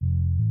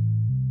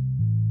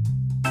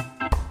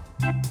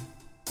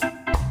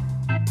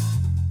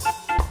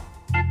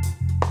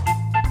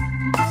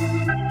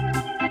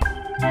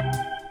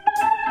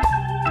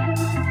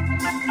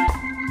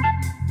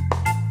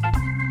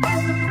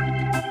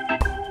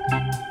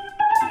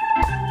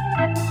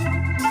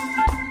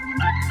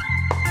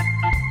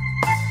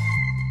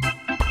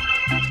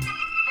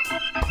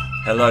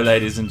Hello,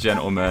 ladies and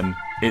gentlemen.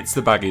 It's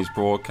the Baggies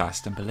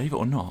broadcast, and believe it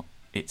or not,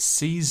 it's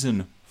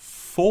season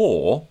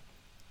 4,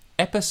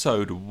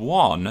 episode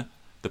 1,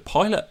 the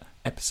pilot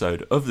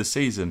episode of the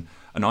season,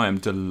 and I am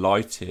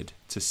delighted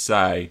to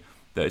say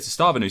that it's the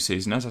start of a new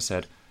season, as I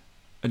said,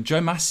 and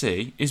Joe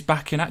Massey is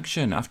back in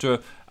action after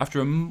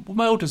a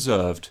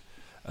well-deserved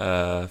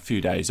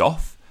few days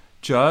off.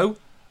 Joe,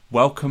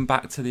 welcome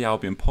back to the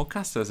Albion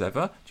podcast as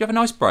ever. Do you have a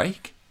nice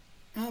break?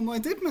 I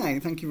did,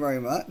 mate. Thank you very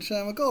much.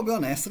 I've got to be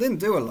honest, I didn't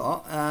do a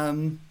lot.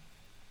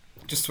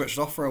 Just switched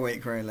off for a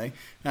week, really.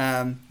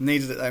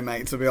 Needed it though,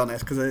 mate, to be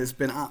honest, because it's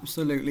been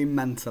absolutely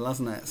mental,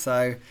 hasn't it?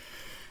 So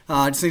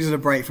I just needed a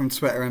break from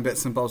Twitter and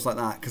bits and bobs like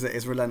that, because it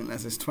is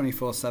relentless. It's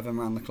 24/7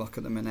 round the clock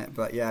at the minute.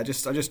 But yeah, I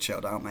just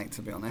chilled out, mate,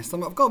 to be honest.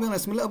 I've got to be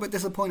honest, I'm a little bit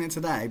disappointed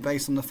today,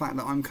 based on the fact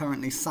that I'm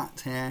currently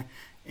sat here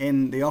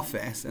in the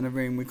office in a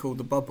room we call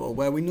the Bubble,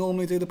 where we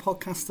normally do the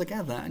podcast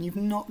together, and you've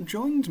not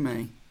joined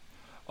me.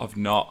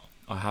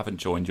 I haven't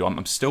joined you.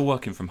 I'm still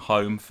working from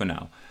home for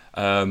now.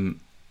 And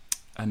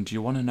do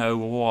you want to know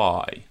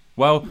why?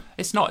 Well,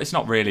 it's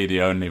not really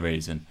the only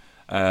reason.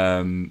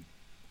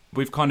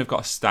 We've kind of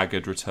got a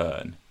staggered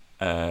return.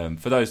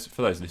 For those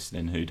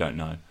listening who don't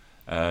know,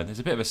 there's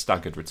a bit of a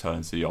staggered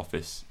return to the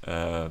office.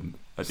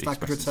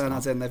 Staggered return,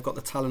 as in they've got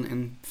the talent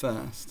in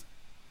first.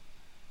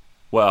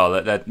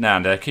 Well,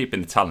 they're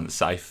keeping the talent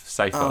safe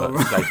at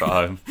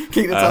home.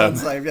 Keep the talent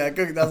safe, yeah,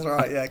 good, that's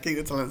right, yeah, keep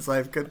the talent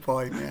safe, good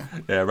point, yeah.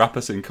 Yeah, wrap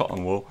us in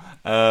cotton wool.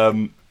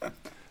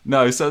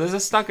 No, so there's a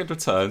staggered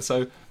return,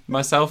 so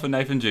myself and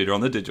Nathan Judah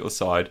on the digital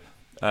side,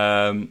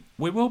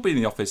 we will be in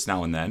the office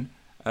now and then,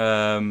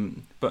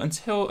 but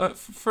until,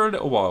 for a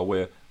little while,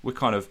 we're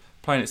kind of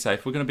playing it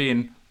safe. We're going to be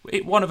in,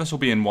 one of us will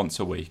be in once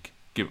a week,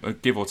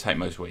 give or take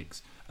most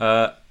weeks.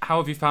 How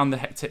have you found the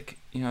hectic,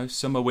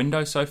 summer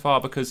window so far?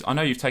 Because I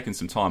know you've taken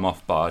some time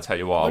off, but I tell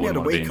you what, I wouldn't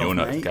want to be in your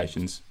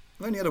notifications.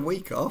 I've only had a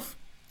week off.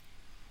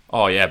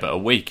 Oh yeah, but a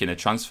week in a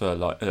transfer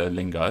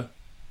lingo.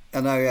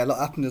 I know, yeah, a lot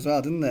happened as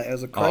well, didn't it? It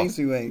was a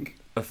crazy week.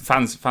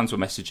 Fans were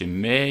messaging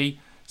me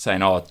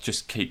saying, "Oh,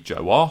 just keep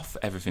Joe off.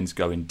 Everything's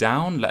going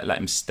down. Let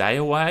him stay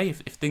away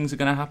if things are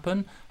going to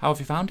happen." How have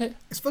you found it?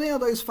 It's funny how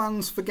those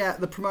fans forget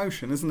the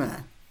promotion, isn't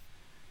it?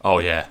 Oh,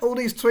 yeah. All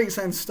these tweets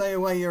saying, "Stay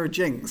away, you're a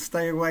jinx,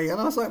 stay away."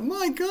 And I was like,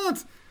 my God,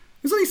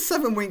 it was only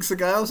 7 weeks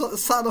ago. I was at the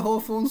Saturday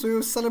Hawthorns, we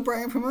were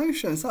celebrating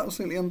promotion. It's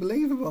absolutely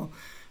unbelievable.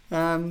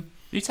 Are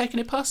you taking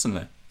it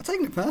personally? I'm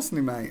taking it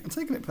personally, mate. I'm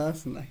taking it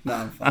personally. No,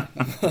 I'm fine.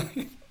 I'm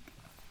fine.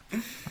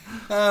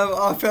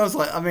 I feels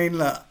like,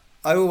 look,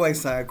 I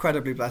always say I'm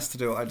incredibly blessed to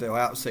do what I do.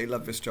 I absolutely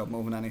love this job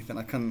more than anything.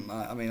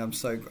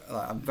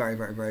 I'm very,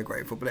 very, very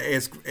grateful. But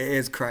it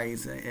is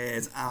crazy. It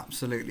is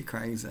absolutely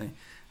crazy.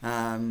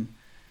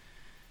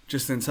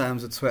 Just in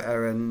terms of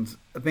Twitter, and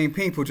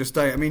people just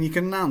don't. You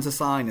can announce a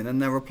signing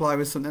and they'll reply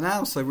with something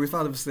else. So we've had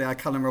obviously our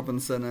Callum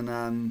Robinson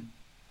and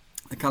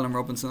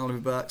Oliver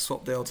Burke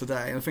swap deal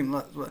today, and I think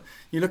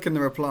you look in the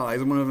replies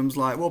and one of them's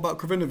like, "What about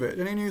Krovinovic?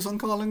 Any news on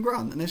Carlin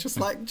Grant?" And it's just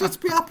like,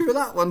 just be happy with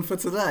that one for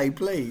today,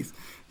 please.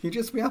 You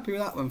just be happy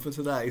with that one for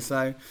today.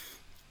 So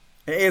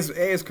it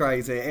is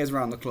crazy. It is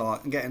round the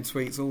clock. I'm getting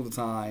tweets all the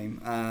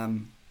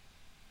time.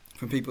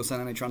 From people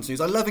sending me trans news.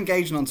 I love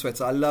engaging on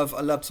Twitter. I love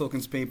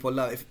talking to people.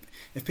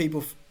 If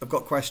people have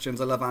got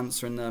questions, I love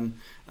answering them.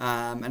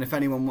 And if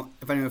anyone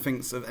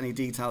thinks of any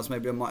details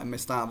maybe I might have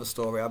missed out of a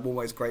story, I'm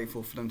always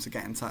grateful for them to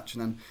get in touch.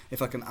 And then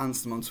if I can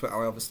answer them on Twitter,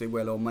 I obviously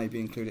will, or maybe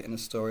include it in a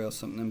story or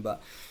something.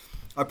 But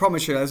I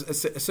promise you,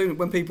 as soon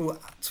when people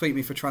tweet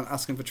me for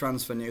asking for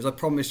transfer news, I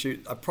promise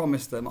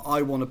them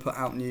I want to put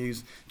out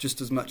news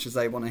just as much as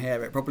they want to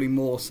hear it, probably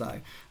more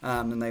so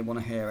than they want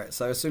to hear it.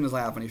 So as soon as I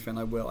have anything,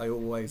 I will. I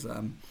always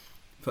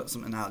put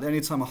something out. The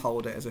only time I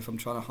hold it is if I'm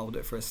trying to hold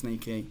it for a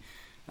sneaky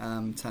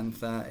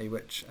 10:30,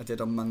 which I did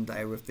on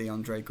Monday with the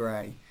Andre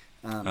Gray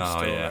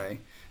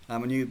story. Yeah.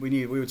 And we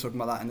were talking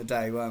about that in the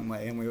day, weren't we?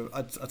 And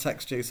I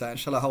texted you saying,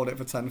 "Shall I hold it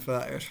for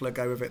 10:30 or shall I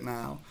go with it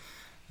now?"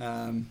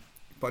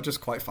 But I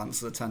just quite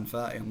fancy the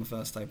 10:30 on the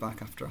first day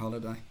back after a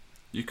holiday.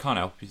 You can't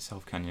help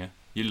yourself, can you?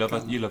 You love a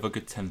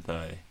good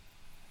 10:30.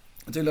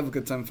 I do love a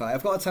good 10:30.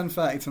 I've got a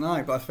 10:30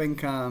 tonight, but I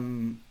think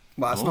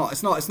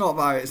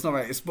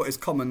it's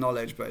common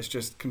knowledge, but it's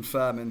just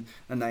confirming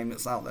a name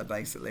that's out there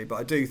basically. But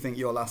I do think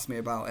you'll ask me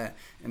about it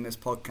in this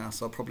podcast,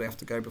 so I'll probably have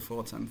to go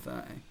before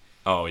 10:30.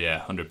 Oh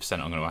yeah,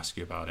 100%. I'm going to ask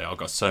you about it. I've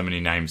got so many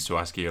names to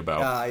ask you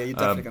about. Yeah, you're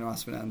definitely going to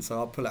ask me then, so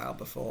I'll pull it out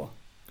before.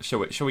 Shall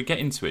we get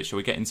into it?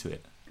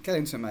 Get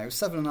into it, mate. We're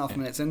 7.5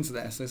 minutes into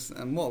this,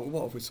 and what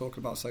have we talked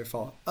about so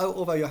far?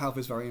 Although your health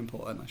is very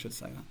important, I should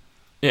say that.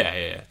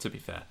 Yeah. To be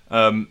fair,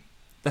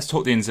 let's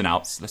talk the ins and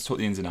outs.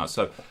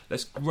 So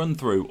let's run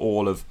through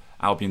all of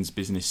Albion's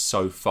business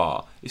so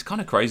far. It's kind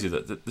of crazy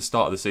that the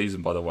start of the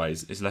season, by the way,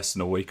 is less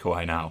than a week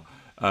away now.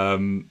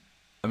 It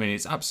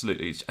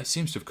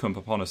seems to have come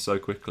upon us so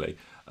quickly.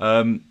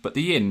 But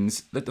the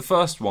ins, the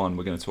first one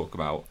we're going to talk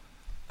about,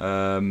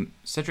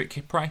 Cedric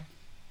Kipre,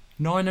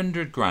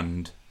 900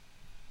 grand.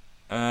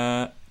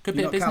 Good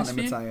bit of business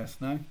for you. Matthias,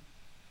 no?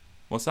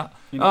 What's that?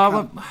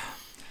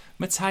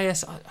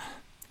 Matthias,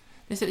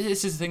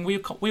 this is the thing.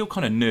 We all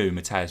kind of knew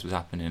Mateus was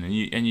happening,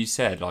 and you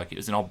said like it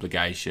was an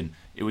obligation.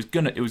 It was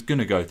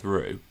gonna go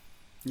through.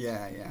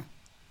 Yeah.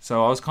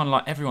 So I was kind of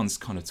like, everyone's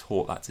kind of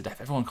taught that to death.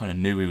 Everyone kind of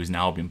knew he was an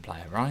Albion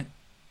player, right?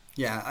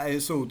 Yeah,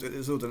 it's all done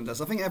and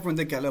dusted. I think everyone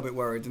did get a little bit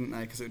worried, didn't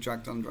they? Because it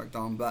dragged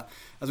on. But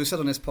as we said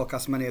on this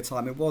podcast many a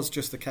time, it was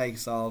just a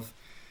case of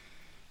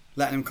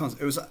letting him.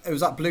 It was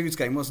that Blues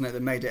game, wasn't it,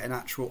 that made it an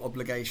actual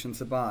obligation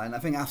to buy. And I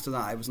think after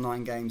that, it was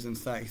 9 games in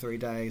 33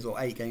 days, or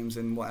 8 games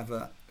in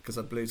whatever, because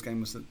the Blues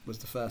game was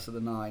the first of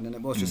the 9, and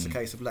it was just a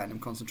case of letting him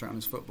concentrate on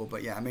his football.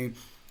 But yeah, I mean,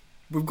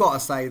 we've got to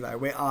say though,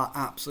 we are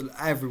absolutely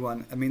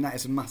everyone. I mean, that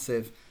is a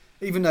massive.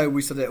 Even though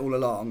we said it all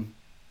along,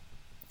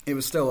 it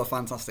was still a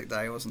fantastic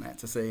day, wasn't it,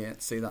 to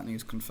see that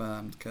news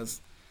confirmed,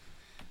 because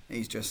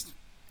he's just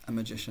a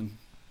magician.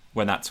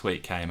 When that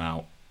tweet came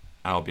out,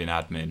 Albion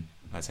admin,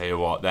 I tell you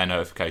what, their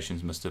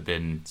notifications must have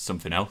been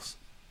something else.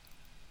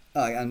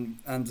 Oh,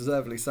 and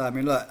deservedly so. I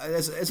mean, look,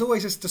 there's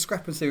always this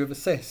discrepancy with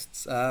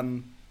assists.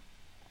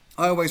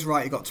 I always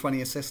write he got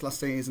 20 assists last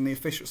season. The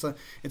official, so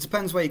it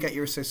depends where you get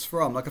your assists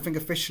from. Like I think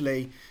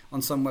officially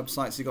on some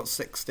websites he got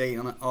 16.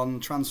 On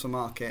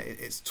Transfermarkt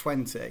it's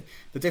 20.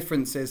 The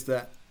difference is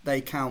that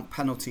they count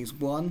penalties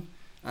won.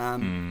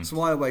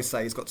 So I always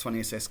say he's got 20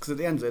 assists, because at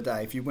the end of the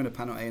day, if you win a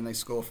penalty and they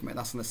score from it,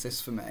 that's an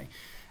assist for me.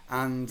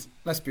 And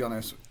let's be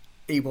honest,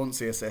 he wants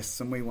the assists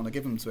and we want to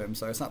give them to him,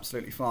 so it's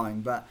absolutely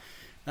fine. But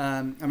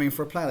I mean,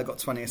 for a player that got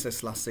 20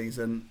 assists last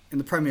season in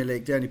the Premier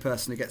League, the only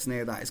person who gets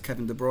near that is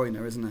Kevin De Bruyne,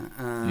 isn't it?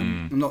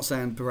 I'm not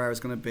saying Pereira's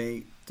going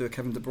to do a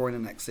Kevin De Bruyne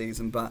next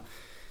season, but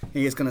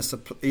he's going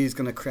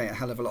to create a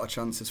hell of a lot of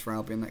chances for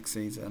Albion next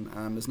season.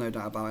 There's no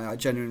doubt about it. I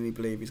genuinely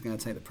believe he's going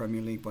to take the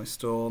Premier League by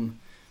storm.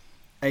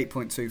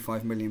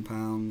 £8.25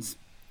 million.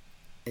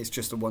 It's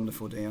just a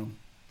wonderful deal.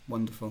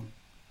 Wonderful.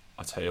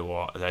 I tell you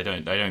what, they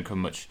don't come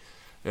much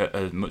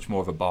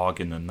more of a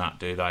bargain than that,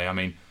 do they? I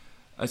mean,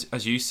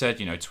 as you said,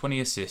 20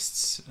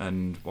 assists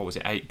and what was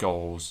it, 8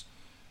 goals.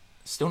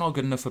 Still not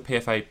good enough for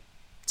PFA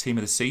Team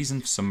of the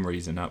Season for some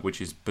reason, which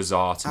is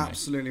bizarre to me.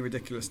 Absolutely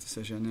ridiculous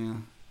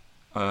decision,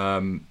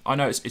 yeah. I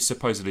know it's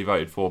supposedly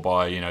voted for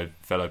by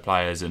fellow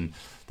players, and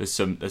there's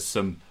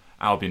some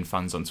Albion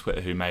fans on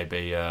Twitter who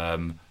maybe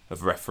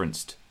have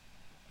referenced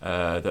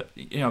that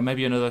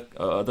maybe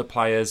other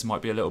players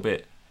might be a little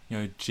bit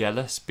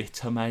jealous,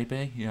 bitter,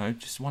 maybe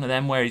just one of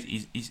them where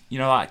he's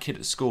that kid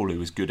at school who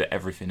was good at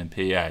everything in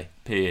PE,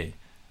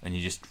 and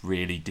you just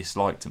really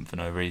disliked him for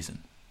no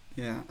reason.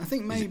 Yeah, I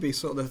think maybe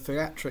sort of the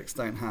theatrics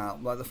don't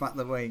help, like the fact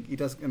that way he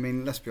does. I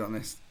mean, let's be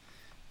honest,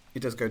 he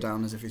does go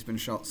down as if he's been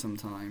shot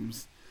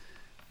sometimes.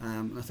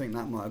 I think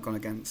that might have gone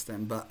against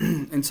him. But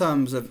in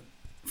terms of,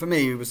 for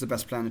me, he was the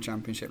best player in the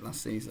Championship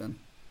last season.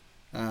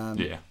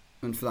 Yeah.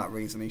 And for that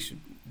reason, he should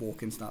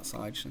walk into that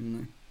side,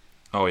 shouldn't he?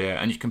 Oh,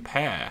 yeah. And you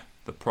compare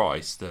the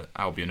price that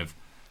Albion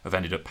have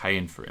ended up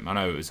paying for him. I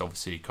know it was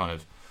obviously kind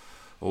of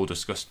all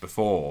discussed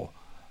before,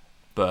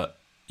 but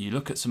you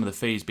look at some of the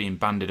fees being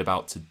bandied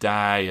about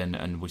today,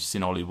 and we've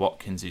seen Ollie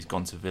Watkins, he's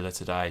gone to Villa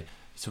today.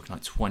 He's talking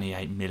like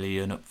 28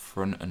 million up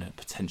front and a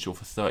potential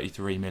for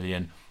 33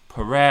 million.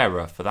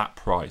 Pereira for that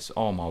price,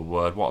 oh my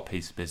word, what a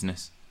piece of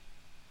business.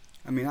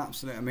 I mean,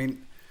 absolutely. I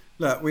mean,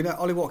 look, we know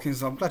Ollie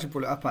Watkins. I'm glad you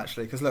brought it up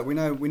actually, because look, we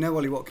know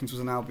Ollie Watkins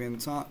was an Albion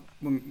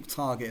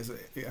target.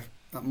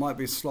 That might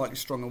be a slightly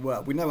stronger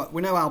word. We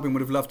know Albion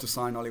would have loved to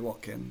sign Ollie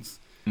Watkins,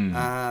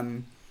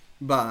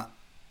 but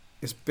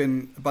it's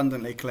been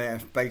abundantly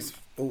clear, based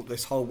all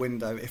this whole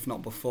window, if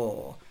not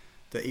before,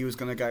 that he was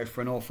going to go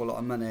for an awful lot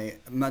of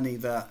money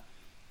that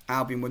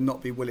Albion would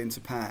not be willing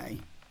to pay.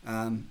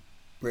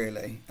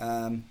 Really.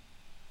 And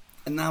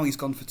now he's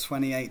gone for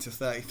 28 to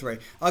 33.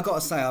 I've got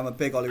to say, I'm a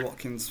big Ollie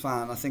Watkins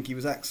fan. I think he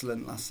was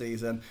excellent last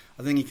season.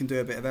 I think he can do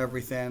a bit of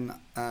everything.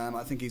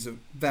 I think he's a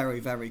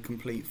very, very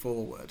complete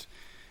forward.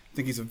 I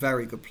think he's a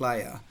very good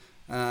player.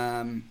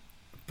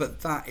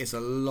 But that is a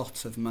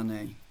lot of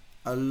money.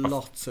 A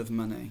lot of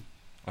money.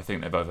 I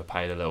think they've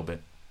overpaid a little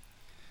bit.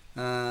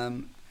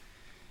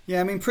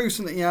 Yeah, I mean, proof's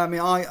in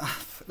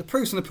the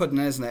proof's in the pudding,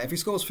 isn't it? If he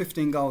scores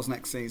 15 goals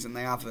next season,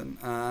 they haven't.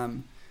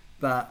 And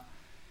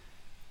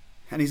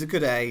he's a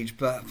good age,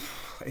 but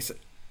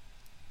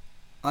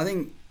I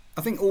think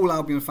all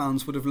Albion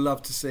fans would have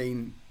loved to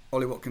seen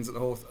Ollie Watkins at the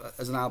Hawth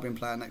as an Albion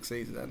player next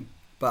season.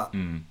 But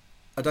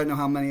I don't know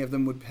how many of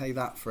them would pay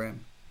that for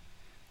him.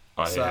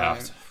 Yeah.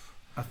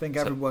 I think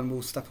everyone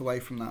will step away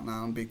from that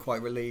now and be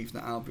quite relieved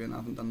that Albion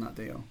haven't done that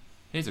deal.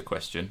 Here's a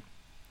question.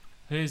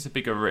 Who's a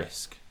bigger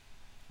risk?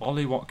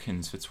 Ollie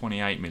Watkins for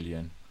 28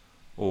 million,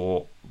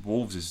 or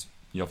Wolves'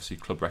 obviously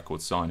club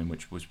record signing,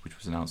 which was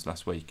announced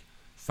last week,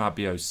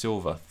 Fabio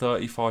Silva,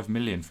 35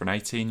 million for an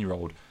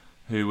 18-year-old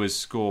who has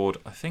scored,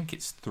 I think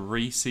it's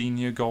 3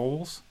 senior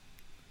goals.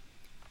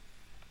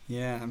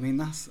 Yeah, I mean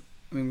that's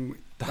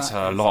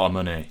a lot of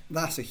money.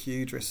 That's a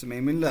huge risk to me.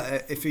 I mean, look,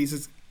 if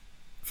he's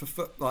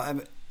I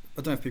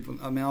don't know if people.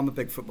 I mean, I'm a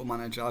big football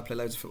manager. I play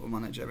loads of Football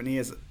Manager, and he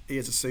is a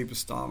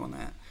superstar on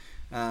it.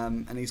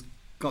 And he's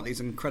got these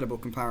incredible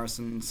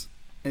comparisons.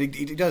 And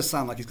he does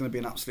sound like he's going to be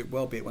an absolute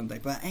world beat one day.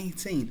 But at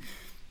 18,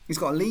 he's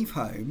got to leave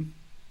home,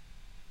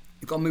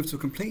 He's got to move to a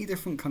completely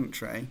different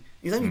country.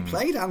 He's only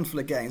played a handful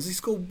of games. He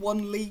scored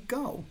one league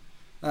goal.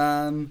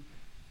 I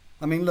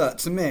mean, look,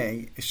 to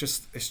me, it's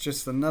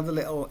just another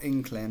little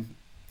inkling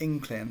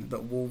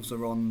that Wolves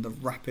are on the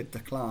rapid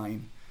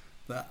decline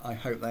that I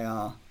hope they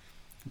are.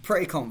 I'm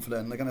pretty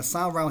confident they're going to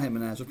sell Raul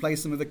Jimenez,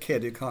 replace him with a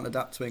kid who can't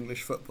adapt to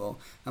English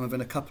football, and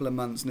within a couple of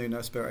months Nuno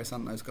Espirito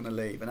Santo is going to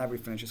leave and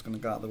everything is just going to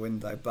go out the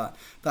window. But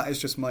that is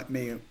just my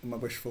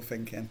wishful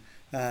thinking.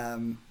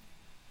 We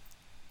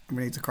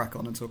need to crack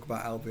on and talk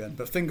about Albion,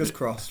 but fingers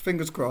crossed.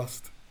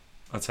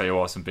 I'll tell you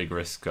what, some big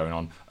risks going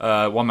on.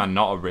 One man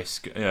not a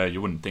risk,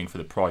 you wouldn't think for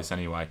the price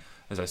anyway.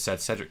 As I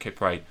said, Cedric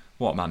Kipré,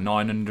 what, about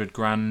 900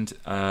 grand?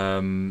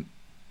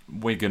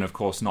 Wigan, of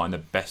course, not in the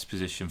best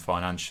position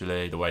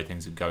financially. The way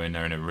things are going,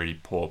 they're in a really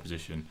poor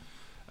position.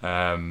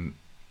 And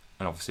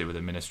obviously with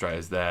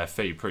administrators there,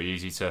 fee pretty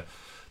easy to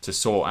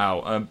sort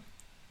out.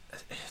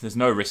 There's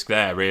no risk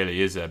there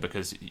really, is there?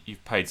 Because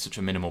you've paid such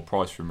a minimal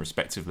price for him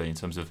respectively in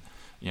terms of,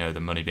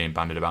 the money being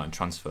bandied about in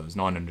transfers.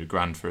 900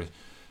 grand for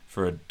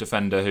a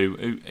defender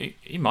who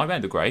he might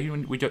make the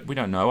grade. We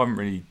don't know. I haven't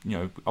really,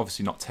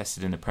 obviously not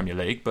tested in the Premier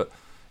League, but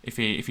if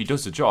he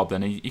does the job,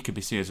 then he could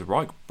be seen as a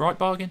right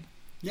bargain.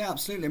 Yeah,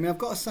 absolutely. I mean, I've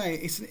got to say,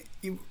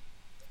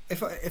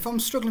 if I'm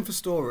struggling for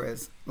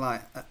stories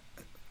like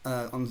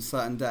on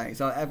certain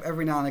days,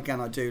 every now and again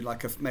I do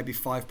like maybe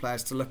 5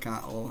 players to look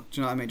at, or do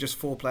you know what I mean? Just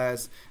 4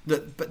 players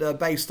but they're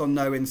based on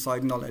no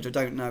inside knowledge. I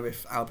don't know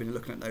if Albion are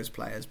looking at those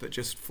players, but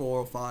just 4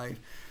 or 5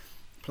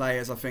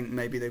 players I think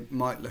maybe they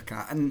might look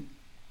at. And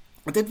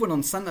I did one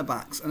on centre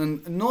backs,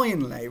 and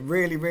annoyingly,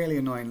 really, really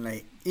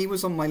annoyingly, he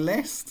was on my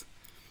list,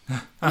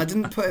 and I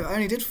didn't put him. I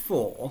only did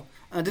 4,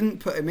 and I didn't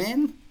put him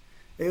in.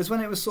 It was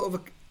when it was sort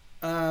of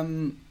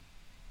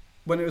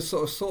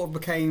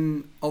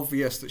became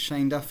obvious that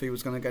Shane Duffy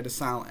was going to go to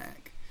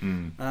Celtic,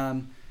 and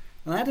I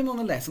had him on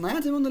the list.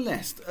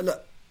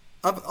 Look,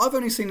 I've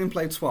only seen him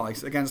play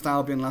twice against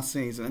Albion last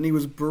season, and he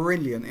was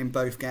brilliant in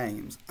both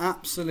games,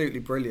 absolutely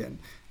brilliant.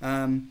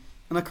 And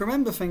I can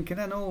remember thinking,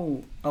 I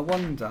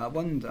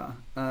wonder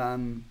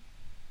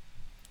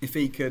if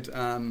he could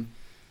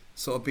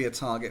sort of be a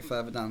target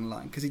further down the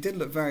line, because he did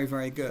look very,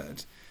 very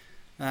good.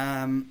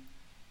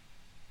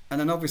 And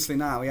then obviously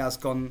now he has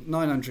gone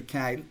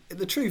 900k.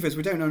 The truth is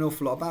we don't know an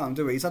awful lot about him,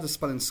 do we? He's had a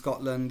spell in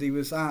Scotland. He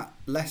was at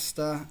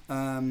Leicester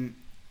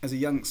as a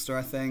youngster,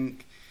 I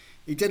think.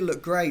 He did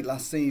look great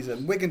last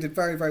season. Wigan did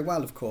very, very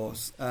well, of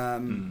course,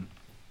 following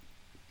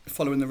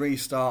the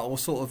restart, or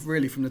sort of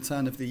really from the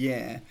turn of the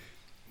year.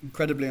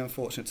 Incredibly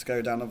unfortunate to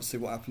go down. Obviously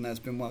what happened there has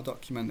been well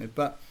documented.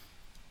 But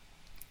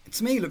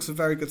to me, he looks a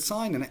very good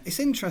sign. And it's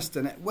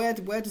interesting. Where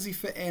does he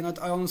fit in?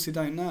 I honestly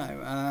don't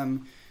know.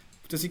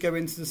 Does he go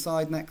into the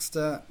side next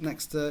to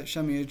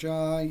Shami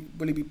Ajayi?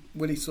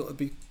 Will he sort of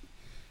be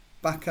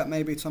back up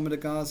maybe Tom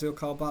Odegazi or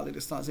Carl Bartley to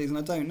start the season?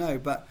 I don't know,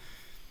 but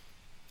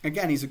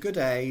again, he's a good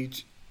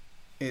age.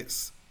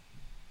 It's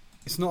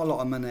not a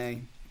lot of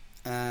money,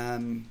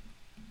 and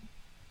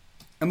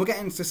we'll get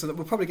into this.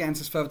 We'll probably get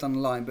into this further down the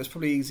line, but it's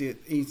probably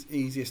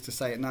easiest to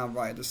say it now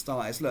right at the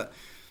start. Is look,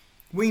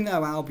 we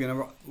know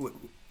Albion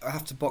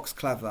have to box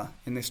clever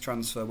in this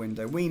transfer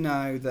window. We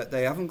know that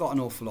they haven't got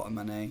an awful lot of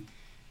money.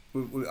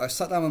 I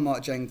sat down with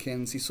Mark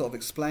Jenkins. He sort of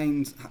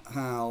explained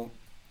how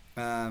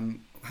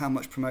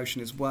much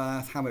promotion is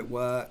worth, how it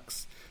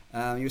works.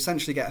 You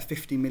essentially get a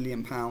 £50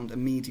 million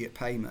immediate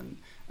payment,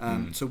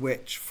 to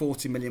which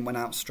 40 million went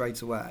out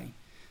straight away.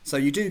 So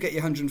you do get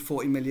your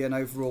 140 million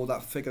overall,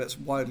 that figure that's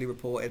widely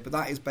reported, but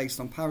that is based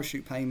on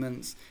parachute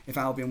payments. If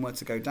Albion were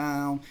to go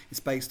down,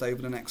 it's based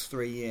over the next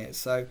 3 years.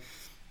 So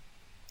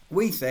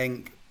we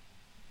think,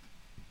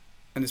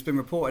 and it's been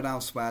reported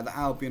elsewhere, that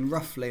Albion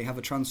roughly have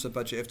a transfer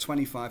budget of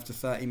 25 to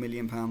 30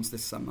 million pounds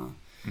this summer.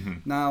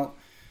 Now,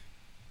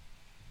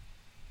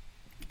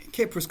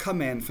 Kipra's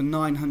come in for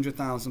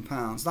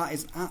 £900,000. That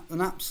is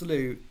an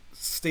absolute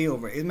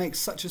steal. It makes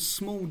such a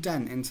small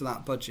dent into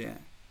that budget.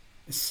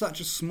 It's such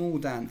a small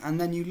dent. And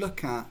then you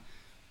look at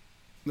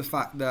the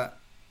fact that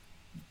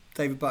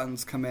David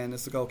Button's come in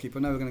as the goalkeeper.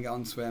 I know we're going to get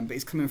onto him, but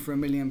he's come in for £1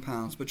 million.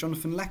 But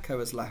Jonathan Lecco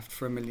has left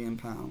for £1 million.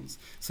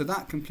 So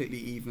that completely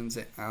evens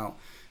it out.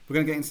 We're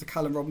going to get into the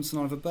Callum Robinson,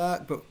 Oliver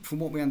Burke, but from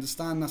what we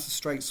understand, that's a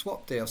straight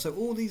swap deal. So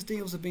all these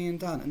deals are being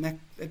done, and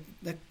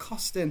they're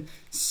costing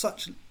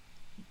such.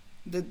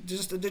 They're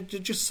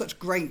just such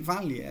great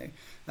value.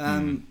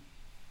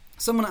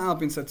 Someone at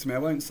Albion said to me, I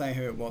won't say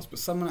who it was, but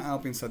someone at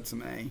Albion said to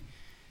me,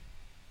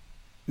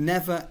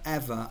 never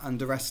ever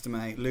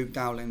underestimate Luke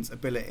Dowling's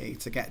ability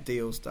to get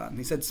deals done.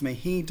 He said to me,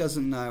 he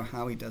doesn't know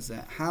how he does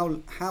it,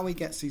 how he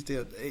gets these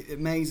deals. It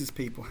amazes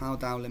people how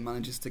Dowling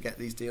manages to get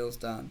these deals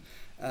done.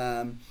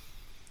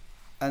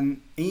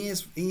 And he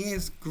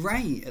is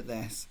great at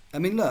this. I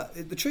mean, look,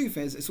 the truth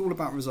is, it's all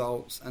about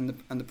results and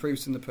the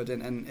proofs in the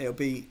pudding, and it'll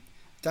be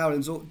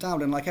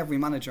Dowling, like every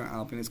manager at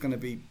Albion, is going to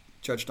be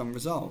judged on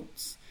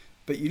results.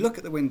 But you look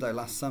at the window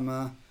last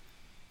summer,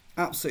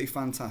 absolutely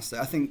fantastic.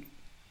 I think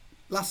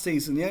last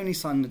season the only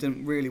signing that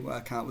didn't really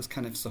work out was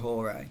Kenneth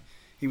Sahore.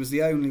 He was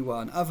the only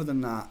one. Other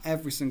than that,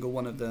 every single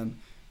one of them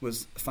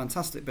was a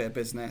fantastic bit of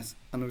business,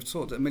 and we've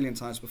talked it a million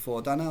times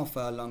before. Darnell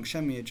Furlong,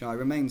 Shemi Ajayi,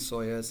 Romain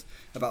Sawyers,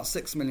 about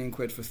 £6 million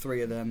for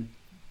 3 of them.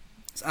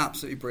 It's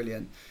absolutely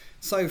brilliant.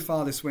 So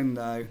far this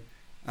window,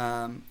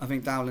 I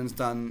think Dowling's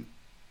done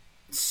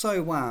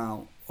so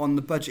well on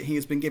the budget he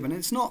has been given.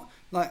 It's not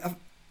like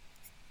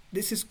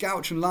this is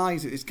Gouch and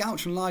Lyde. It's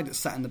Gouch and Lyde that's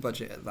setting the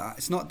budget at that.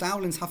 It's not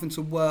Dowling's having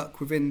to work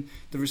within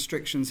the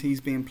restrictions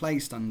he's being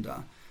placed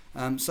under.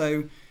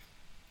 So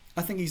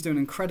I think he's doing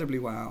incredibly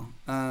well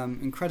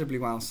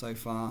so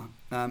far.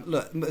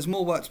 Look, there's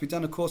more work to be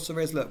done. Of course there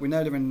is. Look, we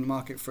know they're in the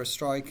market for a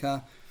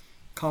striker.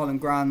 Carlin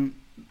Grant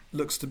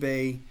looks to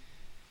be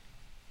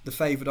the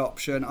favoured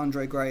option.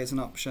 Andre Gray is an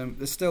option.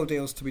 There's still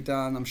deals to be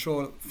done. I'm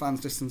sure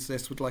fans listening to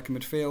this would like a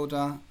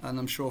midfielder, and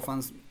I'm sure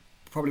fans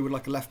probably would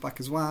like a left back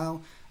as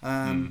well.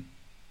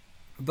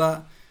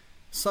 But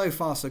so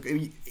far, so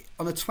good.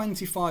 On a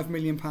 £25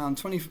 million,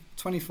 25,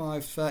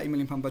 £30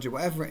 million budget,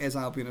 whatever it is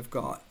Albion have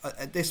got,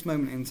 at this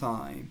moment in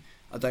time,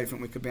 I don't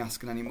think we could be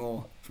asking any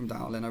more from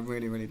Dowling. I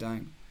really, really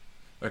don't.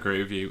 I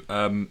agree with you.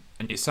 And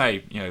you say,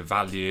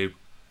 value.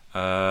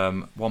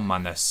 One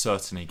man they're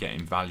certainly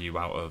getting value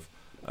out of.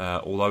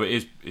 Although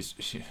it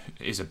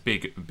is a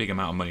big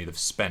amount of money they've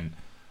spent.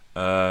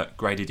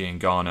 Grady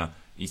Diangana,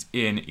 he's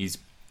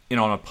in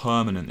on a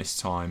permanent this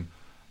time,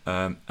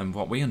 and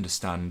what we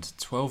understand,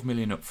 12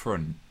 million up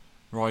front,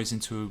 rising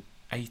to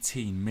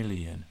 18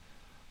 million.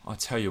 I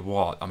tell you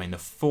what, I mean the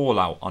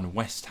fallout on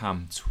West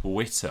Ham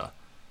Twitter,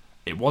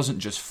 it wasn't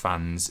just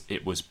fans,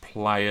 it was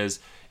players,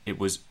 it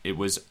was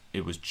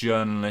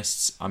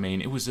journalists. I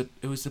mean, it was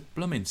the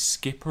blooming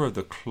skipper of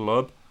the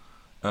club.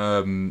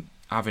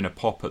 Having a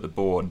pop at the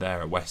board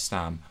there at West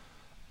Ham.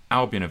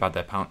 Albion have had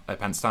their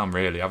pants down,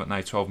 really, haven't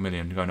they? 12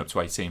 million going up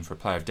to 18 for a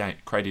player of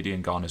Grady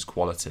Diangana's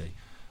quality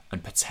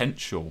and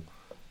potential.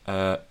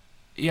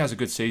 He has a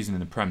good season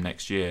in the Prem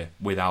next year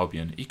with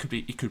Albion. He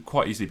could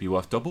quite easily be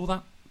worth double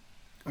that.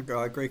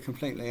 I agree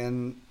completely.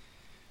 And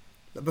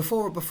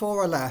before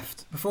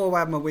I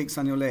had my week's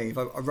annual leave,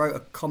 I wrote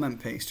a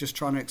comment piece just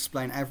trying to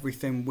explain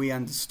everything we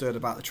understood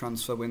about the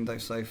transfer window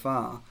so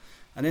far.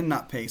 And in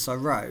that piece, I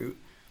wrote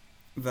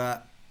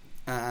that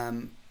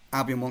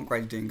Albion want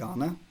Grady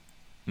Diangana.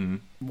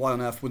 Why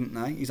on earth wouldn't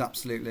they? He's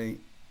absolutely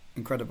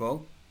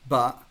incredible.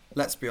 But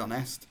let's be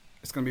honest,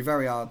 it's going to be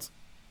very hard.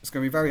 It's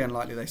going to be very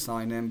unlikely they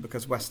sign him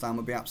because West Ham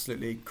would be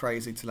absolutely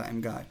crazy to let him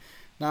go.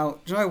 Now,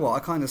 do you know what? I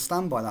kind of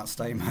stand by that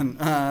statement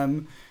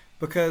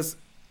because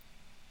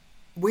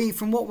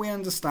from what we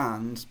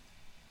understand,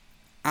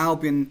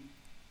 Albion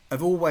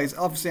have always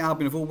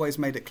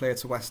made it clear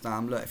to West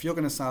Ham, look, if you're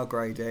going to sell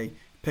Grady,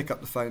 pick up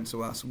the phone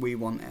to us. We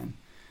want him.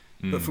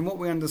 But from what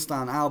we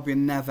understand,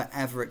 Albion never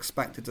ever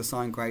expected to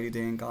sign Grady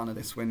Diangana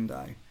this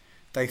window.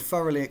 They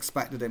thoroughly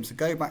expected him to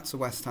go back to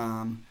West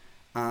Ham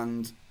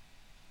and,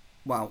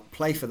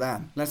 play for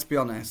them. Let's be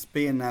honest,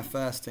 be in their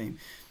first team.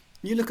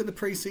 You look at the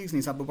pre-season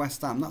he's had with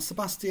West Ham. That's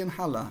Sebastian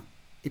Haller.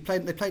 They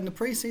played in the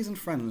pre-season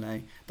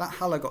friendly. That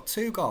Haller got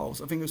 2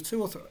 goals. I think it was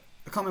 2 or 3.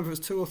 I can't remember if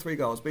it was 2 or 3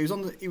 goals, but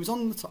he was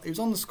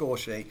on the score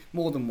sheet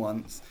more than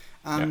once.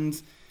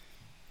 And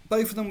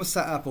both of them were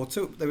set up,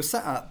 they were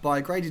set up by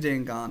Grady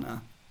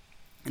Diangana.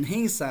 And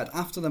he said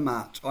after the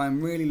match, I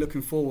am really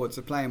looking forward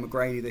to playing with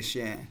Grady this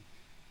year.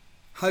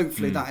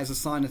 Hopefully that is a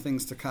sign of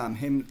things to come,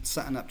 him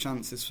setting up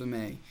chances for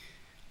me.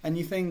 And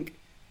you think,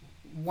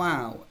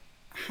 wow,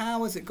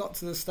 how has it got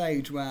to the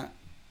stage where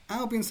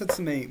Albion said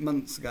to me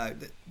months ago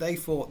that they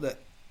thought that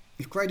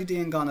if Grady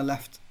Diangana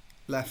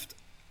left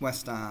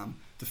West Ham,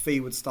 the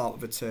fee would start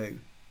with a 2.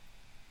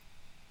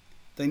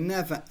 They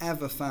never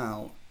ever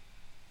felt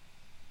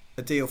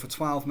a deal for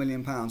 £12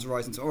 million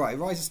rising to... Alright, it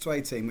rises to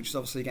 18, which is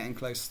obviously getting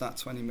close to that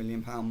 £20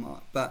 million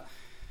mark. But,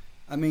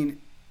 I mean,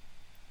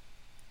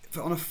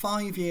 on a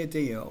 5-year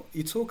deal,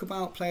 you talk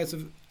about players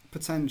of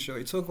potential,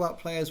 you talk about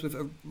players with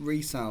a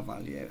resale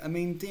value. I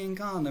mean,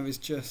 Diangana is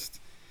just...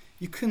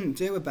 You couldn't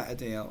do a better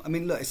deal. I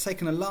mean, look, it's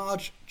taken a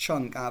large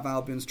chunk out of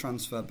Albion's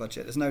transfer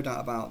budget. There's no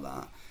doubt about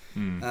that.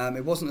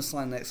 It wasn't a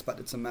sign they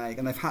expected to make,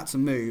 and they've had to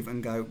move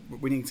and go,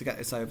 we need to get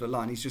this over the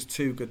line. He's just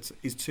too good.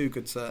 He's too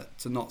good to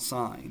not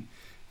sign.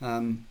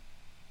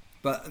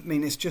 But I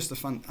mean, it's just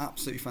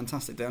absolutely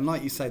fantastic day. And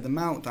like you say, the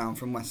meltdown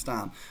from West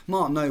Ham.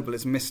 Mark Noble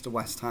is Mr.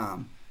 West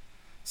Ham.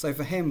 So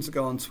for him to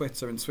go on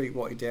Twitter and tweet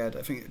what he did,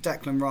 I think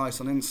Declan Rice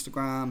on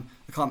Instagram.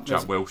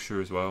 Jack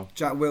Wilshere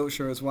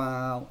as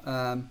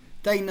well.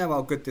 They know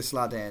how good this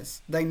lad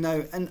is. They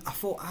know, and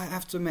I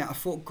have to admit, I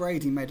thought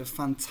Grady made a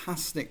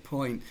fantastic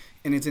point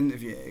in his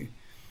interview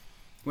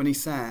when he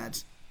said,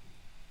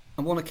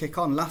 I want to kick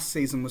on. Last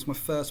season was my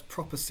first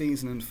proper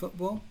season in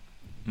football.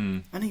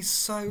 And he's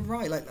so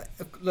right.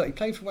 Look, he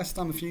played for West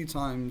Ham a few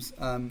times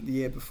the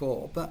year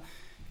before, but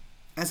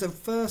as a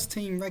first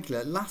team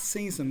regular, last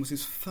season was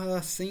his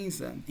first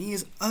season. He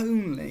is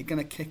only going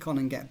to kick on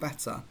and get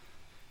better.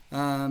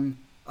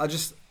 I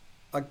just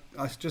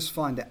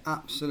find it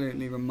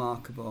absolutely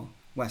remarkable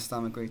West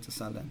Ham agreed to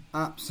sell him.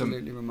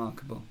 Absolutely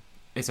remarkable.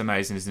 It's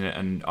amazing, isn't it?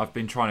 And I've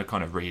been trying to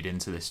kind of read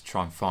into this,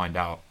 try and find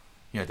out,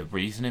 the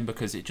reasoning,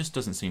 because it just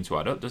doesn't seem to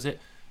add up, does it?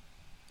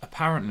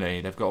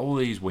 apparently they've got all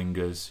these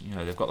wingers.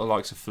 They've got the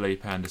likes of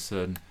Felipe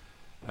Anderson,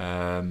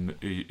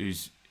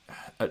 who's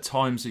at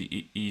times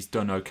he's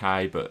done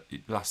okay, but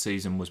last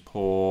season was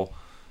poor.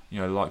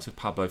 The likes of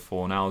Pablo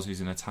Fornals,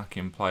 who's an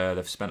attacking player.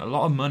 They've spent a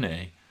lot of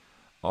money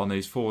on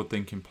these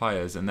forward-thinking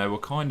players, and they were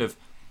kind of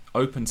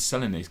open to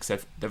selling these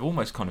because they've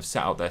almost kind of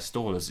set out their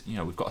stall as,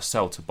 we've got to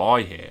sell to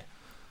buy here.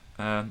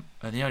 And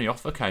the only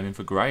offer came in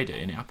for Grady,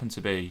 and it happened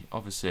to be,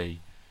 obviously,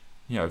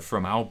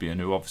 from Albion,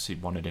 who obviously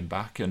wanted him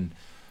back. And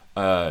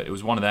it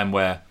was one of them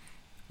where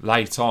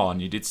late on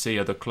you did see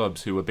other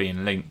clubs who were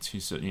being linked,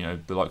 the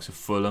likes of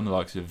Fulham, the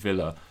likes of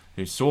Villa,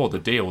 who saw the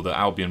deal that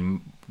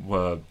Albion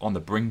were on the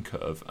brink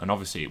of, and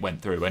obviously it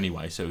went through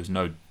anyway, so there was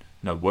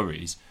no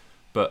worries.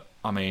 But,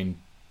 I mean,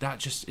 it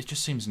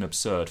just seems an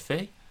absurd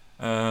fee.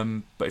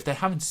 But if they're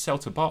having to sell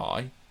to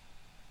buy,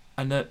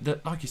 and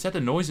like you said,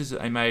 the noises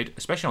that they made,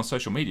 especially on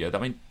social media,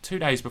 2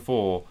 days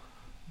before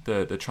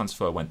the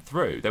transfer went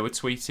through, they were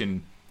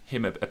tweeting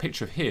him a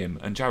picture of him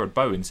and Jared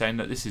Bowen saying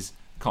that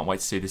can't wait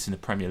to see this in the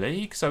Premier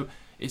League. So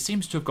it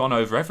seems to have gone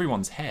over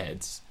everyone's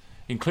heads,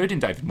 including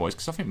David Moyes,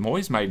 because I think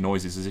Moyes made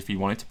noises as if he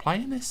wanted to play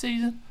in this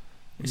season.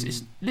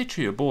 It's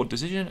literally a board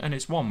decision, and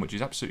it's one which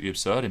is absolutely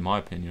absurd in my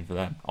opinion for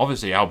them.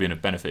 Obviously Albion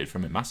have benefited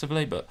from it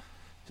massively, but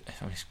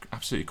it's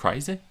absolutely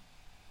crazy.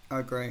 I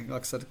agree.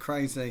 Like I said,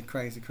 crazy.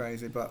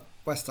 But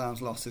West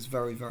Ham's loss is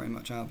very, very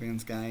much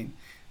Albion's gain.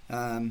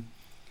 And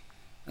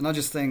I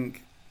just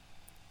think,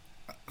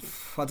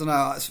 I don't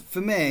know,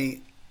 for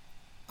me,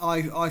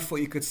 I thought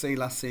you could see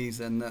last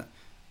season that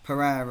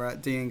Pereira,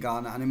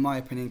 Diangana, and in my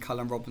opinion,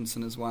 Callum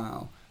Robinson as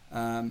well,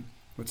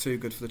 were too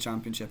good for the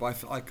Championship. I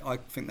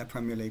think they're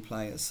Premier League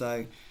players.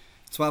 So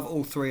to have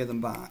all three of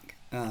them back,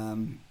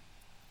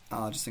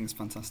 I just think it's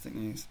fantastic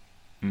news.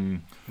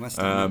 West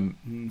Ham,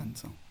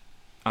 mental.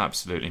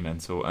 Absolutely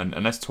mental.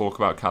 And let's talk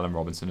about Callum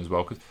Robinson as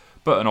well.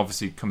 Burton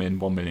obviously come in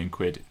 £1 million.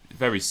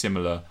 Very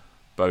similar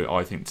boat,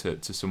 I think,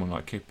 to someone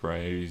like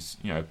Kipre, who's,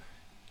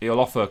 he'll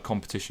offer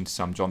competition to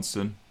Sam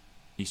Johnstone.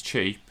 He's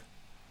cheap.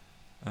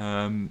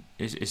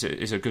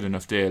 It's a good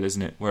enough deal,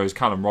 isn't it? Whereas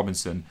Callum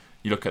Robinson,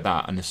 you look at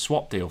that, and the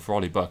swap deal for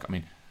Ollie Burke,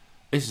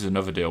 this is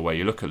another deal where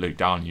you look at Luke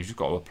Dowling, you've just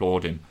got to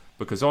applaud him,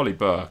 because Ollie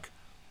Burke,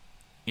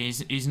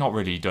 he's not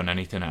really done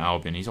anything at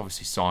Albion. He's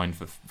obviously signed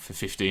for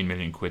 £15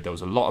 million. There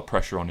was a lot of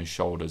pressure on his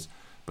shoulders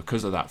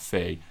because of that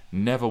fee.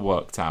 Never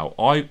worked out.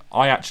 I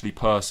actually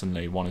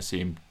personally want to see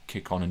him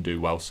kick on and do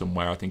well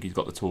somewhere. I think he's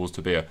got the tools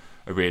to be a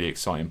really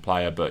exciting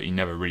player, but he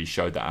never really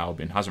showed that at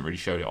Albion. Hasn't really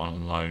showed it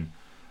on loan.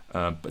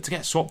 But to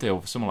get a swap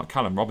deal for someone like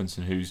Callum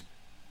Robinson, who's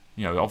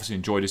obviously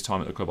enjoyed his time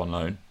at the club on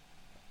loan,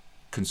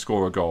 can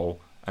score a goal,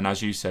 and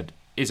as you said,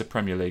 is a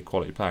Premier League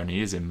quality player, and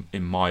he is in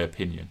my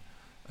opinion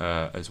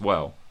as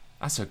well.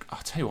 I'll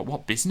tell you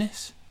what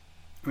business?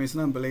 It's an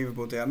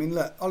unbelievable deal.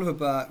 Look, Oliver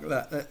Burke,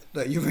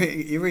 look,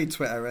 you read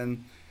Twitter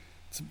and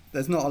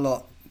there's not a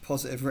lot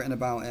positive written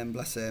about him,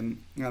 bless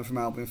him, from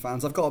Albion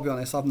fans. I've got to be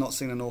honest, I've not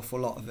seen an awful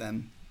lot of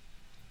him.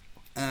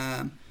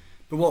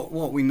 But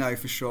what we know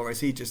for sure is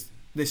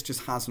this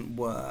just hasn't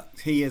worked.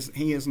 He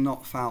is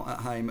not felt at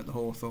home at the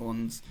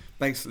Hawthorns,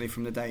 basically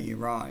from the day he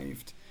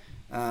arrived.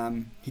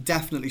 He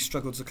definitely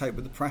struggled to cope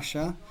with the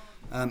pressure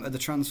at the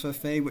transfer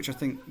fee, which I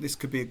think this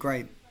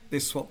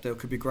swap deal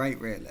could be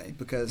great, really,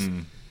 because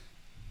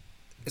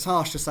it's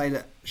harsh to say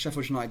that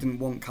Sheffield United didn't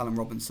want Callum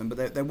Robinson,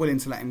 but they're willing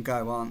to let him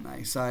go, aren't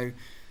they? So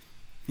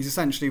he's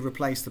essentially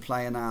replaced the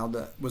player now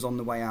that was on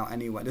the way out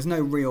anyway. There's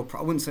no real,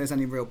 I wouldn't say there's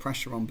any real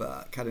pressure on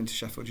Burke heading to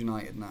Sheffield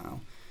United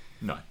now.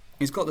 No.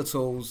 He's got the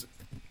tools,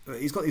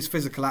 he's got these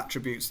physical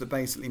attributes that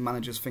basically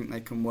managers think they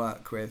can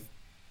work with.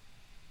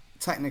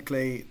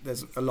 Technically,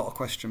 there's a lot of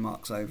question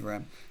marks over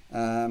him.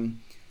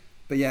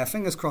 But yeah,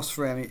 fingers crossed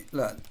for him.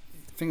 Look,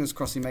 fingers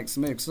crossed he makes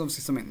the move, because there's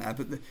obviously something there.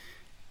 But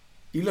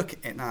you look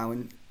at it now,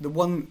 and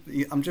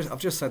I've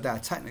just said there,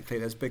 technically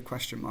there's big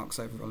question marks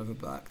over Oliver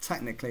Burke.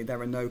 Technically, there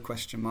are no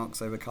question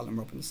marks over Callum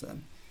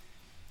Robinson.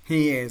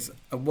 He is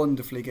a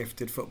wonderfully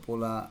gifted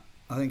footballer.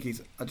 I think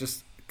he's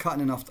just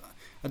cutting enough.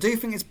 I do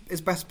think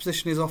his best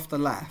position is off the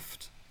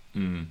left.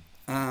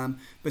 But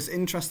it's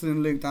interesting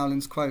in Luke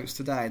Dowling's quotes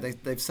today.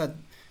 They've said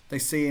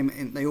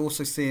they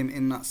also see him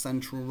in that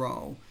central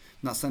role,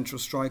 that central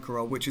striker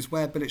role, which is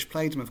where Bilic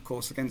played him, of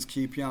course, against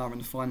QPR in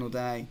the final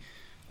day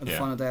of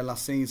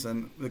last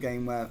season, the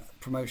game where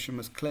promotion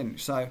was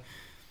clinched. So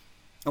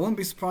I wouldn't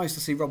be surprised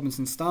to see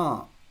Robinson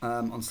start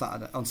on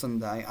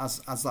Sunday as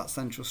that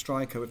central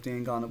striker with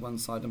Diangana one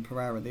side and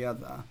Pereira the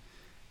other.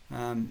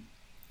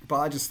 But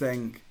I just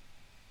think,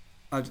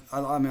 I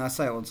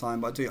say it all the time,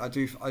 but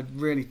I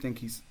really think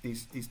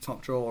he's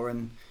top drawer,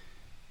 and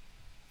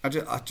I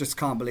just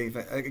can't believe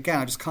it. Again,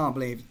 I just can't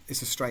believe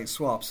it's a straight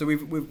swap. So we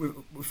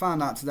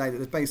found out today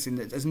that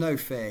there's no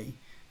fee.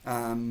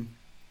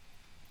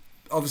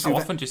 Obviously, how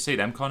often do you see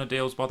them kind of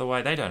deals? By the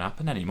way, they don't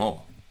happen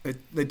anymore.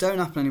 They don't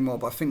happen anymore,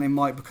 but I think they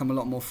might become a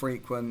lot more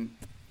frequent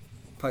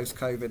post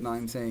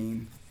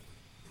COVID-19,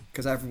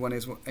 because everyone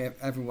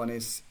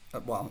is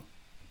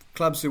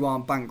clubs who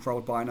aren't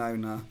bankrolled by an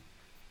owner,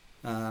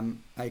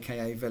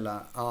 aka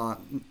Villa, are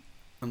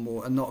and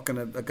more, are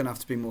gonna have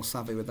to be more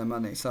savvy with their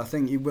money. So I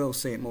think you will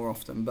see it more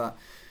often. But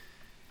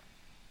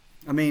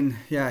I mean,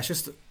 yeah, it's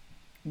just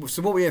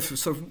so what we have.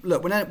 So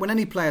look, when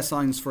any player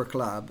signs for a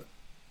club,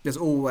 there's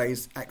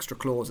always extra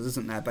clauses,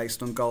 isn't there,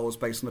 based on goals,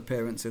 based on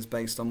appearances,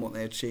 based on what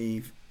they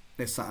achieve,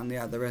 this, that, and the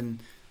other. And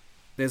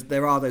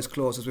there are those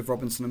clauses with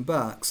Robinson and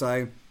Burke.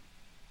 So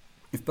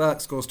if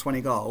Burke scores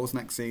 20 goals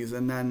next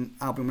season, then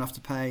Albion will have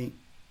to pay.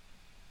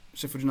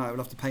 Sheffield United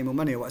will have to pay more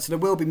money. So there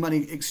will be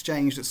money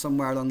exchanged at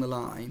somewhere along the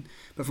line.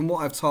 But from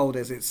what I've told,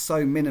 it's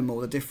so minimal,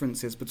 the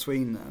differences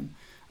between them,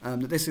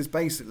 that this is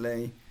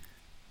basically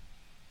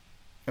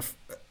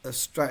a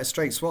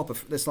straight swap.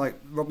 It's like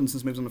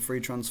Robinson's moved on a free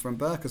transfer and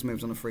Burke has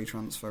moved on a free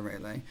transfer,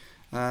 really.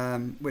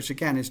 Which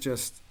again is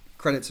just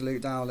credit to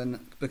Luke Dowling,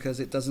 because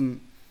it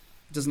doesn't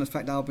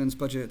affect Albion's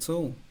budget at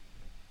all.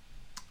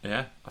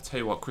 Yeah, I'll tell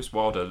you what, Chris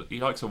Wilder, he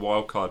likes a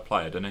wild card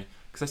player, doesn't he?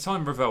 Because they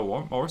signed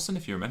Ravel Morrison,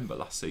 if you remember,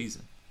 last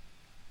season.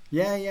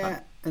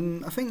 Yeah.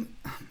 And I think,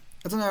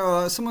 I don't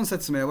know, someone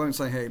said to me, I won't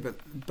say who,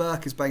 but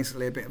Burke is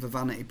basically a bit of a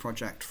vanity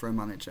project for a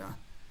manager.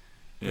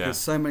 Because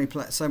so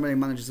many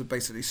managers have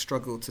basically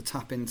struggled to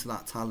tap into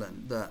that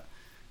talent, that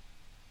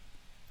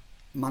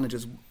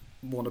managers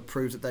want to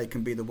prove that they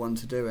can be the one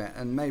to do it.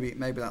 And maybe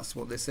that's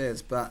what this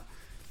is. But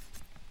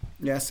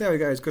yeah, see how he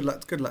goes. Good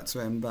luck to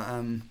him. But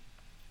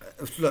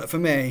look, for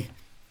me,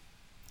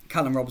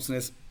 Callum Robinson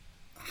is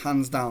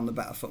hands down the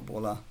better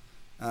footballer.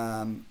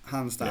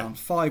 Hands down.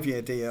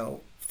 5-year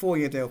deal,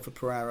 4-year deal for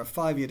Pereira,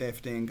 5-year deal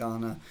for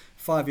Diangana,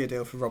 5-year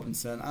deal for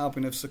Robinson.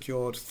 Albion have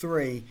secured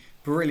 3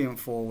 brilliant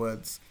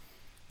forwards,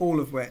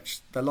 all of which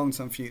their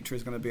long-term future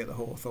is going to be at the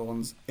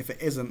Hawthorns. If it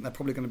isn't, they're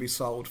probably going to be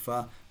sold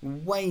for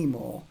way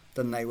more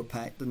than they were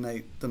paid, than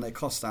they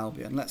cost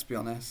Albion. Let's be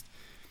honest.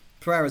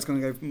 Pereira's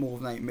going to go more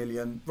than 8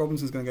 million.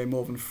 Robinson's going to go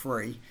more than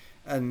 3,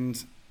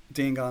 and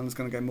Diangana's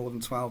going to go more than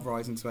 12,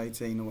 rising to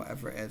 18 or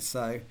whatever it is.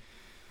 So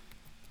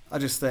I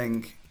just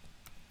think.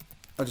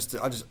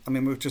 I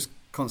mean, we're just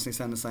constantly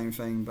saying the same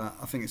thing, but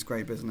I think it's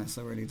great business.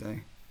 I really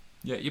do.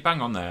 Yeah, you bang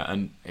on there,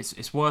 and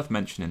it's worth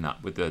mentioning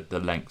that with the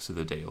lengths of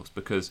the deals,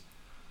 because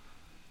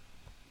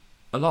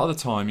a lot of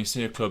the time you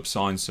see a club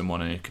sign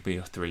someone and it could be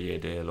a 3-year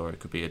deal or it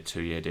could be a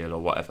 2-year deal or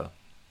whatever.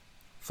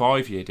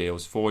 5-year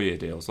deals, 4-year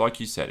deals,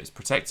 like you said, it's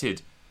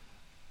protected.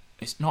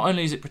 It's not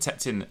only is it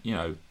protecting,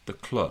 the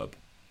club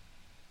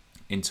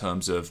in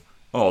terms of,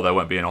 there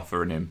won't be an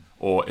offer in him,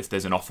 or if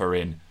there's an offer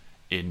in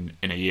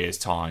a year's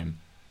time,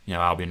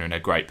 Albion are in a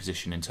great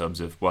position in terms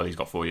of, he's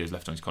got 4 years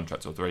left on his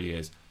contract or 3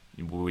 years.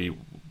 We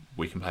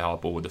can play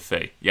hardball with the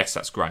fee. Yes,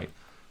 that's great.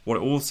 What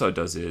it also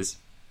does is,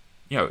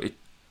 it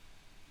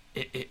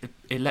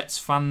lets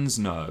fans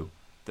know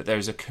that there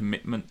is a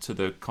commitment to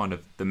the kind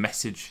of the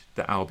message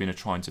that Albion are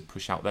trying to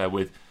push out there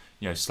with,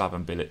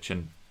 Slaven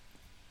Bilic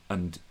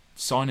and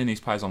signing these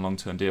players on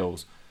long-term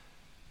deals.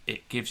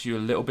 It gives you a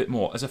little bit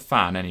more, as a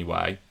fan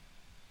anyway,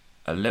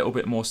 a little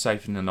bit more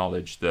safe in the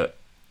knowledge that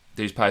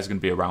these players are going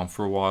to be around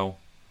for a while.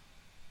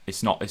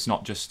 It's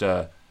not just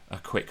a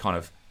quick kind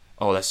of,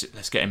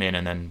 let's get him in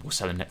and then we'll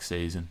sell him next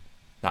season.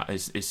 That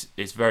is,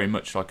 it's very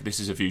much like this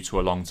is a view to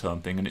a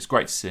long-term thing, and it's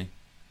great to see.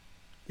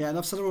 Yeah, and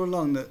I've said all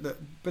along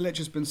that Bilic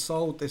has been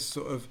sold this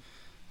sort of,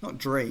 not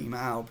dream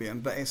at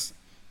Albion, but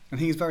and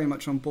he's very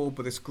much on board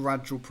with this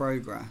gradual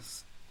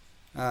progress.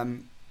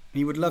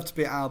 He would love to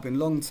be at Albion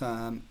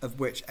long-term, of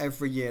which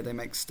every year they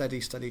make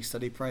steady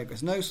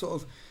progress. No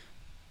sort of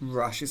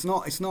rush. It's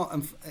not.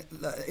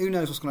 Who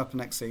knows what's going to happen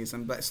next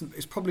season? But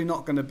it's probably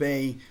not going to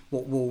be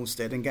what Wolves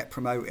did and get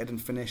promoted and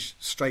finish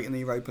straight in the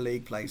Europa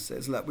League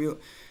places. Look,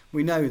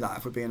 we know that,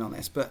 if we're being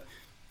honest. But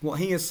what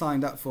he has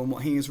signed up for and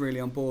what he is really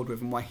on board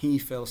with and why he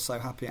feels so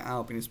happy at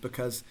Albion is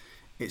because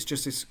it's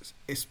just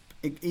it's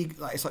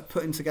like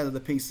putting together the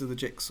pieces of the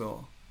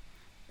jigsaw.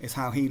 Is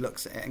how he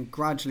looks at it, and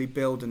gradually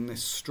building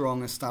this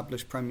strong,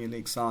 established Premier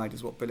League side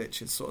is what Bilic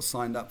has sort of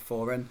signed up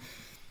for. And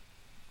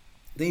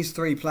these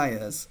 3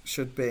 players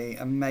should be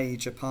a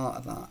major part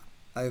of that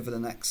over the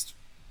next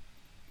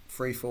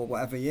 3, 4,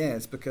 whatever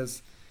years,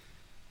 because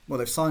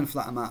they've signed for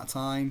that amount of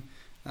time,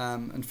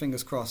 and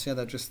fingers crossed,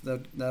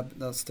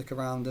 they'll stick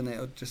around and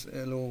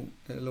it'll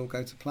all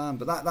go to plan.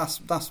 But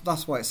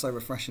that's why it's so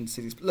refreshing to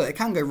see these. Look, it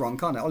can go wrong,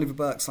 can't it? Oliver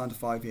Burke signed a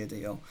 5-year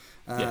deal,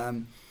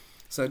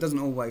 so it doesn't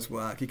always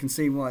work. You can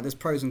see why there's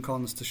pros and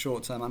cons to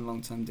short-term and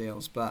long-term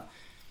deals, but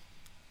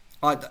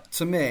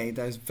to me,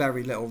 there's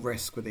very little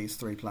risk with these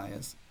 3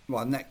 players.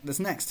 There's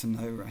next to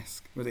no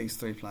risk with these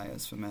 3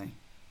 players for me.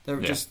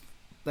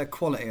 They're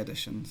quality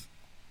additions.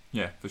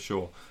 Yeah, for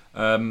sure.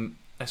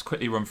 Let's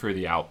quickly run through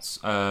the outs.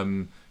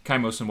 Kane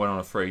Wilson went on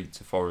a free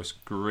to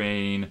Forest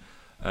Green.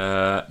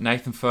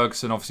 Nathan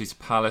Ferguson obviously to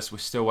Palace. We're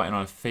still waiting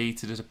on a fee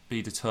to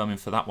be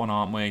determined for that one,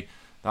 aren't we?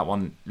 That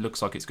one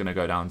looks like it's going to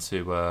go down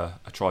to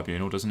a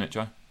tribunal, doesn't it,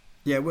 Joe?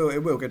 Yeah, it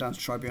will go down to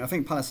tribunal. I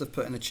think Palace have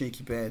put in a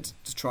cheeky bid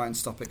to try and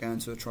stop it going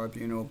to a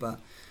tribunal, but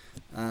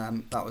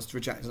that was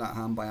rejected out of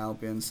hand by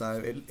Albion,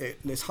 so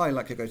it's highly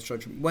likely to go to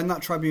tribunal. When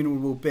that tribunal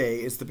will be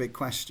is the big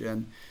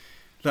question.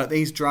 Look,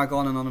 these drag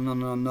on and on and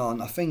on and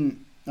on. I think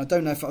I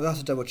don't know if I'll have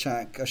to double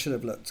check. I should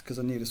have looked because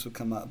I knew this would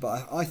come up.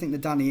 But I think the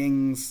Danny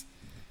Ings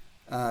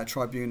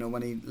tribunal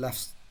when he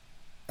left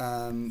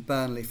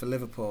Burnley for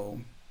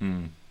Liverpool,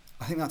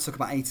 I think that took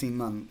about 18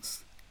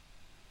 months.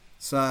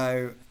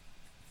 So,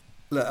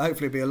 look,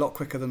 hopefully it'll be a lot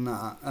quicker than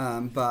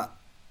that. But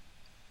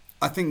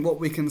I think what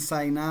we can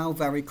say now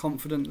very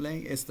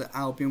confidently is that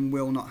Albion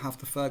will not have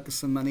the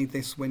Ferguson money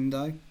this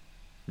window.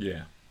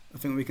 Yeah. I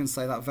think we can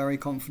say that very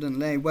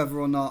confidently. Whether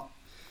or not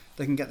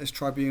they can get this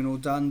tribunal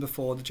done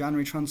before the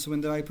January transfer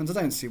window opens, I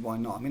don't see why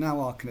not. I mean, how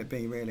hard can it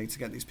be, really, to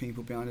get these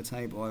people behind the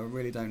table? I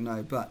really don't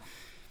know. But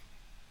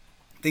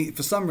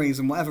for some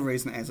reason, whatever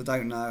reason it is, I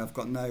don't know. I've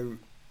got no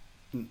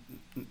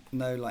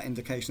like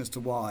indication as to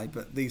why,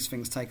 but these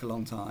things take a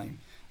long time.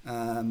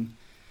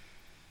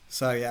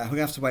 So yeah, we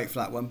have to wait for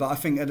that one. But I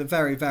think at a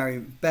very, very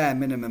bare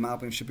minimum,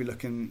 Albion should be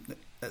looking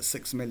at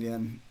 6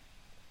 million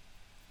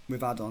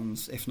with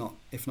add-ons, if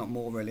not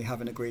more. Really,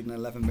 having agreed an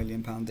 £11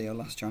 million deal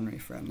last January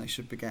for him, they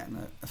should be getting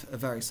a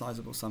very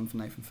sizable sum for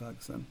Nathan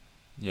Ferguson.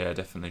 Yeah,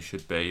 definitely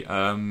should be.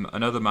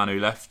 Another man who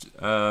left,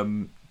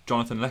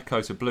 Jonathan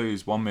Lecco to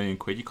Blues, £1 million.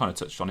 You kind of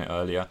touched on it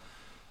earlier.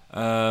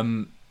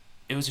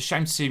 It was a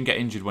shame to see him get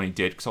injured when he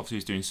did, because obviously he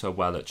was doing so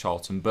well at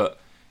Charlton. But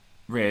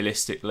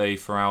realistically,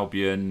 for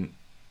Albion,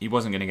 he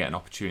wasn't going to get an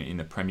opportunity in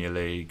the Premier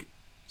League.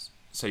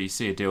 So you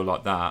see a deal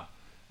like that,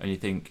 and you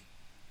think,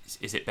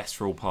 is it best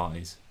for all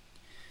parties?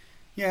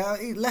 Yeah,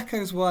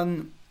 Lecco's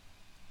one.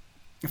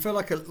 I feel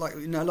like a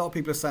lot of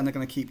people are saying they're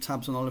going to keep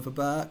tabs on Oliver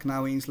Burke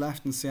now he's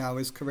left and see how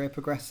his career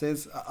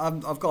progresses.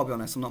 I've got to be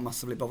honest, I'm not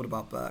massively bothered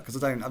about Burke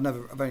because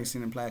I've only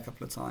seen him play a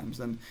couple of times,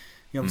 and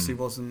he obviously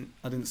wasn't.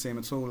 I didn't see him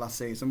at all last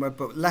season. But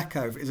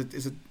Lecco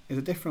is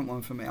a different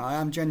one for me. I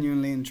am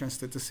genuinely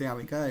interested to see how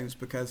he goes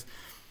because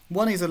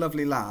one, he's a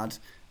lovely lad.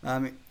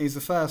 He's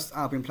the first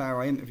Albion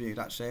player I interviewed.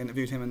 Actually, I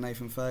interviewed him and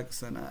Nathan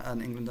Ferguson at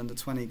an England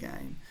under-20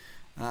 game.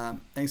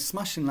 He's a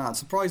smashing lad,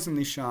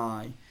 surprisingly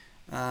shy.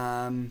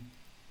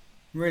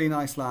 Really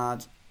nice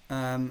lad.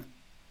 The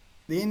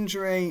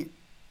injury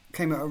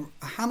came at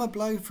a hammer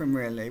blow for him,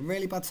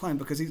 really bad time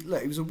because he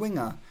was a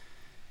winger.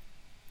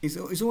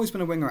 He's always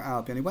been a winger at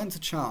Albion. He went to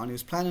Charlton. He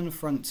was playing in the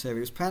front two. He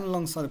was playing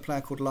alongside a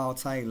player called Lyle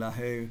Taylor,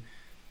 who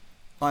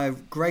I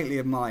greatly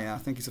admire. I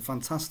think he's a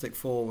fantastic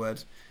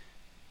forward.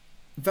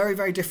 Very,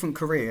 very different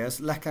careers.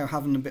 Lecco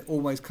having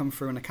always come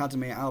through an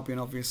academy at Albion,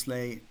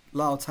 obviously.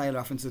 Lyle Taylor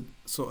having to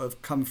sort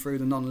of come through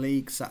the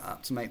non-league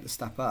setup to make the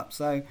step up.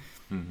 So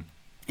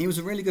he was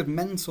a really good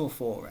mentor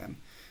for him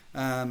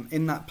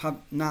in that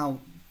now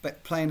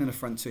playing in the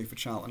front two for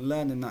Charlton,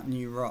 learning that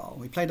new role.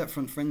 He played up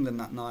front for England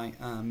that night.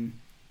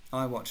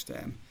 I watched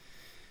him.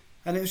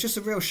 And it was just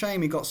a real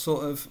shame he got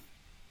sort of...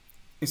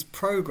 his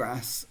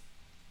progress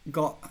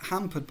got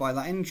hampered by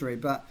that injury.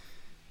 But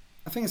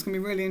I think it's going to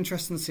be really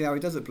interesting to see how he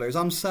does at Blues.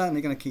 I'm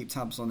certainly going to keep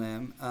tabs on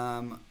him.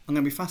 I'm going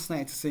to be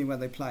fascinated to see where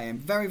they play him.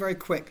 Very, very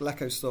quick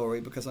Lecco story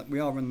because we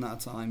are running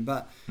out of time.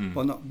 But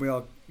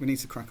we need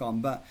to crack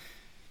on. But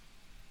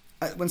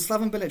when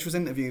Slaven Bilic was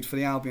interviewed for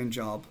the Albion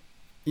job,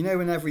 you know,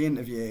 in every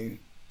interview,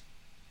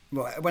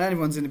 when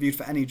anyone's interviewed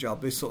for any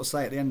job, they sort of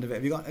say at the end of it,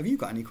 "Have you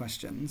got any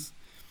questions?"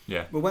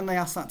 Yeah. Well, when they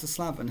asked that to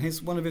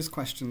Slaven, one of his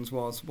questions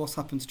was, "What's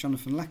happened to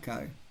Jonathan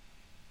Lecco?"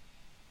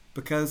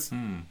 Because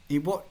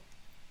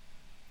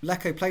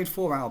Lecco played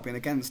for Albion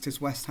against his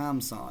West Ham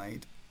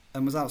side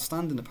and was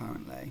outstanding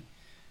apparently.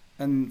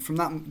 And from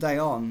that day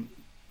on,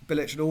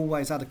 Bilic had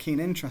always had a keen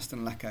interest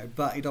in Lecco,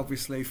 but he'd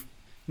obviously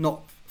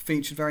not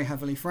featured very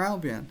heavily for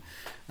Albion.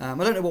 I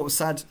don't know what was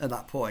said at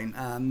that point,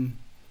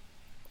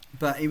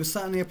 but he was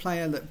certainly a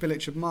player that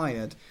Bilic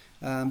admired.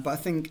 But I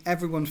think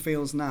everyone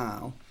feels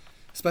now,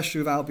 especially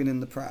with Albion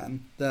in the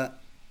Prem, that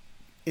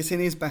it's in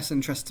his best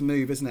interest to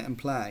move, isn't it, and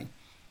play.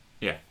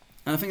 Yeah.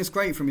 And I think it's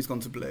great for him he's gone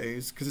to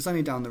Blues because it's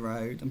only down the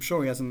road. I'm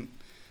sure he's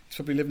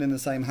probably living in the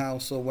same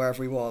house or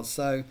wherever he was.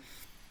 So,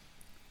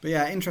 but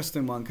yeah,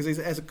 interesting one because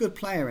there's a good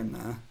player in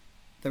there.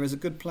 There is a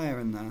good player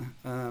in there,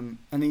 and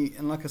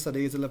like I said,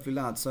 he is a lovely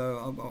lad.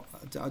 So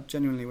I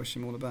genuinely wish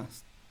him all the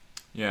best.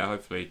 Yeah,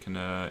 hopefully he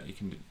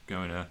can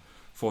go and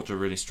forge a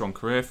really strong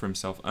career for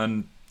himself.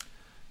 And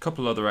a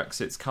couple other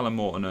exits: Callum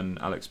Morton and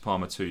Alex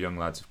Palmer, two young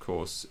lads, of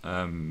course,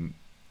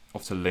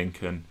 off to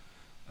Lincoln.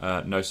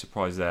 No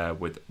surprise there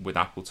with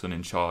Appleton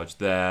in charge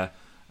there.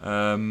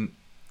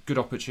 Good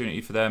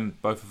opportunity for them.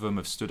 Both of them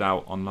have stood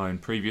out on loan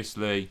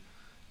previously.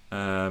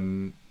 A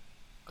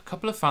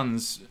couple of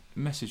fans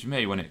messaged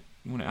me when it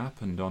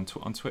happened on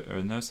Twitter,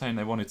 and they were saying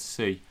they wanted to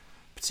see,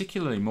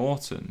 particularly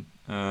Morton,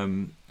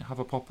 have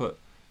a pop at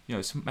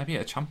maybe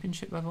at a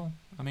championship level.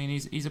 I mean,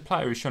 he's a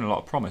player who's shown a lot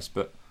of promise,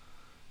 but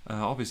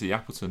obviously the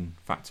Appleton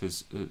factor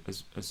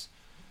has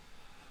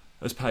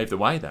paved the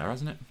way there,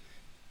 hasn't it?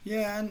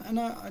 Yeah, and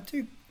I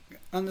do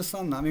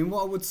understand that. I mean,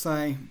 what I would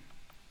say,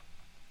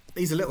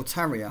 he's a little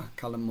terrier,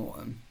 Callum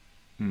Morton.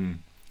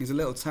 He's a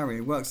little terrier.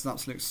 He works his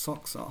absolute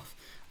socks off,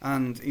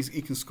 and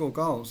he can score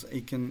goals.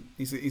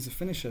 He's a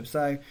finisher.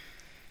 So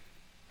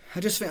I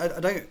just think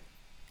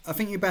I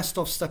think you're best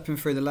off stepping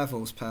through the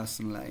levels.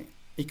 Personally,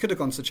 he could have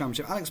gone to the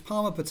Championship. Alex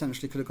Palmer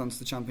potentially could have gone to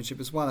the Championship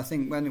as well. I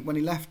think when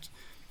he left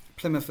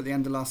Plymouth at the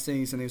end of last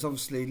season. He was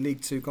obviously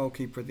League Two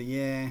goalkeeper of the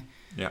year.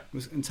 Yeah,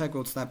 was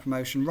integral to their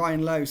promotion.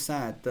 Ryan Lowe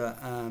said that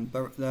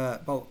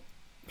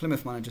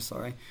Plymouth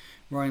manager,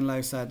 Ryan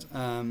Lowe said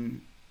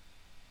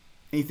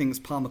he thinks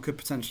Palmer could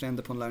potentially end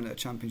up on loan at a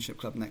Championship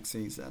club next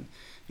season.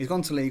 He's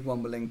gone to League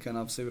One with Lincoln,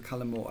 obviously with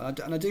Callum Moore,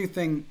 and I do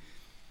think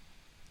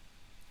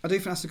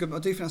that's a good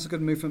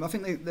move for them. I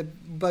think they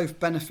both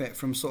benefit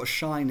from sort of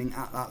shining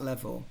at that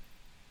level.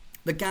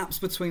 The gaps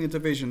between the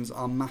divisions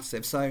are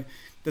massive, so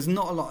there's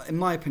not a lot, in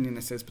my opinion,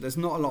 but there's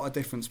not a lot of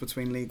difference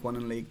between League One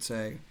and League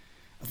Two.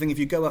 I think if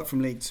you go up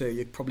from League Two,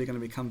 you're probably going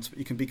to be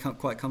you can be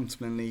quite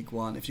comfortable in League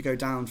One. If you go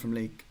down from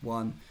League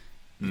One,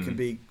 you can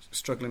be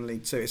struggling in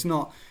League Two.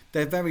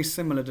 They're very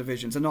similar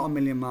divisions. They're not a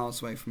million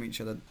miles away from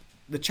each other.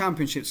 The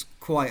Championship's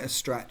quite a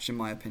stretch, in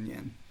my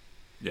opinion.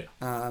 Yeah.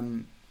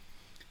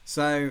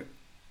 So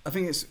I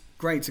think it's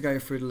great to go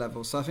through the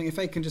levels. So I think if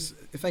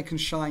they can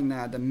shine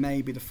there, then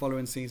maybe the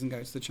following season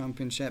go to the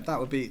Championship. That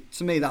would be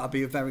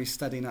a very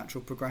steady,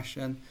 natural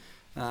progression.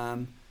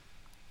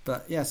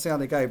 But yeah, see how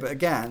they go. But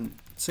again,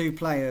 two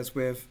players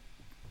who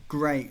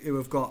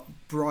have got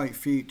bright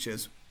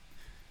futures.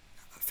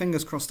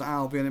 Fingers crossed to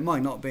Albion. It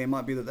might not be. It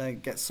might be that they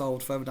get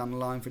sold further down the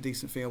line for a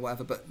decent fee or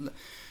whatever. But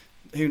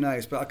who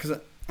knows? But because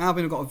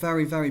Albion have got a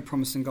very, very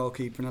promising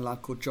goalkeeper and a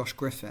lad called Josh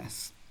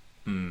Griffiths,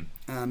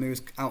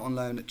 who's out on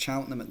loan at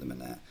Cheltenham at the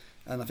minute.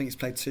 And I think he's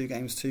played 2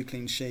 games, 2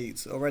 clean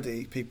sheets.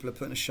 Already people are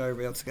putting a show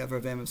reel together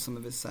of him with some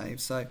of his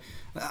saves. So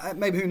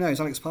maybe, who knows,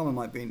 Alex Palmer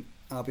might be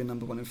Albion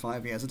number 1 in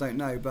 5 years. I don't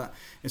know. But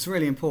it's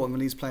really important when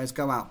these players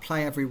go out,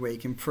 play every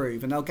week,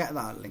 improve. And they'll get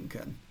that at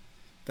Lincoln.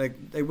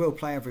 They will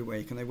play every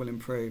week and they will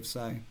improve.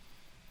 So,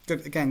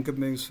 good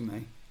moves for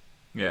me.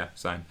 Yeah,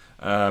 same.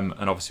 And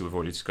obviously we've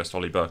already discussed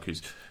Ollie Burke,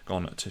 who's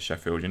gone to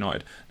Sheffield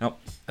United. Now,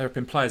 there have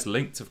been players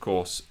linked, of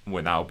course,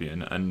 with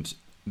Albion. And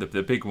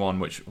the big one,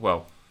 which,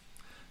 well,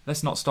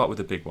 let's not start with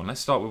the big one.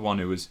 Let's start with one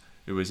who was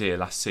here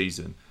last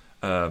season.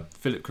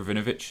 Filip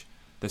Krovinovic.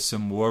 There's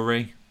some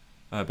worry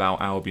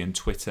about Albion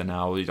Twitter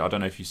now. I don't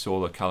know if you saw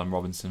the Callum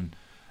Robinson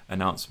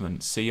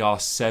announcement.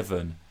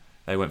 CR7.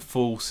 They went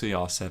full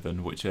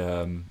CR7, which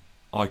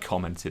I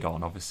commented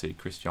on, obviously,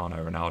 Cristiano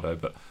Ronaldo.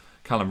 But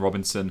Callum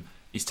Robinson,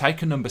 he's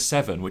taken number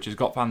 7, which has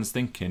got fans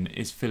thinking,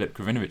 is Filip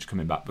Krovinovic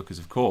coming back? Because,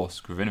 of course,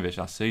 Krovinovic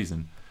last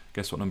season,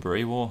 guess what number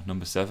he wore?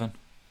 Number 7.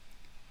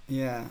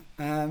 Yeah.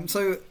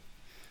 So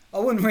I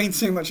wouldn't read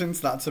too much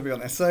into that, to be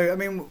honest. So, I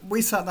mean,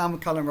 we sat down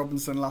with Callum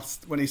Robinson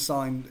when he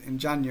signed in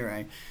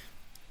January.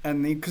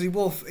 And because he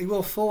wore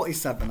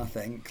 47, I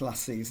think,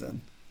 last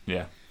season.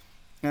 Yeah.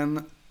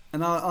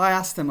 And I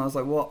asked him, I was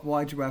like,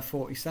 why do you wear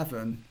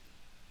 47?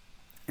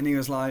 And he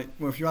was like,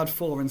 well, if you add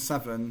 4 and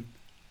 7,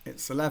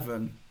 it's 11.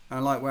 And I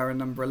like wearing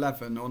number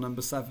 11 or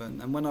number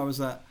 7. And when I was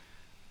at...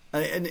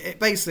 And it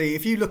basically,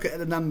 if you look at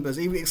the numbers,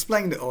 he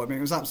explained it all. I mean,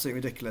 it was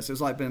absolutely ridiculous. It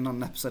was like being on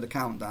an episode of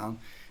Countdown.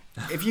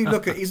 If you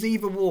look at... He's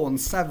either worn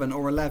 7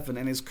 or 11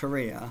 in his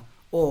career,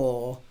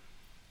 or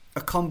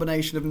a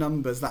combination of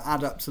numbers that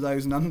add up to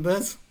those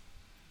numbers.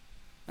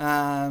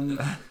 And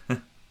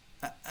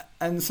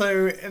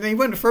he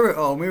went through it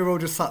all, and we were all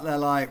just sat there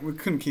like, we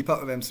couldn't keep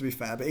up with him, to be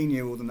fair, but he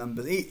knew all the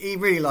numbers. He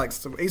really likes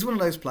to... He's one of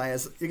those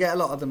players, you get a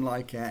lot of them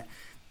like it.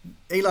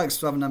 He likes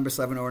to have a number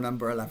 7 or a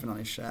number 11 on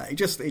his shirt.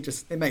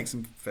 It makes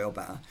him feel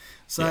better.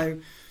 So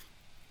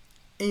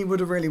he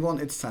would have really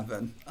wanted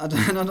 7. And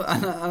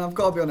I've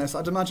got to be honest,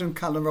 I'd imagine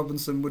Callum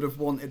Robinson would have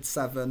wanted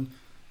 7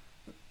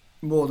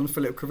 more than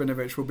Filip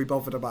Krovinovic will be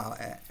bothered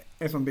about it,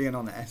 if I'm being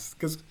honest.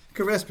 Because,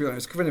 let's be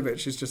honest,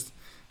 Krovinovic is just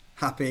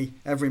happy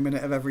every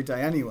minute of every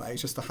day anyway.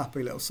 He's just a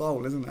happy little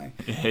soul, isn't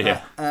he?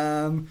 Yeah.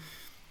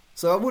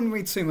 So I wouldn't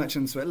read too much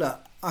into it. Look,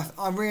 I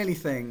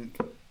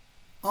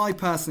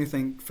personally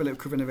think Filip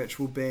Krovinovic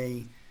will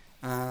be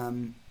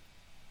an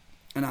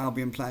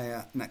Albion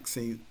player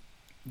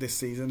this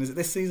season. Is it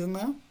this season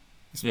now?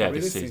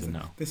 This season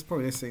now.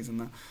 Probably this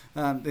season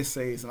now. This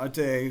season, I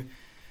do.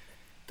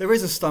 There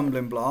is a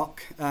stumbling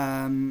block.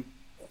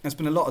 There's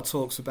been a lot of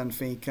talks with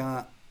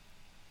Benfica.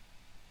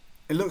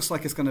 It looks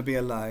like it's going to be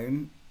a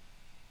loan.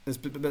 There's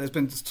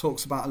been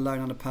talks about a loan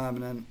on a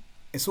permanent.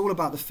 It's all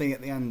about the fee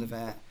at the end of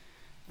it.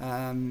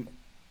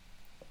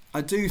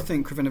 I do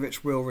think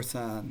Krovinovic will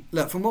return.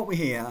 Look, from what we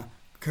hear,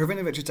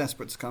 Krovinovic is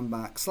desperate to come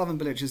back. Slaven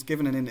Bilic has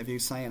given an interview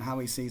saying how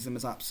he sees him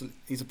as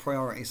he's a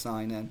priority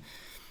signing.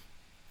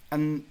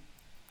 And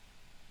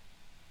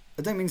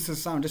I don't mean to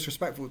sound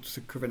disrespectful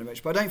to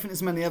Krovinovic, but I don't think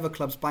there's many other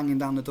clubs banging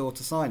down the door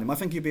to sign him. I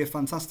think he'd be a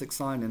fantastic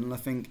signing, and I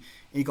think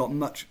he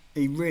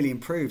really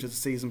improved as the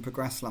season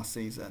progressed last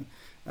season.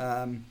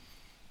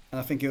 And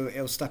I think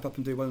he'll step up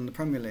and do well in the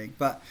Premier League.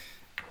 But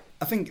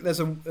I think there's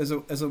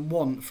a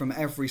want from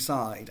every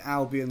side,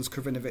 Albion's,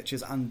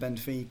 Krovinovic's and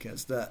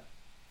Benfica's, that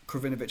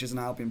Krovinovic is an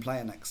Albion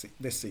player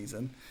this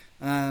season.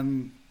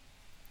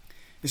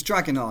 It's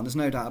dragging on, there's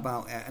no doubt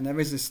about it, and there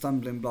is this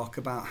stumbling block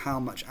about how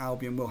much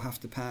Albion will have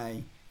to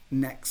pay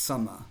next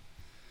summer.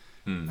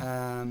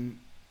 I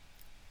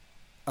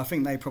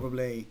think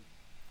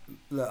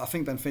I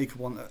think Benfica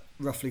want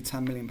roughly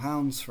 £10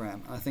 million for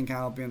him. I think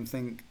Albion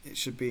think it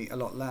should be a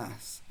lot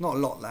less. Not a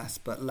lot less,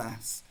 but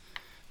less.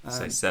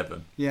 Say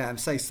 7. Yeah,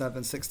 say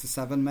 7, 6 to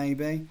 7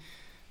 maybe.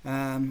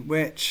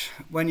 Which,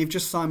 when you've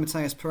just signed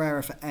Mateus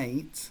Pereira for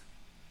 8,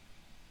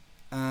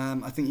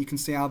 I think you can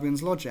see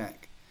Albion's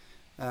logic.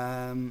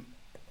 When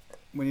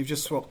you've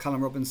just swapped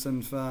Callum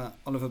Robinson for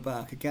Oliver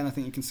Burke, again, I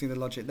think you can see the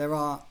logic.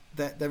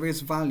 There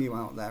is value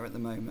out there at the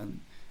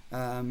moment.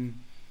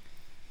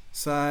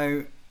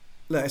 So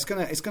look, it's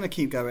gonna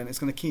keep going. It's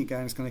gonna keep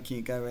going. It's gonna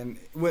keep going.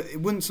 It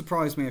wouldn't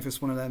surprise me if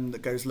it's one of them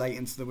that goes late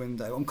into the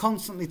window. I'm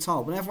constantly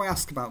told, whenever I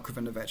ask about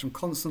Krovinovic, I'm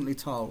constantly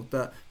told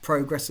that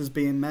progress is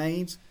being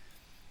made,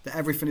 that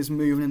everything is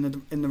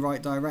moving in the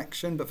right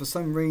direction. But for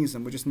some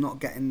reason, we're just not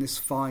getting this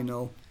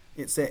final.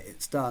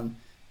 It's done.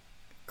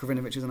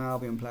 Krovinovic is an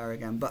Albion player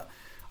again. But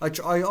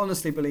I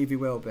honestly believe he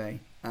will be.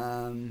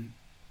 But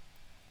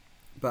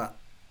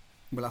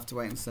we'll have to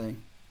wait and see.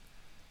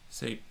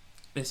 See.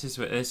 This is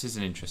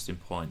an interesting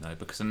point though,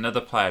 because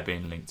another player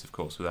being linked, of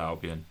course, with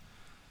Albion,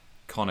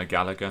 Conor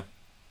Gallagher.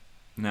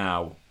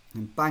 Now,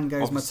 and bang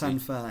goes my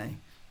 10:30.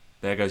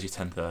 There goes your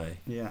 10:30.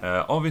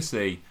 Yeah.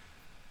 Obviously,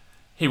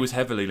 he was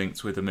heavily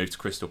linked with a move to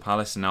Crystal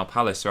Palace, and now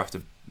Palace are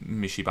after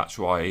Michy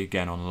Batshuayi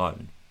again on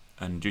loan.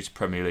 And due to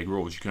Premier League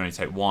rules, you can only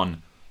take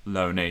one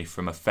loanee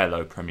from a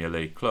fellow Premier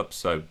League club.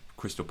 So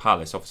Crystal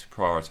Palace obviously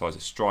prioritise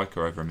a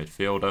striker over a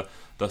midfielder.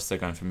 Thus, they're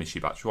going for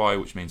Michy Batshuayi,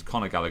 which means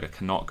Conor Gallagher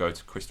cannot go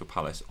to Crystal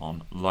Palace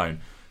on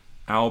loan.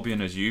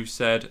 Albion, as you've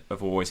said,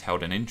 have always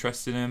held an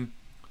interest in him.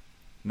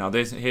 Now,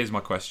 here's my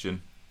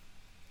question.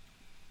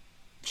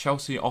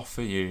 Chelsea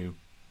offer you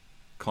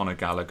Conor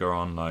Gallagher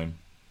on loan.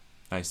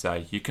 They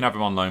say, you can have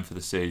him on loan for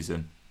the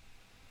season.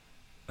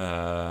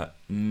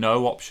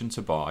 No option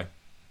to buy.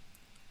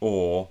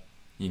 Or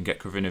you can get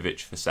Krovinovic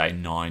for, say,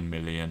 9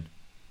 million.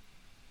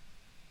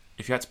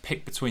 If you had to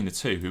pick between the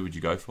two, who would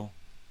you go for?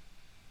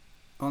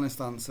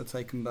 Honest answer,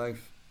 take them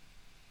both.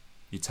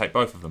 You'd take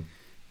both of them?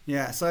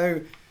 Yeah,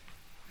 so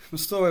the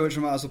story which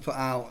I might as well put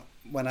out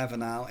whenever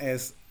now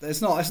is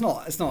it's not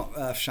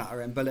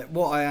earth-shattering, but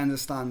what I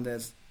understand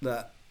is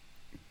that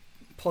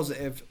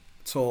positive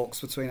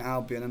talks between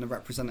Albion and the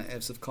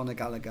representatives of Conor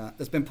Gallagher.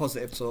 There's been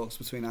positive talks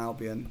between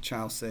Albion,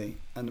 Chelsea,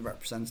 and the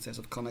representatives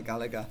of Conor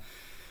Gallagher.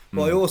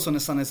 What I also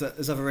understand is that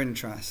there's other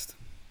interest.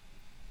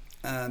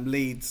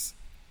 Leeds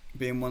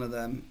being one of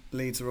them.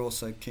 Leeds are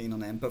also keen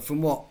on him, but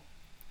from what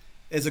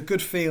is a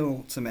good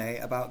feel to me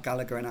about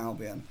Gallagher and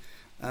Albion,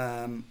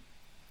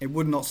 it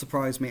would not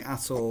surprise me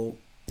at all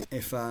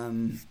if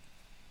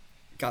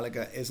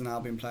Gallagher is an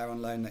Albion player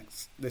on loan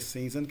this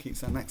season. Keep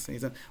saying next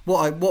season.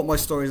 What my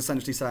story is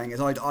essentially saying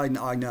is I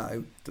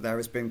know that there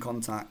has been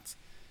contact.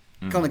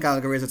 Conor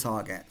Gallagher is a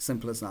target.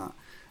 Simple as that.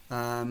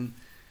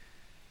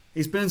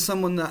 He's been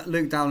someone that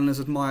Luke Dowling has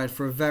admired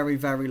for a very,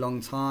 very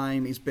long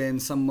time. He's been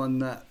someone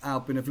that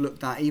Albion have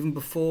looked at even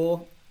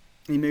before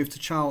he moved to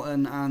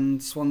Charlton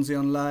and Swansea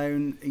on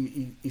loan.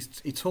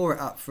 He tore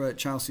it up for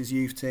Chelsea's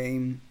youth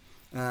team,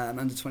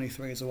 under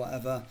 23s or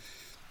whatever.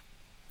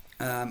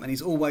 And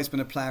he's always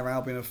been a player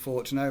Albion have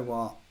thought, you know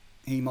what,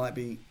 he might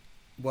be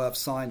worth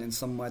signing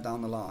somewhere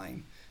down the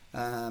line.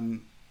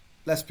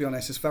 Let's be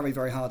honest, it's very,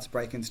 very hard to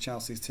break into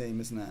Chelsea's team,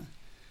 isn't it?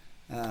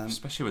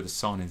 Especially with the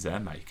signings they're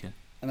making.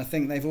 And I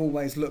think they've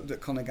always looked at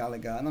Conor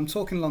Gallagher, and I'm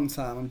talking long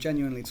term, I'm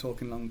genuinely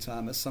talking long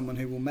term, as someone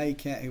who will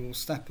make it, who will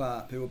step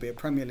up, who will be a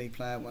Premier League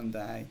player one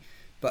day,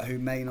 but who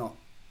may not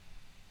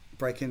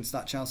break into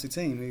that Chelsea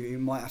team, who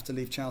might have to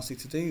leave Chelsea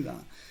to do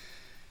that.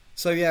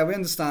 So yeah, we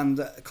understand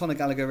that Conor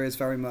Gallagher is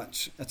very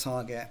much a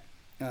target.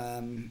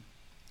 I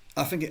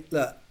think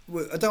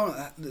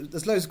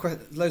there's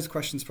loads of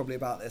questions probably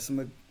about this,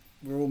 and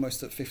we're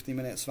almost at 50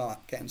 minutes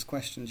without getting to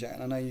questions yet,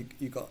 and I know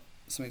you got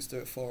something to do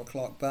at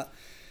 4:00, but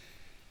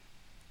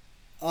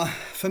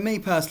for me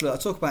personally, I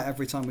talk about it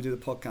every time we do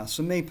the podcast.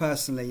 For me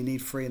personally, you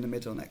need 3 in the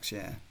middle next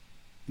year.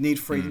 You need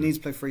 3. You need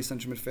to play 3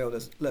 central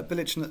midfielders. Look,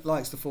 Bilic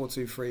likes the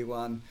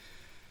 4-2-3-1.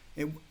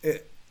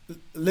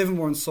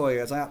 Livermore and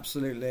Sawyers, I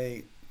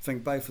absolutely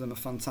think both of them are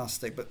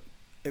fantastic, but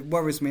it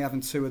worries me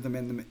having 2 of them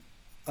in the.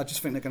 I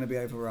just think they're going to be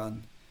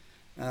overrun.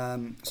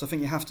 So I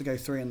think you have to go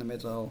 3 in the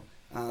middle,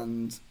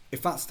 and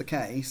if that's the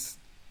case,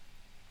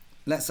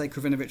 let's say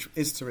Krovinovic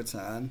is to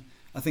return,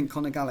 I think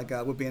Conor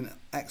Gallagher would be an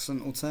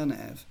excellent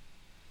alternative.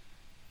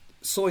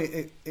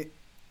 Sawyers,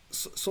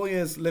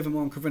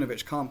 Livermore and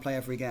Krovinovic can't play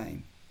every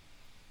game.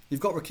 You've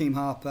got Raheem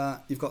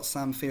Harper, you've got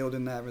Sam Field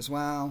in there as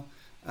well,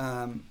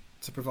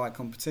 to provide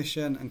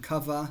competition and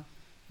cover,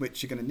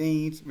 which you're going to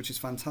need, which is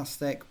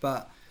fantastic.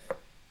 But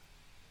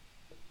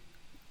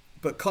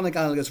Conor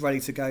Gallagher's ready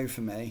to go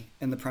for me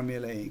in the Premier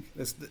League.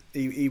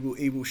 He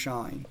will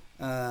shine.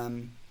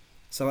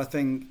 So I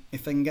think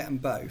if they can get them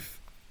both,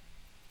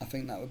 I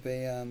think that would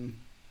be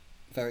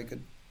very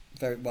good.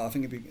 Very well. I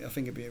think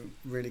it'd be a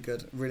really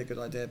good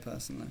idea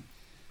personally.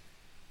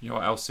 You know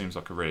what else seems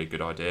like a really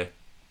good idea?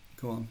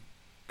 Go on.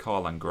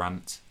 Karlan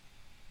Grant.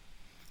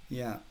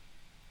 Yeah.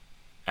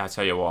 I'll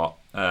tell you what.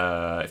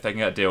 If they can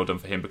get a deal done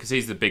for him, because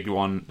he's the big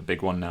one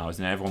now,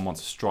 isn't it? Everyone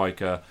wants a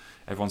striker.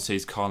 Everyone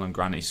sees Karlan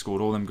Grant. He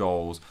scored all them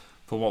goals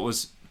for what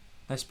was,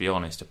 let's be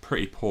honest, a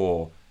pretty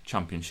poor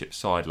Championship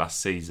side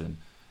last season,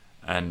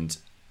 and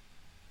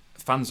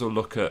fans will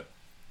look at,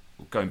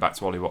 going back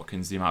to Ollie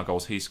Watkins, the amount of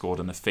goals he scored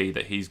and the fee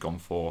that he's gone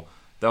for.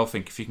 They'll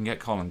think if you can get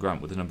Colin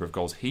Grant with the number of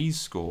goals he's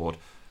scored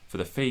for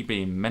the fee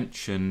being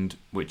mentioned,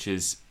 which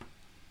is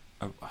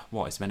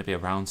it's meant to be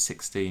around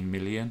 16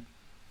 million.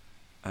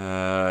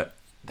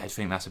 They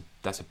think that's a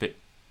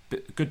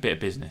good bit of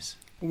business.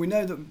 Well, we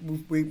know that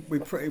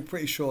we're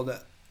pretty sure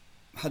that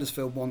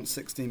Huddersfield wants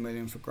 16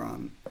 million for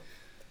Grant.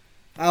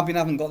 Albion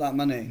haven't got that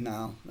money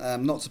now,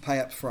 not to pay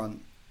up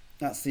front.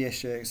 That's the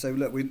issue. So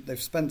look,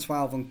 they've spent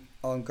 12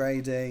 on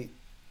Grady.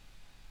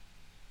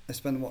 They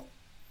spent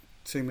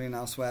 2 million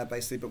elsewhere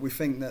basically, but we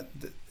think that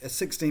a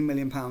 16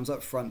 million pounds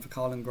up front for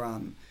Colin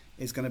Grant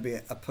is going to be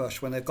a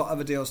push when they've got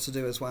other deals to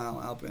do as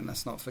well, Albion,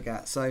 let's not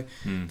forget. So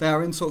they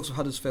are in talks with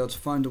Huddersfield to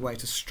find a way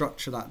to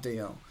structure that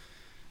deal.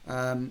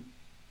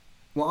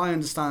 What I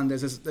understand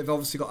is they've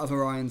obviously got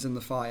other irons in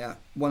the fire.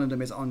 One of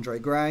them is Andre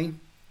Gray.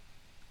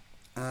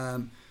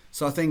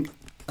 So I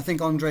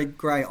think Andre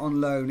Gray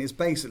on loan is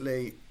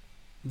basically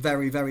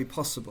very, very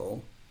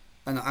possible,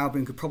 and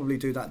Albion could probably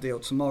do that deal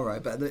tomorrow.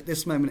 But at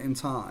this moment in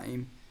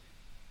time,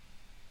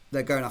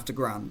 they're going after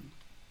Grant.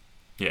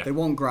 Yeah. They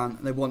want Grant,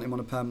 and they want him on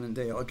a permanent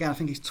deal. Again, I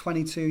think he's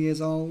 22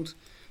 years old.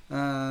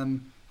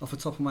 Off the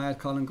top of my head,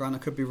 Colin Grant, I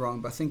could be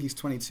wrong, but I think he's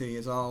 22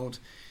 years old.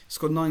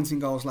 Scored 19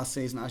 goals last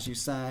season, as you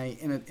say,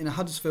 in a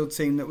Huddersfield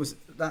team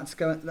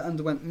that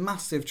underwent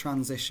massive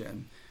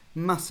transition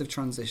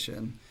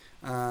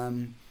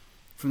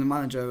from the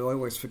manager who I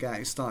always forget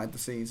who started the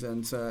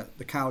season to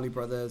the Cowley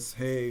brothers,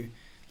 who,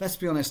 let's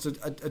be honest,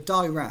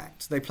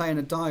 they play in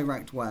a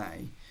direct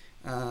way.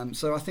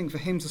 So I think for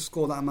him to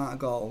score that amount of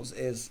goals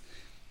is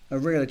a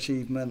real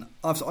achievement.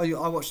 I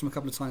watched him a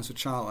couple of times for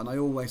Charlton. I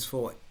always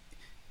thought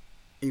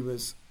he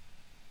was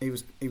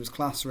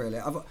class, really.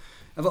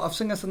 I've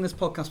seen this on this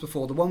podcast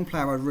before. The one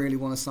player I really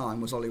want to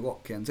sign was Ollie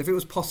Watkins. If it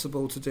was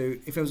possible to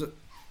do,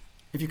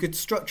 if you could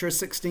structure a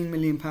 £16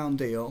 million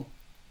deal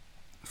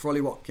for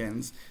Ollie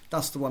Watkins,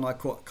 that's the one I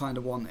kind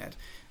of wanted.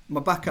 My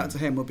backup to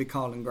him would be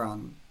Colin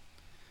Grant.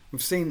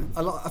 We've seen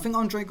a lot. I think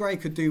Andre Gray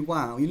could do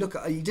well. You look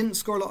at, he didn't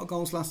score a lot of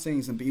goals last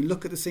season, but you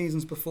look at the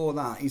seasons before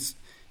that, he's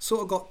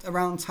sort of got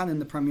around 10 in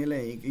the Premier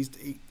League.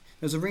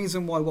 There's a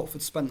reason why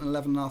Watford spent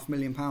 £11.5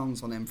 million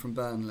on him from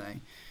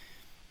Burnley.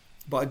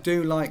 But I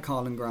do like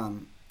Colin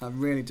Grant. I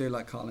really do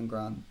like Colin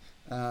Grant.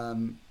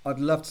 I'd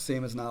love to see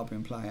him as an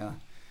Albion player.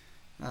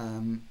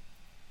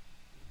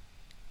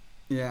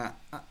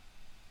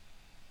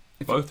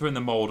 Both are in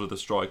the mould of the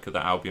striker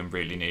that Albion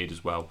really need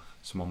as well.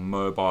 Someone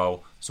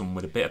mobile, someone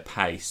with a bit of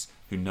pace,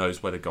 who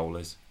knows where the goal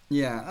is.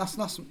 Yeah,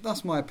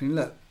 that's my opinion.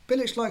 Look,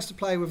 Bilic likes to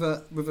play with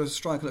a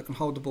striker that can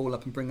hold the ball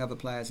up and bring other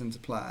players into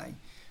play.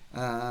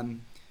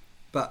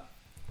 But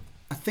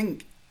I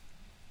think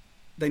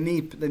they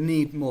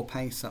need more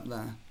pace up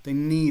there. They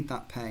need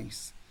that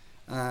pace.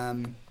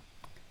 And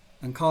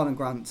Colin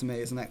Grant to me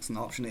is an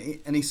excellent option.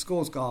 And he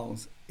scores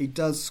goals. He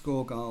does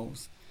score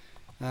goals.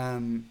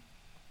 And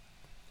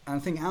I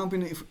think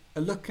Albion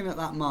are looking at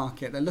that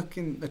market.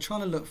 They're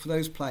trying to look for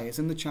those players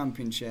in the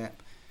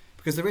Championship,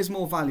 because there is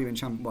more value in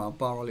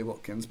bar Ollie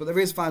Watkins, but there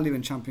is value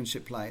in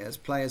Championship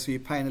players who you're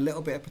paying a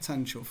little bit of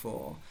potential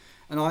for.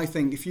 And I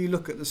think if you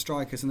look at the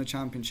strikers in the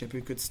Championship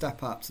who could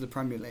step up to the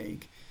Premier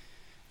League,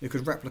 who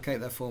could replicate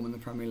their form in the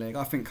Premier League,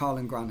 I think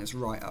Colin Grant is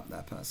right up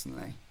there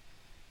personally.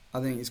 I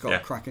think he's got a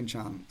cracking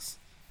chance.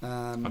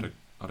 I'd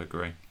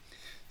agree.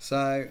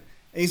 So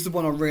he's the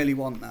one I really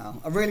want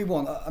now. I really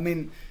want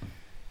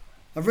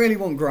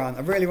Grant.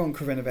 I really want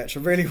Krovinovic. I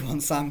really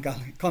want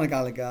Conor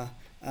Gallagher.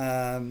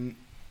 And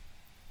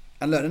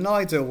look, in an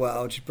ideal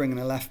world, you're bringing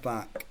a left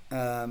back,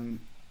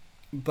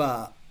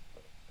 but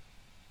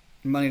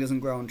money doesn't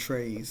grow on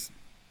trees.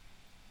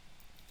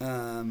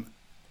 And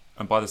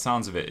by the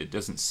sounds of it, it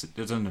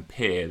doesn't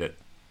appear that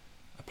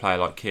a player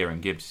like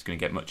Kieran Gibbs is going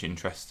to get much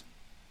interest.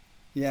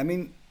 Yeah, I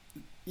mean,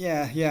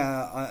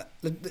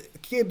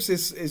 Gibbs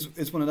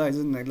is one of those,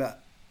 isn't he? Look,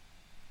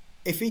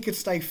 if he could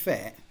stay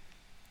fit,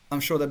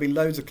 I'm sure there'd be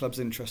loads of clubs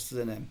interested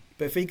in him.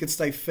 But if he could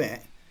stay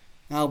fit,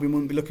 Albion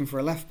wouldn't be looking for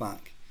a left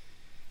back.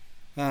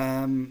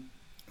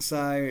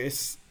 So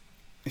it's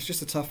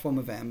just a tough one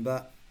with him.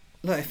 But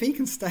look, if he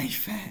can stay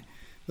fit,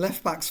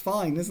 left back's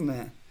fine, isn't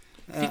it?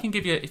 If he can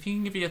give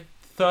you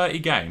 30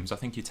 games, I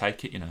think you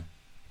take it.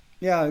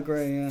 Yeah, I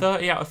agree. Yeah.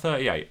 30 out of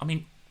 38. I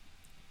mean,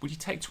 would you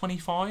take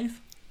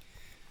 25?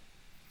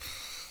 I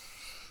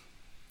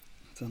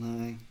don't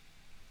know.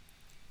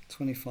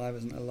 25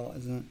 isn't a lot,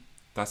 isn't it?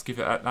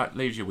 That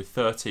leaves you with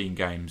 13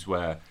 games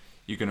where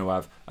you're going to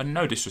have, and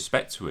no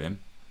disrespect to him,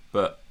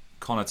 but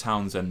Connor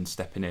Townsend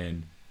stepping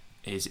in,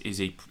 is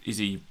he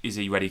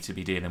ready to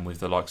be dealing with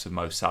the likes of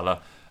Mo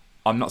Salah?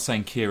 I'm not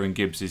saying Kieran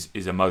Gibbs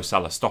is a Mo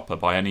Salah stopper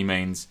by any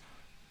means,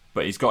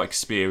 but he's got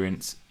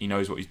experience. He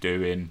knows what he's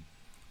doing,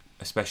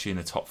 especially in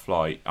the top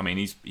flight. I mean,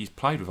 he's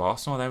played with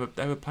Arsenal.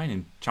 They were playing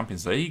in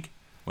Champions League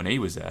when he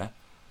was there.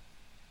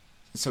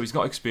 So he's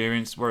got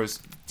experience, whereas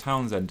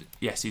Townsend,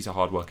 yes, he's a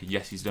hard worker.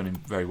 Yes, he's done him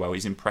very well.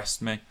 He's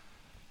impressed me.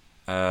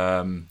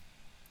 But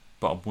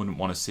I wouldn't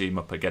want to see him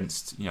up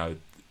against,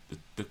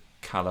 the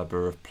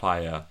calibre of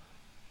player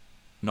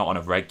not on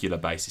a regular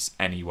basis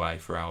anyway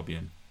for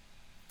Albion.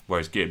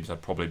 Whereas Gibbs,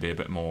 I'd probably be a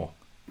bit more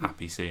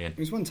happy seeing.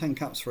 He's won 10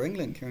 caps for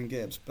England, Kieran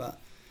Gibbs, but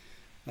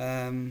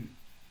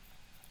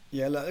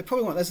yeah, look, they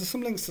probably want. There's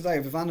some links today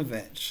with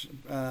Ivanovic,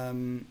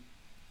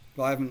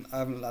 but I haven't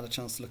had a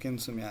chance to look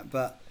into them yet.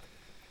 But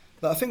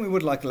I think we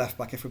would like a left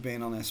back if we're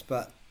being honest.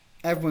 But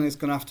everyone is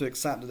going to have to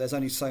accept that there's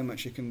only so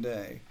much you can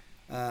do.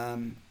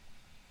 And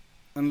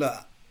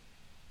look,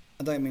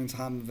 I don't mean to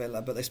hammer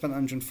Villa, but they spent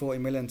 140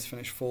 million to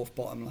finish fourth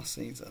bottom last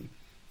season.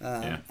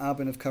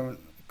 Albion have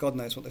God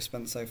knows what they've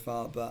spent so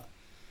far, but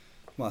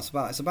well,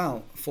 it's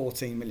about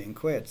 14 million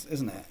quid,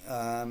 isn't it?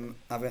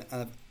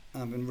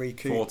 Having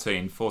recouped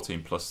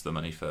 14 plus the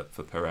money for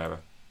Pereira.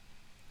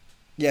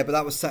 Yeah, but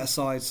that was set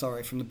aside,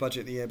 from the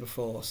budget the year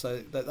before. So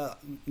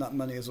that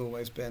money has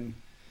always been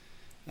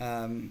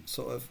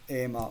sort of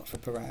earmarked for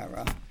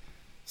Pereira.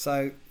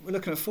 So we're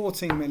looking at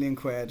 14 million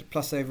quid,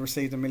 plus they've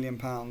received £1 million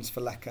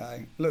for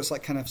Lecco. Looks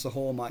like Kenneth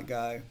Zahor might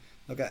go.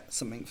 They'll get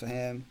something for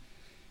him.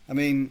 I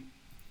mean,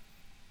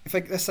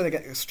 let's say they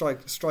get a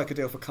striker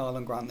deal for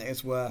Karlan Grant that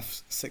is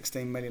worth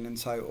 16 million in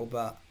total,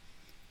 but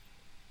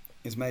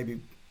is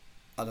maybe,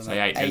 I don't know,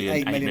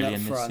 8 million up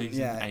front.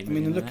 Yeah, I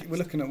mean, we're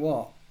looking at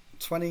what,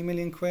 20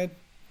 million quid,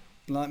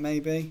 like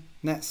maybe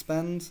net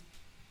spend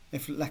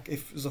if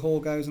Zahor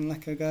goes and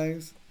Lecco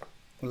goes,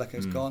 or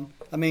Lecco's gone.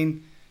 I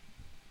mean,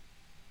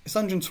 it's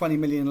 120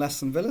 million less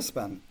than Villa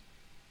spent.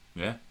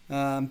 Yeah.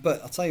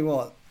 But I'll tell you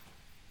what,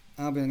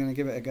 Albion are going to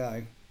give it a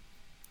go.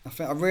 I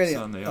feel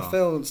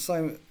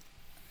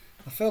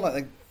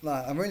like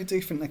I really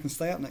do think they can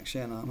stay up next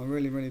year now. I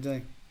really, really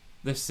do.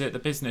 This is it. The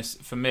business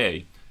for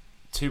me.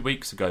 2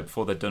 weeks ago,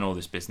 before they'd done all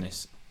this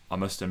business, I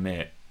must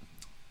admit,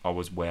 I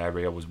was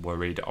wary. I was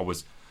worried. I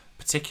was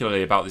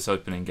particularly about this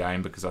opening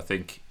game because I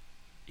think,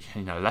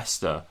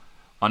 Leicester.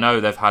 I know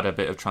they've had a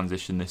bit of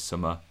transition this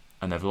summer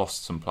and they've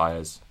lost some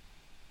players,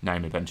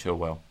 namely Ben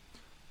Chilwell.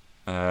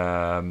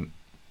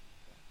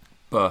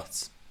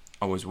 But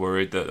I was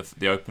worried that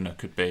the opener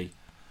could be.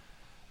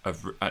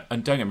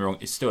 And don't get me wrong,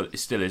 it still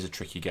is a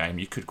tricky game.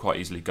 You could quite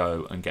easily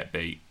go and get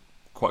beat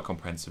quite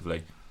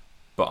comprehensively.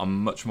 But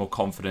I'm much more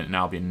confident in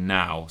Albion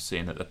now,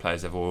 seeing that the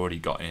players they've already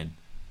got in.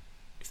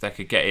 If they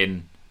could get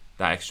in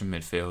that extra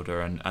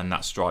midfielder and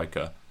that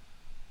striker,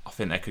 I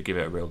think they could give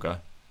it a real go.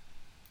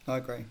 I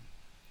agree.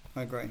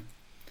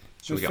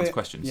 Shall we get on to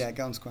questions? Yeah,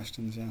 get on to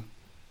questions, yeah.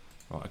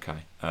 Right,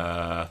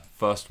 okay.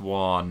 First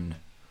one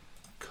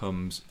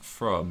comes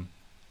from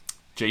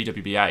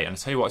GWBA. And I'll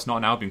tell you what, it's not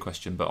an Albion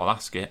question, but I'll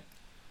ask it.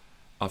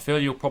 I feel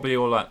you'll probably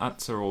all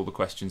answer all the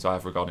questions I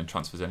have regarding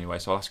transfers anyway,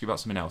 so I'll ask you about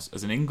something else.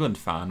 As an England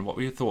fan, what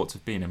were your thoughts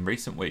have been in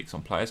recent weeks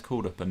on players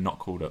called up and not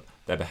called up,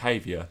 their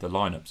behaviour, their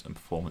lineups and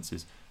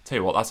performances? Tell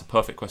you what, that's a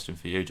perfect question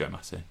for you, Joe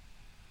Massey.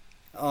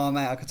 Oh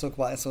mate, I could talk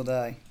about this all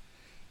day.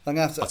 I'm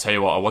gonna have to. I'll tell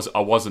you what, I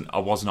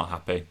was not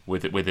happy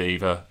with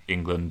either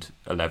England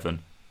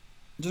 11.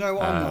 Do you know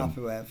what I'm not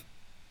happy with?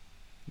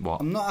 What?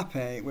 I'm not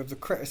happy with the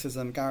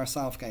criticism Gareth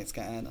Southgate's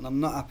getting, and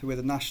I'm not happy with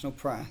the national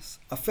press.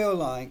 I feel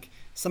like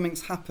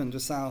something's happened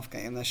with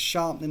Southgate and they're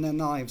sharpening their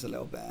knives a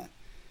little bit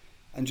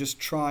and just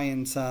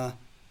they're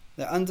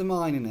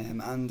undermining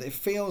him, and it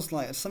feels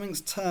like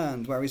something's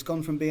turned where he's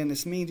gone from being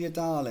this media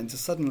darling to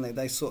suddenly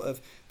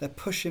they're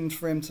pushing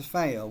for him to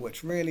fail,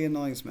 which really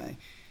annoys me.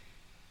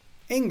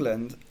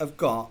 England have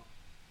got,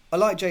 I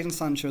like Jadon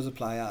Sancho as a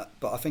player,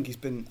 but I think he's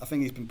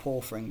been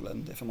poor for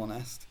England, if I'm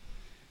honest.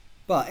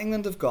 But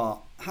England have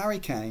got Harry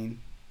Kane,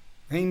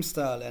 Raheem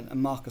Sterling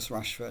and Marcus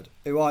Rashford,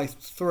 who are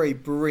three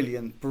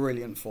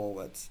brilliant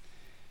forwards.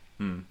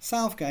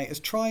 Southgate is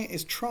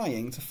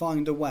trying to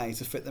find a way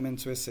to fit them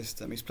into his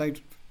system. He's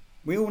played.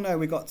 We all know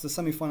we got to the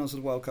semi-finals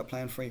of the World Cup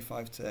playing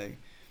 3-5-2.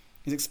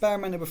 He's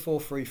experimented with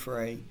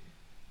 4-3-3.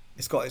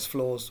 It's got its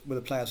flaws with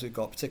the players we've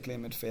got,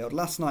 particularly in midfield.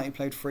 Last night he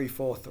played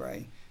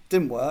 3-4-3.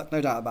 Didn't work,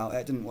 no doubt about it.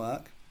 It didn't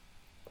work.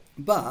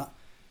 But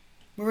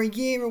we're a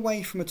year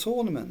away from a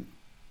tournament.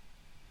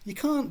 You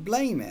can't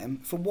blame him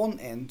for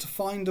wanting to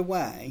find a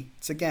way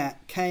to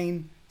get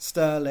Kane,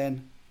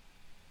 Sterling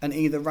and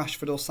either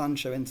Rashford or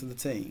Sancho into the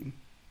team.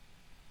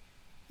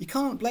 You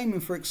can't blame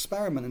him for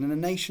experimenting in a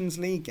Nations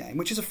League game,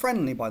 which is a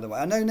friendly, by the way.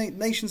 I know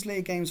Nations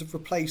League games have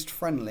replaced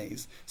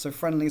friendlies, so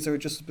friendlies are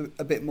just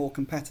a bit more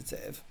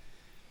competitive.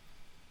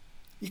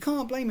 You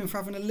can't blame him for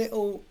having a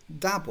little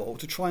dabble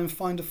to try and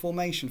find a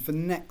formation for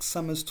next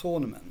summer's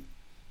tournament.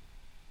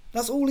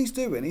 That's all he's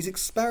doing. He's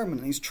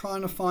experimenting. He's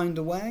trying to find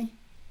a way.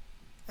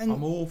 And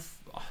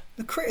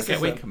the criticism. I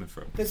get where you're coming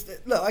from.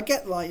 Look, I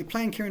get you're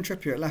playing Kieran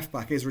Trippier at left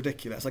back is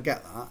ridiculous. I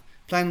get that.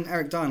 Playing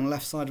Eric Dyer on the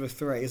left side of a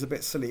three is a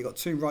bit silly. You've got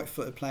two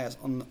right-footed players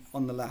on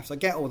the left. I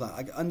get all that.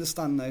 I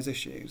understand those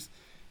issues.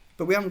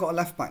 But we haven't got a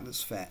left back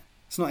that's fit.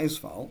 It's not his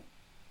fault.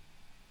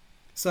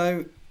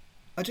 So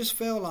I just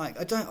feel like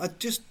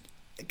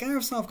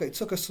Gareth Southgate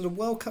took us to the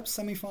World Cup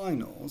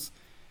semi-finals.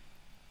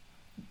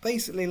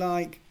 Basically,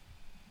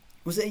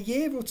 was it a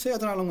year or two? I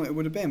don't know how long it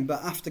would have been.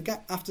 But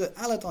after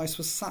Allardyce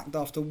was sacked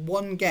after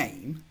one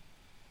game,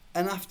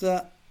 and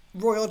after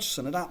Roy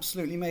Hodgson had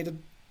absolutely made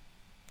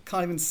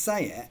can't even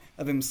say it,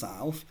 of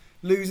himself,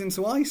 losing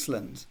to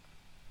Iceland.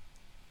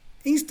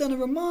 he's done a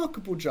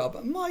remarkable job.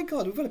 And my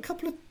God, we've had a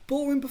couple of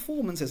boring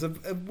performances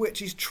of which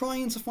he's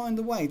trying to find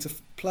a way to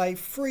play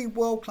 3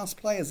 world-class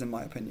players, in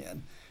my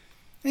opinion.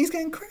 And he's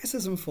getting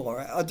criticism for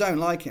it. I don't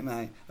like it,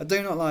 mate. I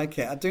do not like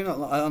it.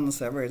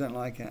 Honestly, I really don't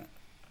like it.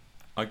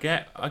 I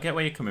get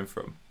where you're coming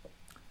from.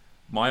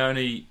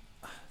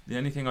 The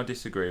only thing I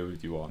disagree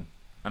with you on,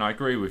 and I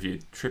agree with you,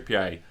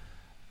 Trippier,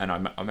 and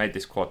I made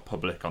this quite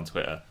public on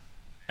Twitter,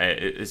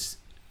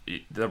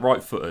 the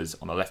right footers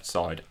on the left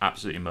side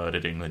absolutely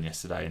murdered England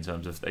yesterday in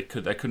terms of they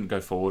couldn't go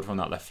forward from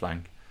that left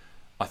flank.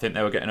 I think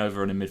they were getting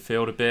over in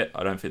midfield a bit.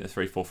 I don't think the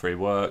 3-4-3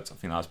 worked. I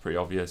think that was pretty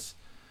obvious.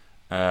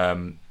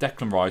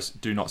 Declan Rice,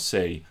 do not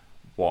see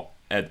what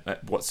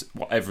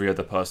every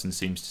other person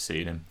seems to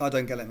see in him. I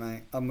don't get it,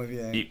 mate. I'm with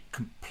you. He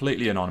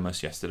completely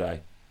anonymous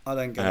yesterday. I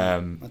don't get it.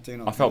 I do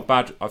not. I felt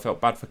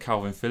bad for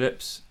Calvin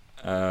Phillips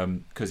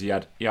because he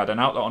had an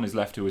outlet on his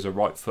left who was a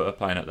right footer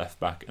playing at left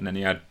back, and then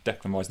he had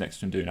Declan Rice next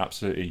to him doing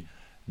absolutely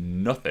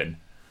nothing.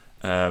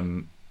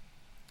 Dyer,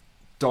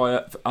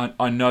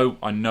 I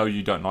know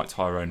you don't like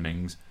Tyrone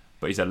Mings,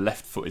 but he's a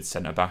left-footed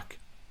centre back.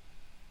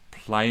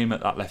 Play him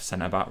at that left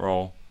centre back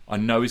role. I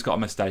know he's got a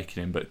mistake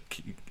in him, but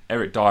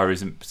Eric Dyer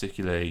isn't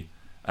particularly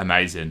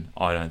amazing,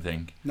 I don't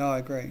think. No, I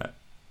agree.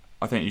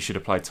 I think you should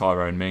have played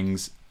Tyrone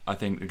Mings. I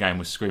think the game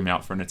was screaming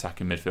out for an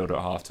attacking midfielder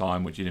at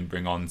half-time, which you didn't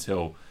bring on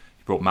until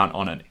you brought Mount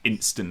on, and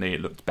instantly it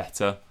looked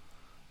better.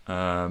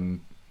 But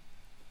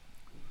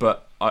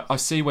I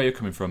see where you're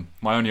coming from.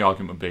 My only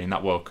argument would be in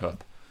that World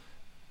Cup,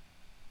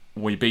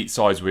 we beat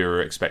sides we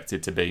were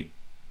expected to beat.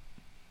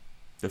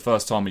 The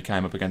first time we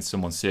came up against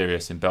someone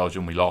serious in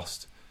Belgium, we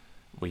lost.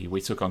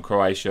 We took on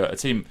Croatia, a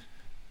team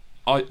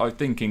I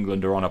think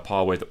England are on a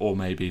par with, or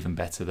maybe even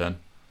better than.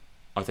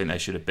 I think they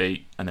should have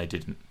beat, and they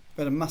didn't.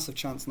 We had a massive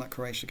chance in that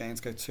Croatia game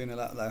to go 2-0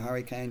 up, though.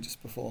 Harry Kane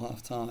just before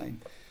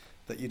half-time,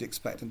 that you'd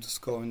expect him to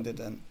score and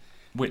didn't.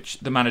 Which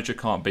the manager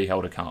can't be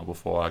held accountable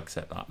for, I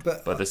accept that.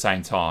 But at the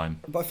same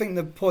time... But I think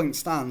the point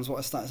stands, what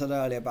I said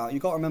earlier about,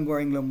 you've got to remember where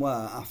England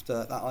were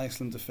after that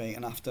Iceland defeat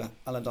and after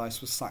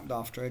Allardyce was sacked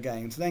after a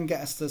game. To then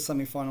get us to the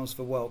semi-finals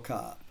for World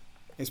Cup,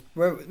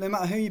 no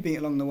matter who you beat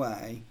along the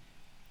way,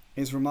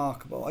 is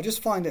remarkable. I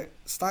just find it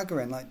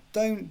staggering. Like,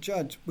 don't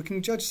judge. We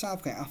can judge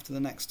Southgate after the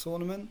next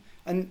tournament.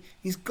 And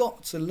he's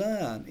got to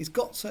learn. He's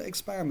got to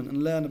experiment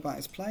and learn about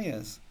his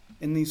players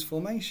in these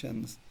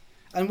formations.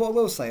 And what I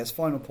will say as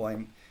final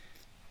point,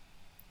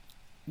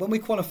 when we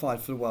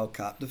qualified for the World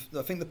Cup,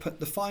 I think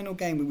the final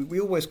game, we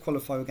always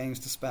qualify with games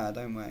to spare,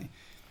 don't we?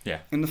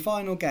 Yeah. In the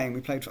final game,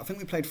 we played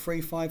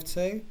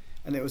 3-5-2,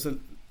 and it was it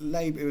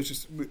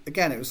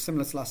was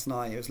similar to last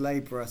night. It was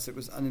laborious, it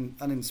was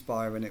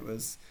uninspiring, it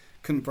was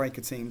couldn't break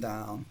a team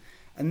down.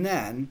 And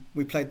then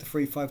we played the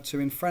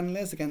 3-5-2 in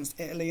friendlies against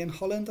Italy and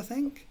Holland, I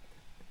think,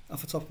 off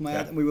the top of my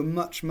head, and we were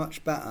much,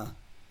 much better.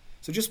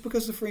 So just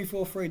because the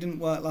 3-4-3 didn't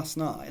work last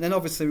night, and then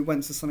obviously we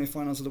went to the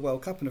semi-finals of the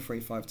World Cup in a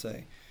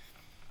 3-5-2.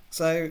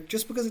 So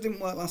just because it didn't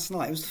work last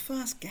night, it was the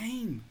first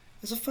game.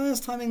 It was the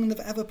first time England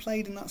have ever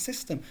played in that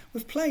system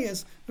with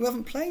players who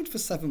haven't played for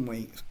 7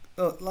 weeks,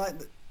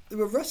 they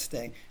were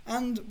rusty,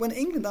 and when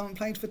England haven't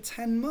played for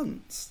 10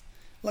 months.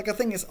 Like, I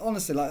think it's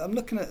honestly, like, I'm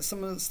looking at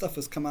some of the stuff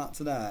that's come out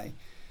today.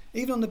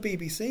 Even on the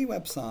BBC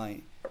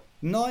website,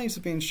 knives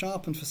are being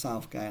sharpened for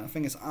Southgate. I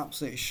think it's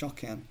absolutely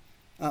shocking.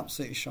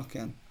 Absolutely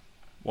shocking.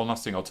 One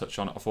last thing I'll touch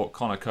on. I thought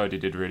Conor Cody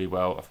did really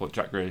well. I thought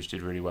Jack Grealish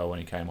did really well when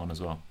he came on as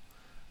well.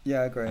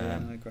 Yeah, I agree.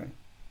 I agree.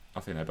 I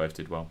think they both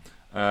did well.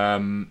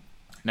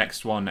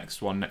 Next one.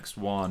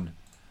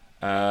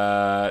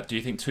 Do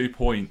you think 2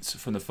 points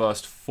from the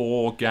first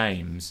 4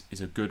 games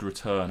is a good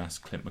return?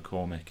 Asked Clint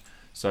McCormick.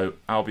 So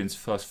Albion's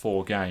first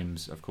 4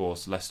 games, of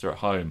course, Leicester at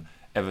home,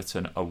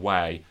 Everton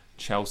away,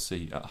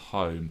 Chelsea at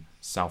home,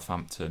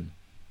 Southampton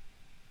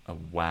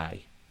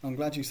away. I'm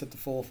glad you said the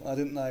 4th. I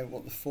didn't know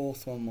what the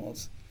 4th one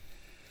was.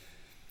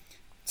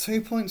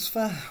 2 points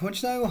fair. What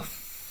do you know?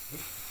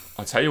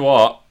 I'll tell you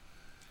what.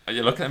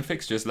 You look at them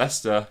fixtures,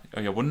 Leicester,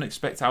 I wouldn't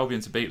expect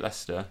Albion to beat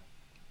Leicester.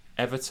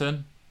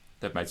 Everton,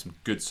 they've made some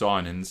good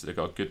signings. They've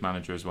got a good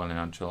manager as well in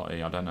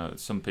Ancelotti. I don't know,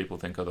 some people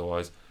think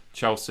otherwise.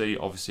 Chelsea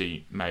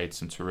obviously done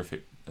some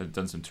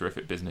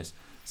terrific business.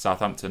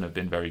 Southampton have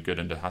been very good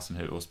under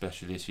Hasenhüttl,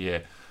 especially this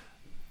year.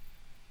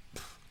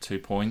 2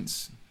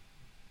 points.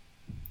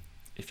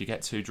 If you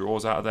get 2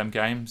 draws out of them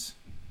games,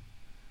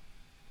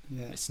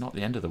 it's not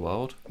the end of the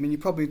world. I mean,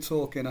 you're probably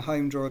talking a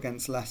home draw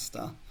against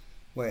Leicester,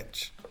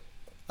 which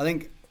I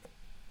think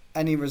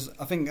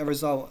a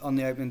result on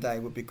the opening day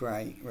would be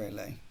great,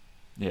 really.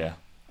 Yeah.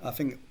 I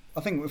think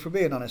if we're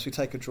being honest, we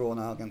take a draw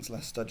now against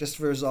Leicester just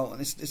for a result.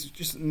 It's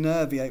just a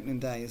nervy opening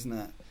day, isn't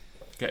it?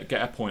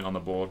 Get a point on the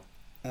board.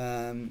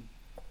 And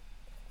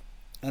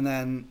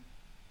then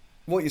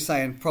what you're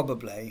saying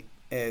probably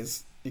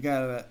is you're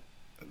going to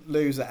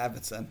lose at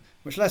Everton,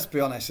 which, let's be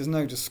honest, is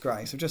no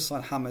disgrace. They've just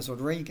signed James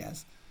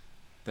Rodriguez.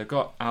 They've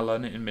got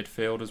Allen in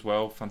midfield as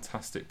well.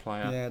 Fantastic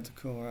player. Yeah,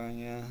 Decore,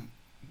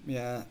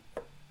 yeah.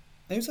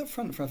 Who's up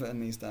front for Everton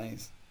these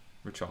days?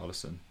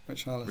 Richarlison,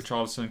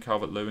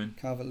 Calvert-Lewin.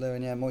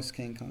 Calvert-Lewin, yeah. Moise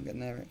Kean can't get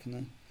near it, can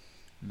he?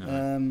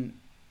 No.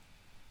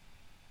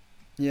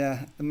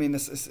 Yeah, I mean,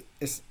 it's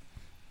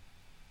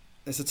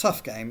a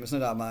tough game, there's no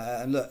doubt about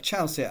it. And look,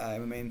 Chelsea at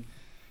home, I mean,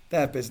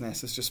 their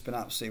business has just been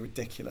absolutely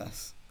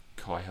ridiculous.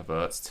 Kai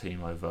Havertz,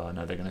 Timo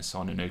Werner, they're going to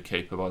sign a new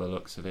keeper by the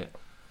looks of it.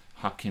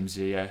 Hakim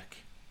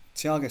Ziyech.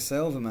 Thiago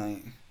Silva,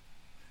 mate.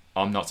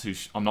 I'm not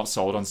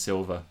sold on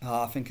Silva.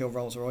 I think he'll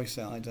Rolls Royce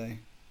it, I do.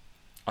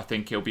 I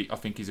think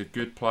he's a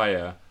good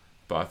player,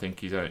 but I think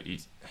he's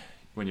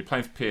when you're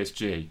playing for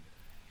PSG,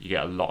 you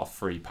get a lot of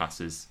free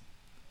passes.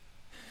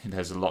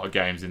 There's a lot of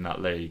games in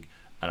that league,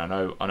 and I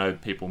know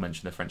people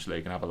mention the French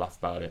league and have a laugh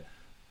about it,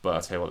 but I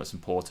tell you what, there's some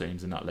poor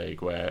teams in that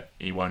league where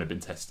he won't have been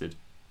tested.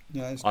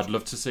 Yeah, I'd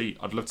love to see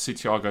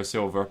Thiago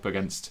Silva up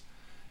against,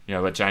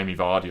 a Jamie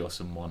Vardy or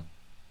someone.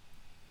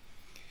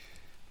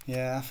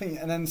 Yeah, I think,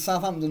 and then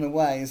Southampton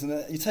away, isn't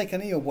it? You take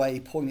any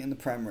away point in the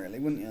Prem, really,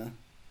 wouldn't you?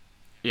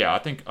 Yeah, I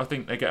think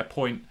they get a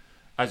point.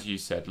 As you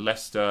said,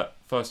 Leicester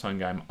first home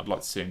game, I'd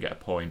like to see them get a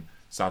point.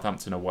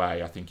 Southampton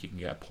away, I think you can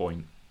get a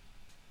point.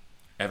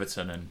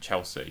 Everton and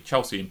Chelsea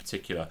in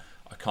particular,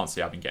 I can't see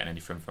having getting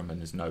anything from them.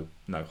 There's no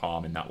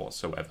harm in that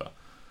whatsoever.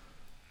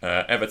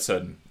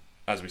 Everton,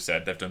 as we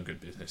said, they've done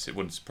good business. It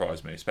wouldn't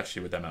surprise me,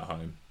 especially with them at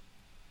home.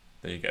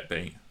 There you get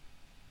beat.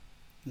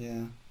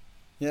 Yeah,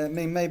 I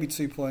mean, maybe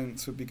 2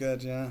 points would be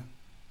good. Yeah.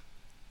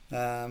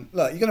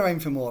 Look, you're going to aim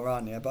for more,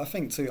 aren't you? But I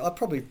think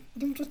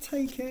would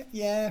take it.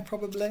 Yeah,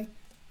 probably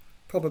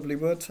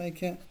would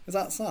take it. Is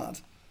that sad?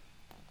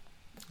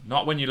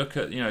 Not when you look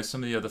at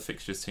some of the other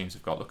fixtures teams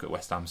have got. Look at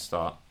West Ham's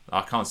start.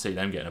 I can't see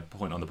them getting a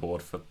point on the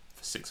board for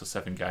 6 or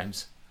 7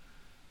 games.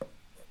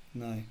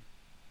 No.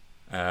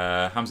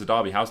 Hamza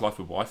Derby, how's life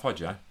with Wi-Fi,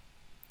 Joe?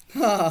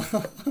 I've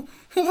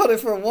had it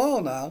for a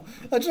while now.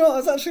 I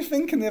was actually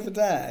thinking the other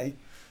day,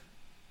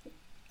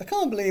 I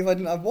can't believe I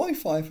didn't have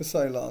Wi-Fi for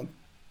so long.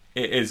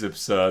 It is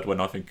absurd when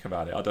I think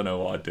about it. I don't know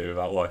what I'd do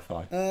without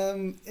Wi-Fi.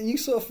 And you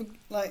sort of,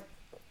 like,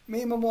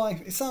 me and my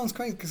wife, it sounds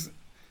crazy because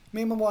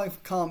me and my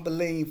wife can't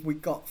believe we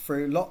got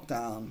through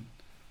lockdown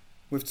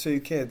with 2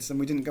 kids and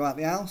we didn't go out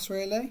the house,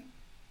 really.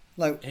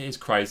 Like, it is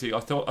crazy. I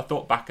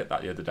thought back at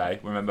that the other day.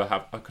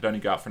 Remember, I could only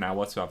go out for an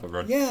hour to have a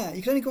run. Yeah,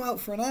 you could only go out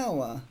for an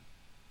hour.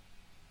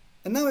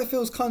 And now it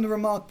feels kind of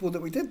remarkable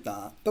that we did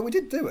that, but we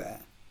did do it.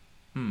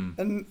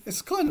 And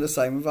it's kind of the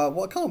same without.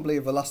 I can't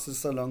believe I lasted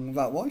so long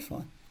without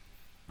Wi-Fi.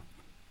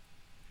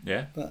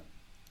 Yeah, but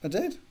I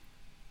did.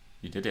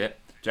 You did it.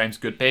 James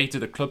Goodby, do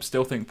the club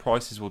still think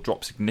prices will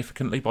drop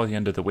significantly by the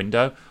end of the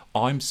window?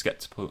 I'm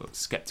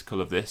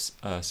sceptical of this,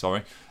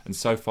 and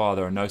so far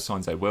there are no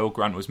signs they will.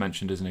 Grant was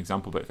mentioned as an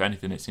example, but if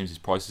anything, it seems his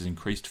price has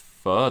increased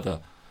further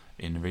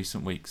in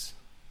recent weeks.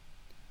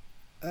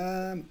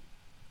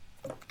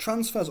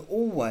 Transfers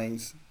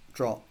always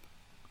drop.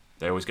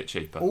 They always get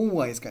cheaper.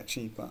 Always get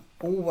cheaper.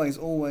 Always.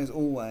 Closer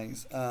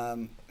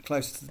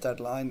to the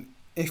deadline,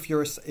 if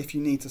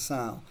you need to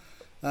sell.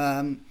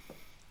 The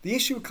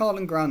issue with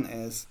Karlan Grant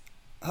is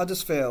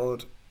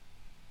Huddersfield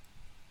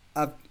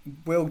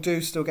will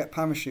still get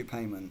parachute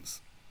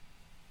payments.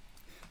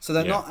 So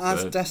they're not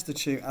as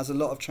destitute as a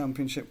lot of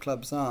Championship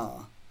clubs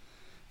are.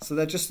 So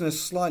they're just in a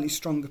slightly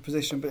stronger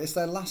position, but it's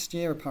their last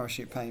year of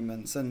parachute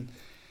payments. And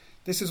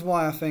this is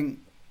why I think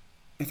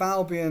if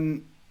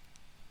Albion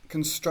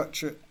can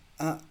structure...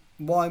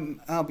 why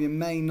Albion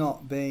may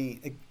not be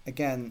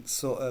against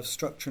sort of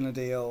structuring a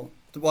deal...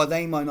 Why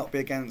they might not be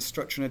against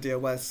structuring a deal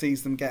where it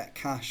sees them get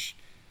cash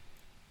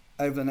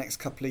over the next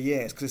couple of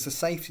years, because it's a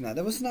safety net.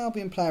 There was an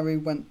Albion player who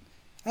went...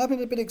 Albion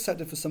had been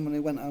accepted for someone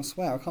who went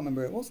elsewhere. I can't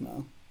remember who it was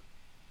now.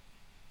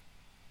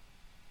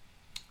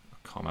 I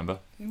can't remember.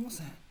 Who was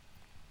it?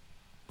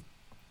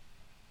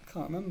 I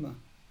can't remember.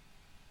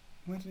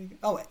 Where did he go?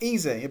 Oh,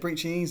 Easy.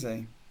 Ibrichi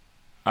Easy.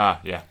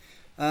 Ah, yeah.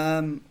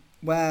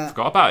 Where... I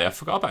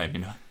forgot about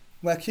him,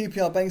 Where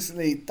QPR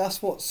basically,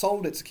 that's what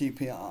sold it to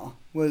QPR,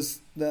 was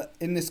that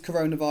in this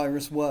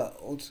coronavirus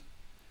world,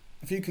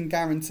 if you can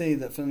guarantee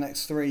that for the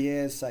next 3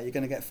 years, say, you're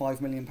going to get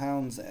 £5 million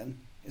in,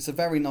 it's a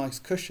very nice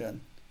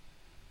cushion.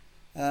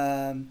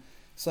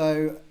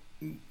 So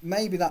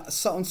maybe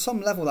that, on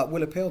some level, that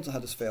will appeal to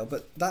Huddersfield,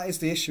 but that is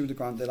the issue with the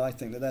Grant deal, I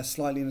think, that they're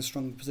slightly in a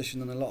stronger position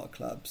than a lot of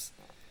clubs.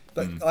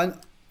 But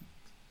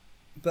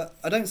But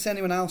I don't see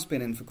anyone else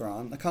being in for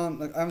Grant.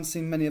 I haven't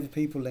seen many other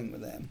people linked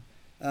with him.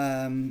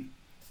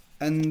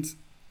 And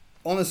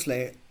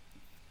honestly,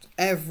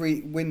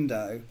 every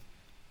window,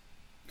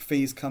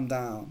 fees come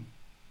down.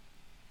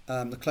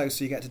 The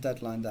closer you get to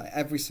deadline day,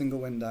 every single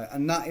window,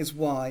 and that is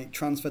why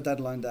transfer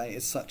deadline day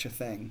is such a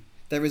thing.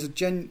 There is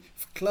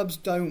clubs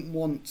don't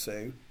want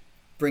to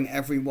bring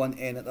everyone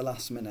in at the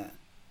last minute.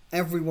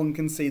 Everyone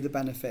can see the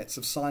benefits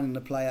of signing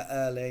the player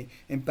early,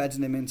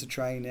 embedding him into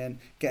training,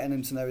 getting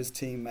him to know his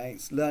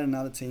teammates, learning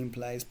how the team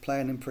plays,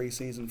 playing in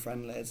pre-season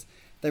friendlies.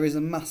 There is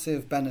a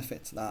massive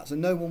benefit to that. So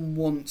no one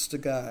wants to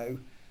go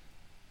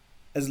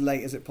as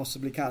late as it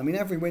possibly can. I mean,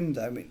 every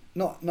window,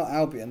 not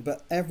Albion,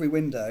 but every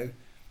window,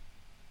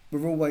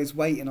 we're always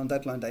waiting on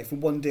deadline day for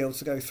one deal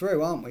to go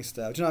through, aren't we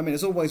still? Do you know what I mean?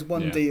 There's always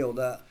one deal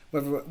that,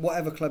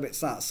 whatever club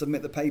it's at,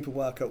 submit the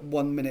paperwork at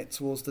 1 minute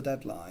towards the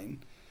deadline.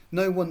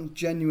 No one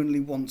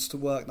genuinely wants to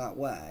work that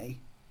way,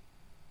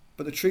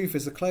 But the truth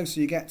is, the closer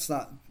you get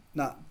to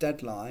that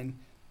deadline,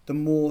 the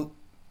more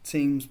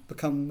teams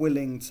become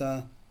willing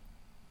to,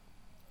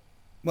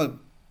 well,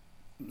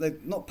 they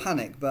not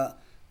panic,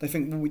 but they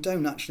think, well, we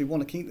don't actually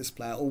want to keep this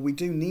player, or we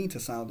do need to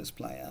sell this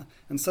player,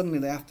 and suddenly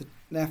they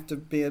have to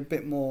be a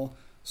bit more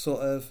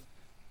sort of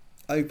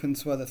open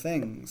to other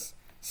things.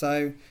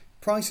 So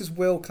prices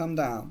will come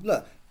down.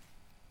 Look,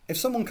 if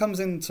someone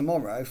comes in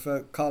tomorrow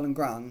for Karlan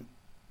Grant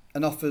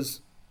and offers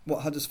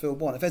what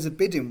Huddersfield want, if there's a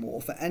bidding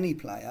war for any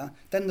player,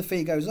 then the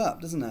fee goes up,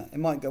 doesn't it? It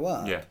might go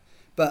up. Yeah.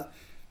 But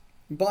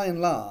by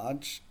and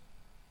large,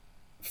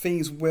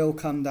 fees will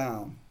come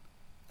down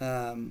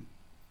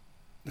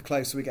the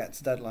closer we get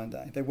to deadline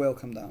day. They will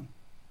come down.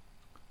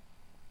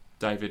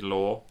 David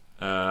Law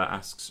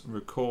asks,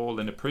 recall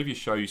in a previous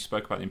show you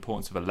spoke about the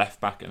importance of a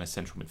left-back and a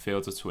central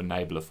midfielder to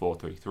enable a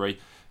 4-3-3.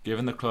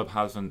 Given the club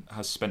has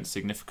spent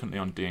significantly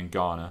on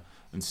Diangana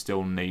and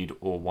still need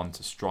or want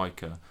a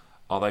striker,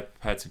 are they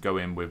prepared to go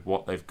in with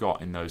what they've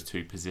got in those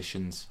two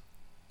positions?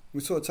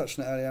 We sort of touched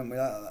on it earlier, haven't we?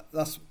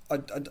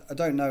 I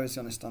don't know is the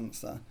honest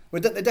answer. They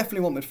definitely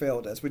want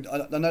midfielders.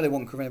 I know they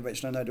want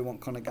Krovinovic and I know they want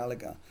Conor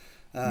Gallagher.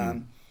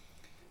 And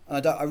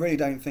I really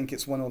don't think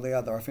it's one or the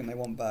other. I think they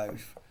want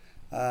both.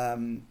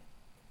 Then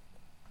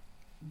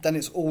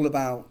it's all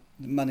about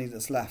the money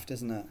that's left,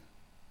 isn't it?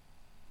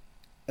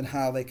 And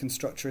how they can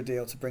structure a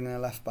deal to bring in a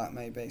left back,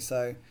 maybe.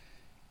 So,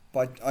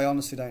 but I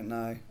honestly don't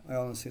know.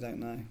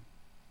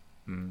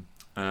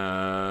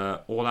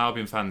 All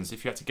Albion fans,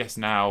 if you had to guess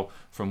now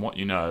from what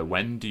you know,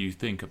 when do you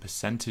think a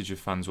percentage of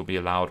fans will be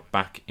allowed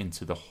back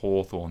into the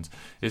Hawthorns?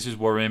 This is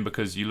worrying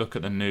because you look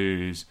at the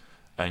news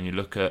and you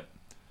look at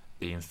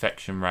the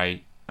infection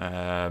rate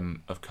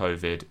of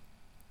COVID.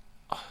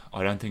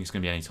 I don't think it's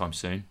going to be anytime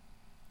soon.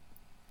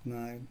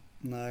 No.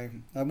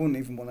 I wouldn't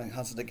even want to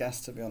hazard a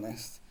guess, to be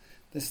honest.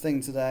 This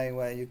thing today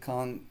where you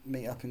can't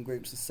meet up in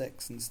groups of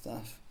 6 and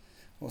stuff.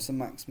 What's a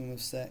maximum of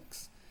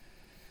 6?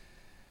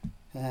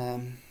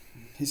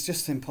 It's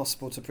just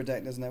impossible to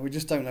predict, isn't it? We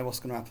just don't know what's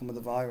going to happen with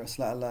the virus,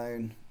 let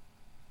alone,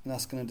 and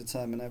that's going to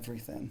determine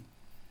everything.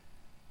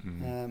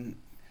 I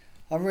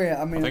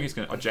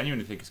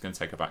genuinely think it's going to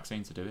take a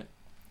vaccine to do it.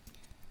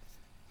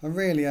 I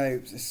really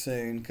hope it's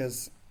soon,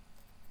 because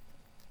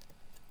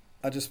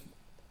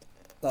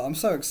I'm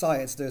so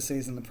excited to do a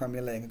season in the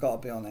Premier League. I've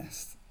got to be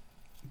honest,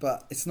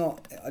 but it's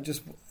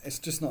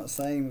just not the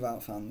same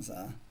without fans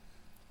there.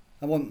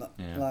 I want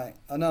I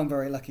know I'm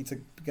very lucky to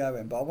go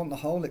in, but I want the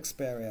whole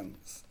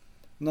experience,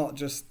 not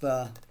just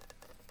the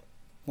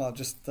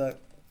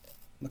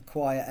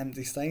quiet,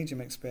 empty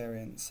stadium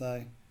experience.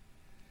 So,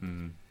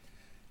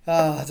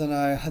 I don't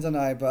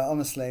know, but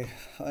honestly,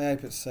 I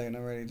hope it's soon. I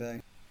really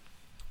do.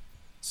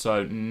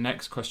 So,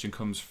 next question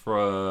comes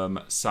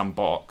from Sam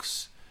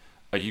Box.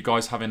 Are you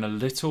guys having a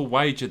little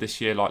wager this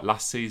year like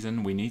last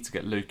season? We need to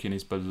get Luke in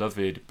his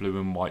beloved blue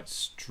and white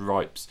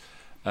stripes.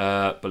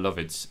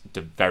 Beloved's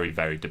very,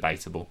 very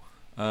debatable.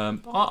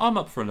 I'm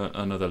up for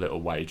another little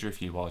wager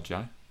if you are,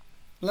 Joe.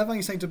 I love how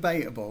you say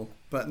debatable,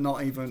 but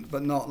not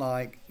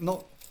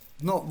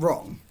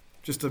wrong.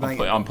 Just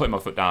debatable. I'm putting my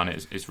foot down.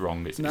 It's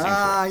wrong. It's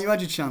incorrect. You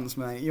had your chance,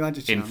 mate. You had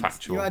your chance.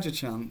 Infactual. You had your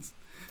chance.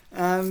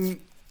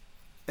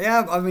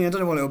 Yeah, I mean, I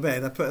don't know what it'll be.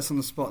 They put us on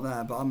the spot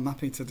there, but I'm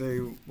happy to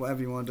do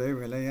whatever you want to do,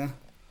 really, yeah.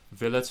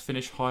 Villa to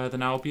finish higher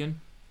than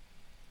Albion?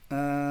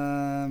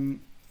 How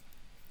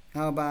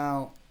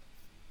about...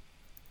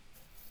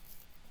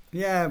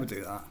 Yeah, we'll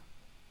do that.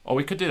 Or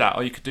we could do that.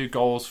 Or you could do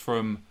goals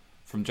from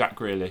Jack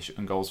Grealish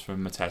and goals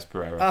from Matheus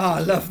Pereira. Oh, I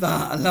love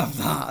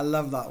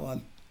that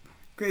one.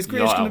 Is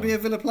Grealish going to be a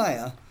Villa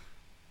player?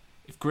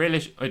 If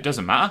Grealish... It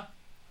doesn't matter.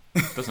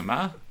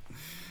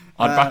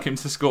 I'd back him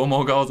to score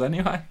more goals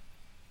anyway.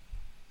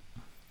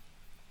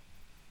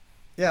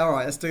 Yeah, all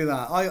right, let's do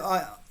that.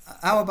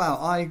 I'll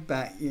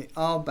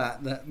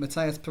bet that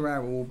Matheus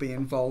Pereira will be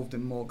involved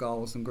in more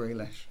goals than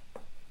Grealish.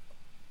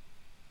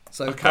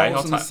 So okay,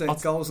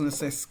 goals and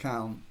assists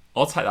count.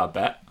 I'll take that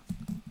bet.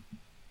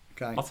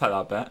 Okay. I'll take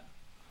that bet.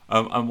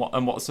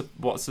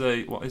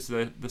 What is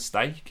the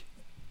stake?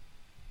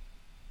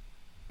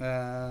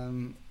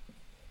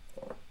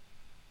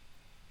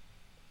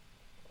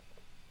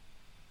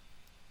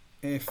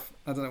 If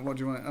I don't know, what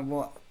do you want?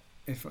 What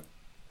if?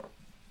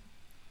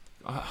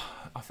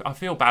 I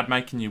feel bad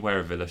making you wear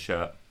a Villa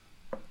shirt.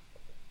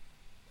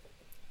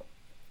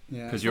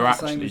 Yeah, because you're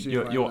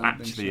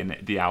actually in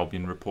the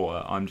Albion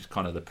reporter. I'm just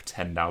kind of the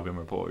pretend Albion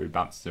reporter who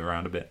bounces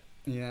around a bit.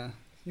 Yeah,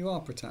 you are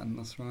pretend.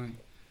 That's right.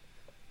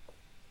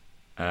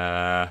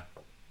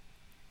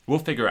 We'll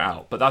figure it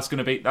out, but that's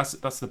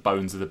the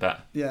bones of the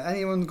bet. Yeah.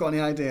 Anyone got any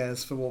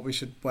ideas for what we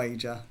should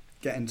wager?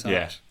 Get in touch.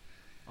 Yeah,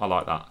 I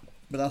like that.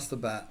 But that's the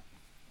bet.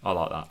 I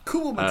like that.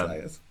 Cool,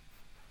 Matheus.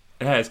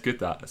 Yeah, it's good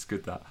that.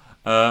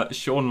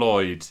 Sean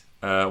Lloyd,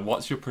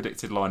 what's your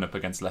predicted lineup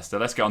against Leicester?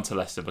 Let's get on to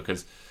Leicester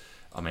because,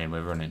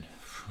 we're running.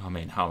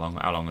 How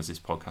long has this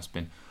podcast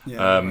been?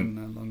 Yeah, a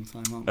long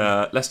time, aren't we?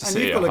 Leicester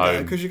City at home. And you've got to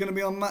go because you're going to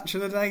be on Match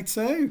of the Day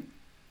too.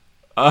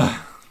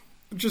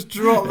 Just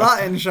drop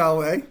that in, shall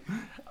we?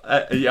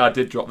 Yeah, I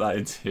did drop that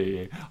into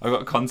you. I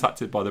got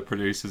contacted by the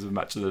producers of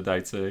Match of the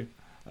Day too.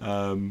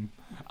 And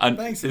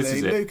basically, this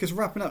is it. Luke is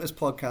wrapping up this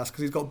podcast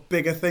because he's got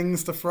bigger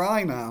things to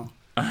fry now.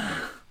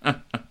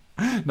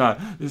 No,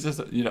 this is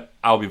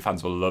Albion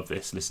fans will love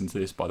this. Listen to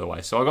this, by the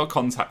way. So I got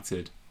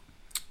contacted,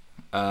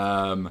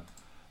 and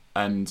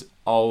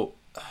I'll,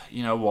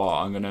 you know what?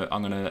 I'm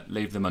gonna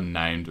leave them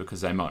unnamed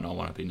because they might not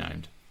want to be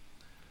named.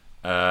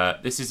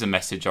 This is a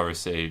message I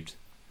received.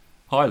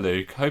 Hi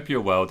Luke, hope you're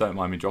well. Don't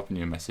mind me dropping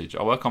you a message.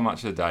 I work on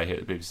Match of the Day here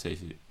at the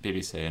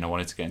BBC, and I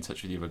wanted to get in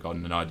touch with you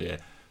regarding an idea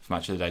for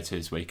Match of the Day 2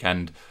 this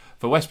weekend.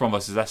 For West Brom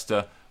versus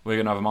Leicester, we're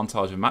going to have a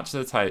montage of Match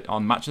of the Day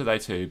on Match of the Day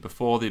 2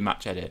 before the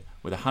match edit,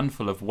 with a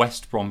handful of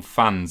West Brom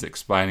fans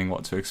explaining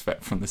what to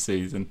expect from the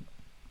season.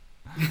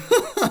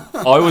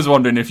 I was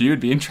wondering if you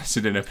would be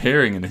interested in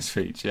appearing in this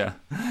feature.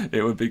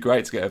 It would be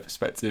great to get a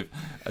perspective,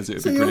 as it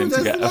would be brilliant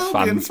to get a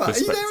fan's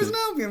perspective. Are you there as an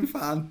Albion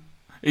fan?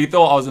 He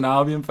thought I was an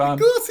Albion fan. Of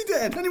course he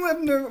did.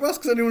 That's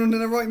because anyone in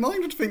their right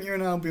mind would think you're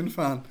an Albion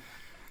fan.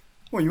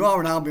 Well, you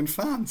are an Albion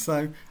fan,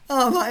 so...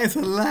 Oh, that is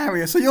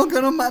hilarious. So you're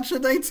going on Match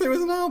of the Day 2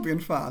 as an Albion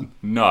fan?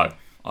 No,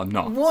 I'm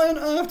not. Why on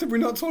earth did we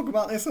not talk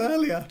about this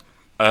earlier?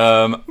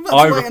 I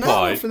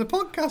replied... for the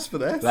podcast for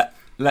this.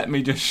 Let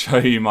me just show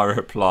you my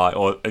reply,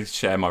 or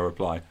share my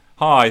reply.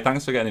 Hi,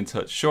 thanks for getting in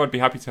touch. Sure, I'd be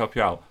happy to help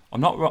you out.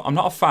 I'm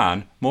not a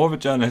fan, more of a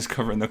journalist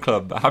covering the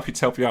club, but happy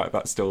to help you out if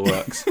that still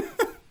works.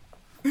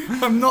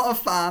 I'm not a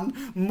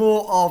fan,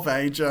 more of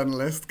a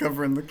journalist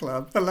covering the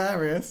club.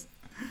 Hilarious.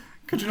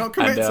 Could you not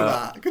commit to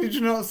that? Could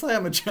you not say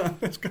I'm a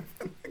journalist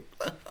covering the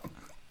club?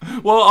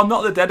 Well, I'm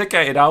not the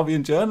dedicated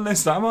Albion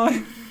journalist, am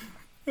I?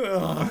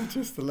 Oh,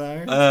 just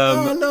hilarious.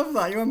 I love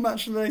that. You're on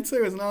Match of the Day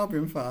 2 as an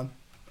Albion fan.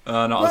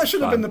 That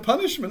should have been the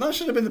punishment. That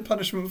should have been the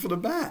punishment for the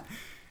bet.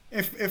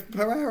 If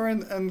Pereira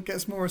and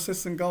gets more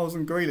assists and goals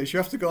than Grealish, you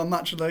have to go on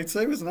Match of the Day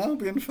 2 as an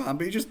Albion fan,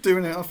 but you're just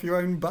doing it off your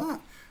own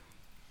bat.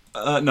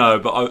 No,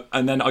 but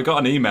then I got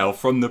an email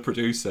from the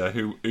producer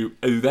who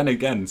then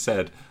again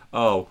said,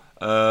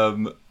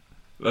 looking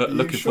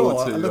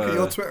forward to... I look at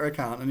your Twitter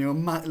account and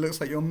it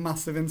looks like you're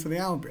massive into the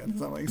Albion.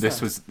 Is that what you said?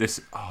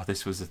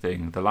 This was the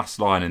thing. The last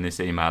line in this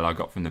email I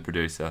got from the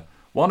producer.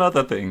 One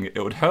other thing,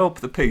 it would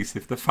help the piece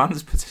if the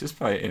fans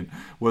participating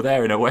were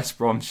there in a West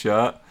Brom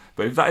shirt,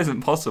 but if that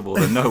isn't possible,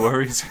 then no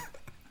worries.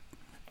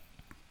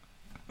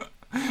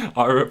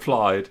 I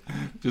replied,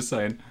 just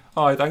saying,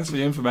 hi, thanks for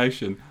the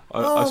information.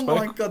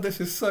 My God,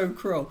 this is so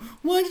cruel.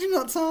 Why did you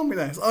not tell me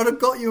this? I would have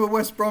got you a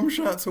West Brom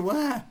shirt to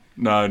wear.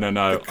 No.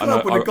 The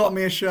club would have got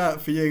me a shirt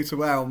for you to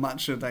wear on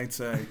Match of the Day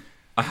 2.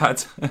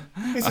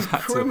 This is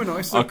criminal.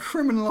 It's a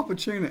criminal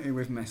opportunity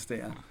we've missed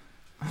here.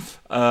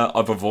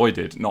 I've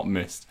avoided, not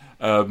missed.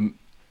 I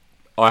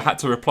had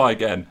to reply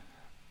again.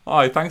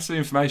 Hi, thanks for the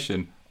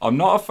information. I'm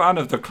not a fan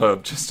of the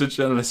club, just a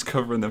journalist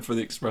covering them for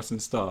the Express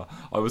and Star.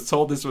 I was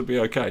told this would be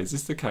okay. Is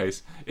this the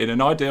case? In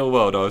an ideal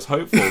world, I was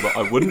hopeful that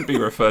I wouldn't be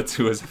referred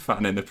to as a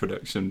fan in the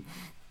production.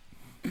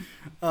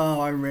 Oh,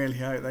 I really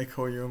hope they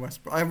call you a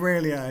West Brom. I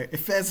really hope.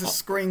 If there's a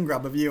screen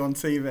grab of you on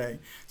TV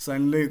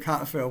saying Luke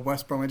Hatfield,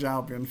 West Bromwich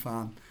Albion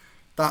fan,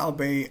 that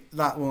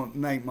will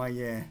make my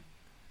year.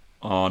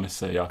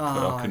 Honestly, I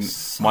couldn't.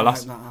 So hope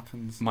that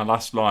happens. My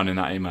last line in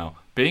that email.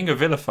 Being a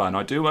Villa fan,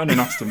 I do own an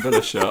Aston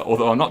Villa shirt,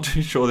 although I'm not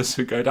too sure this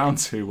would go down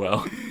too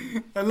well.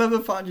 I love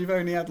the fact you've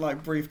only had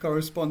brief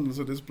correspondence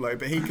with this bloke,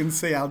 but he can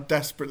see how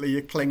desperately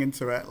you're clinging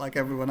to it like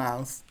everyone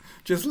else.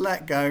 Just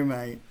let go,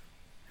 mate.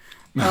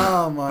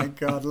 Oh my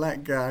God,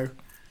 let go.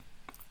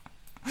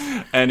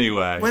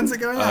 Anyway. When's it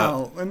going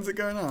out?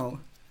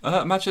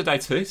 Match of the Day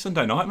 2,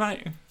 Sunday night,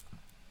 mate.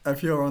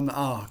 If you're on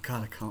oh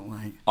God, I can't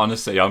wait.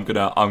 Honestly, I'm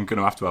gonna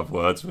have to have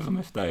words with them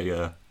if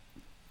they.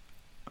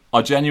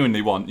 I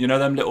genuinely want,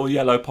 them little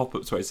yellow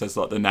pop-ups where it says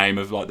the name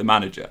of the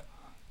manager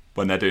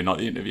when they're doing the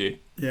interview.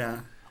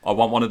 Yeah. I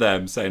want one of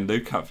them saying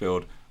Luke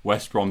Hatfield,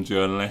 West Brom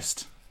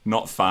journalist,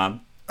 not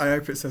fan. I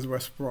hope it says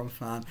West Brom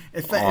fan.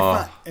 If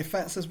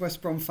that says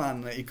West Brom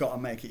fan, you got to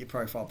make it your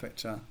profile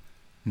picture.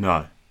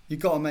 No. You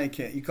got to make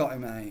it. You got to,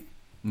 mate.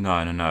 No.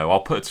 I'll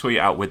put a tweet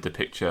out with the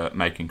picture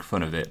making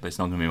fun of it, but it's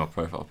not going to be my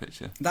profile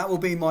picture. That will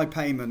be my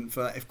payment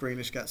for if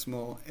Pereira gets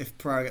more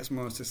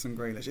assists than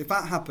Grealish. If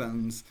that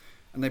happens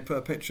and they put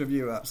a picture of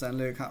you up saying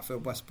Luke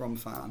Hatfield, West Brom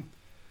fan,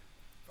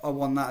 I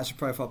want that as your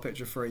profile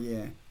picture for a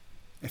year.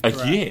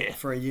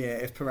 For a year,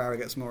 if Pereira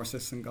gets more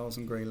assists than goals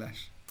than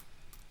Grealish.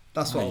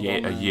 That's what I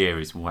want. A year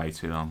is way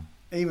too long.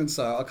 Even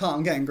so,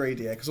 I'm getting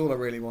greedy here because all I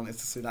really want is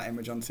to see that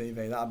image on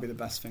TV. That would be the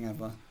best thing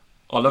ever.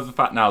 I love the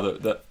fact now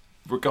that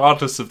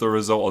regardless of the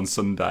result on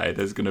Sunday,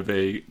 there's going to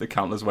be the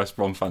countless West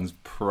Brom fans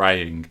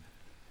praying.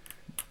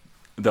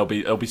 There'll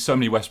be so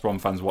many West Brom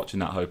fans watching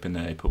that, hoping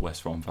they put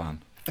West Brom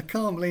fan. I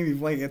can't believe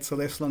you've waited till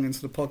this long into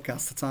the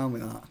podcast to tell me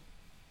that.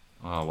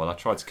 Oh well, I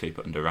tried to keep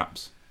it under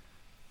wraps.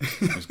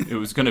 It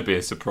was going to be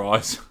a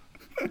surprise.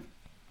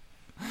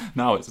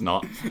 No, it's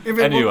not.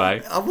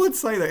 Anyway. I would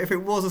say that if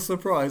it was a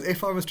surprise,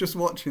 if I was just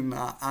watching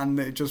that and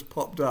it just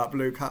popped up,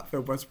 Luke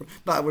Hatfield, West Brom,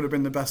 that would have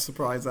been the best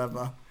surprise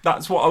ever.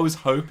 That's what I was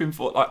hoping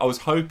for. I was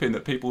hoping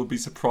that people would be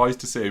surprised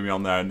to see me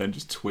on there and then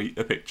just tweet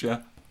a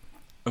picture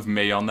of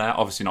me on there.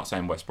 Obviously not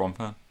saying West Brom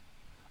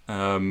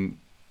fan.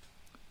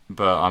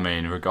 But I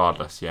mean,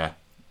 regardless, yeah,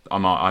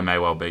 I may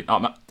well be.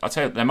 I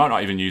tell you, they might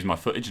not even use my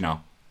footage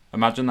now.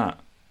 Imagine that.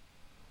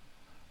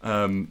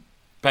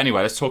 But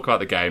anyway, let's talk about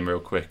the game real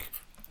quick.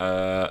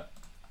 Joe,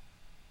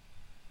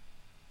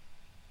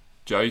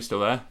 you still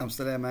there? I'm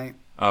still there, mate.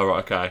 Oh,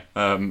 right, okay.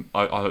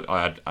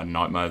 I had a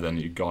nightmare then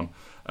that you'd gone.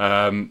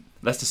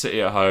 Leicester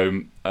City at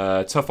home,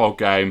 tough old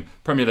game.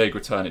 Premier League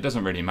return. It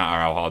doesn't really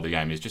matter how hard the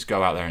game is. Just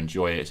go out there and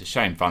enjoy it. It's a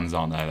shame fans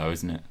aren't there, though,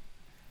 isn't it?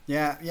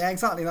 Yeah,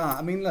 exactly that.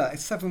 I mean, look,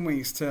 it's 7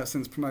 weeks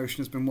since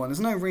promotion has been won. There's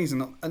no reason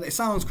not, and it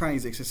sounds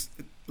crazy, it's just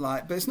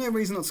but it's no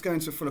reason not to go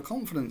into it full of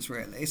confidence.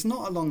 Really, it's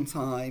not a long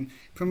time.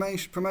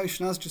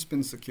 Promotion has just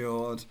been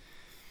secured.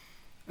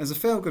 There's a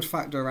feel-good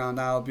factor around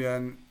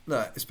Albion.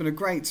 Look, it's been a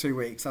great 2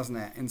 weeks, hasn't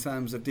it? In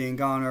terms of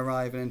Diangana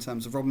arriving, in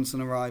terms of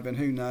Robinson arriving.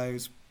 Who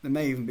knows? There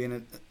may even be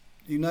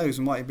who knows?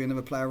 There might be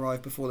another player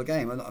arrive before the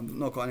game. I've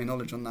not got any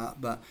knowledge on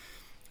that, but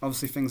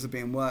obviously things are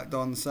being worked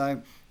on.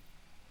 So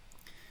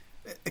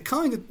it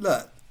kind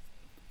of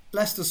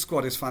Leicester's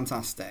squad is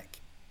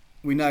fantastic.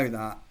 We know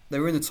that. They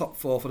were in the top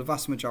 4 for the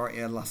vast majority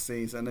of last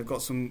season. They've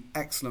got some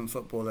excellent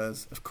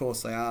footballers, of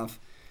course they have.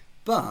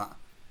 But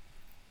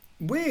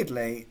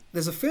weirdly,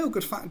 there's a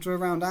feel-good factor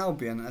around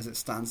Albion as it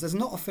stands. There's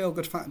not a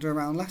feel-good factor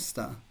around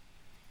Leicester.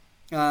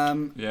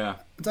 Yeah. I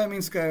don't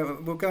mean to go.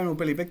 We're going all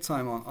Billy Big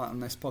Time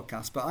on this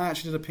podcast, but I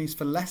actually did a piece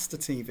for Leicester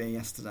TV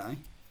yesterday.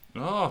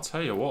 Oh, I'll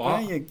tell you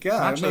what. There you go.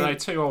 Match of Day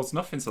 2 holds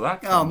nothing to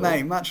that. Oh,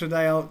 mate, Match of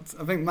Day. I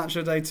think Match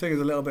of Day 2 is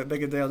a little bit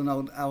bigger deal than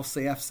old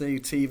LCFC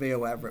TV or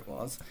whatever it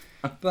was.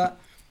 But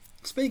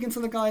speaking to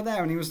the guy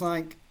there, and he was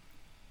like,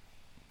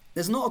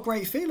 "There's not a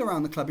great feel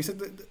around the club." He said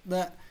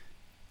that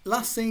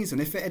last season,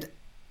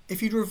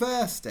 if you'd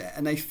reversed it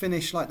and they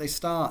finished like they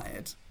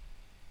started,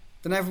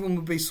 then everyone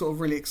would be sort of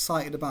really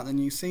excited about the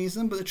new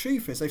season. But the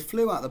truth is, they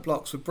flew out the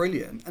blocks, were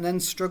brilliant, and then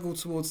struggled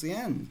towards the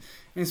end.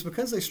 And it's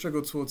because they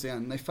struggled towards the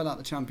end, they fell out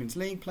the Champions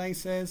League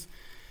places.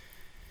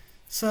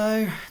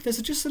 So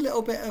there's just a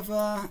little bit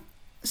of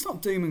it's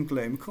not doom and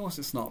gloom, of course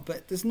it's not,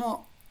 but there's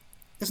not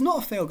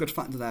a feel-good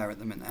factor there at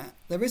the minute.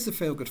 There is a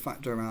feel-good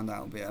factor around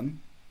Albion.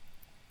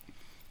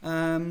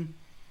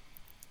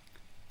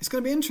 It's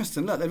going to be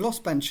interesting. Look, they've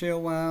lost Ben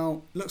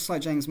Chilwell. Looks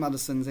like James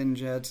Maddison's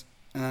injured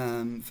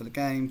for the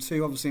game.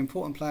 2 obviously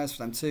important players for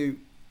them. 2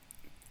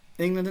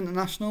 England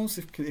internationals,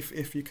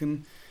 if you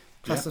can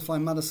classify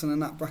Maddison in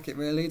that bracket.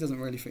 Really, he doesn't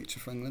really feature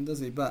for England, does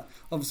he? But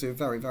obviously a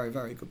very, very,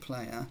 very good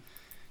player.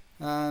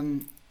 So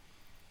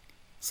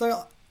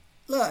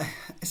look,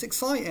 it's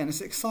exciting.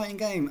 It's an exciting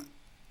game.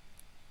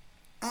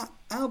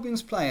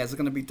 Albion's players are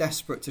going to be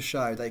desperate to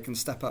show they can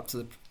step up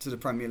to the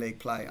Premier League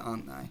play,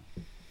 aren't they?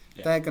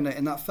 Yeah. They're going to,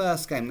 in that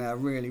first game, they're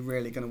really,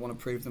 really going to want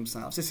to prove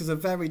themselves. This is a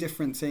very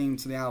different team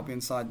to the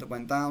Albion side that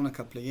went down a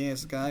couple of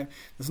years ago.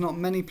 There's not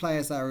many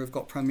players there who've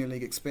got Premier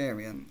League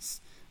experience.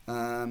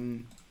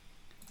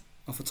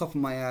 Off the top of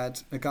my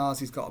head,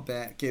 Agassi's got a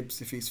bit. Gibbs,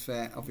 if he's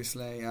fit,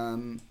 obviously.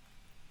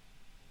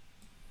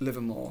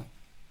 Livermore.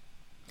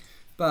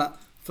 But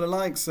for the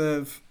likes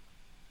of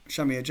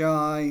Shami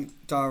Ajay,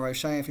 Dara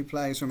O'Shea if he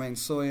plays, Romain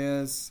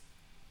Sawyers,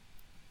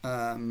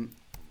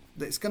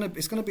 it's going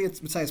to be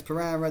Mateus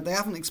Pereira. They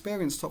haven't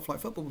experienced top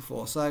flight football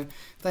before, so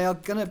they are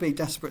going to be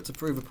desperate to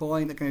prove a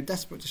point. They're going to be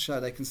desperate to show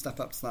they can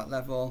step up to that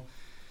level.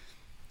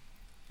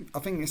 I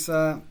think it's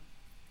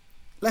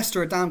Leicester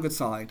are a damn good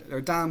side. They're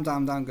a damn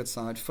good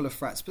side, full of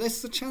threats. But this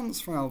is a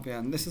chance for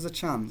Albion. This is a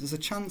chance. There's a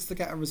chance to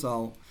get a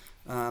result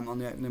on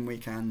the opening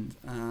weekend,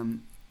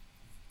 and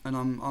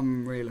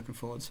I'm really looking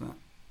forward to it.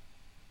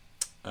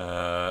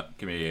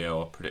 Give me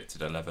your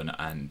predicted 11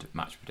 and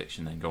match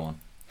prediction. Then go on.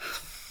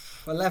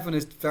 11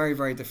 is very,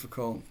 very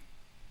difficult.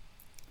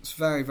 It's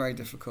very, very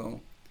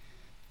difficult.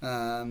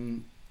 I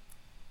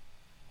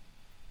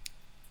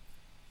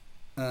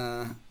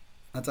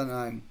don't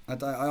know. I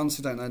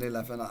honestly don't know the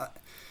 11.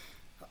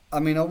 I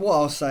mean, what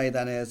I'll say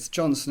then is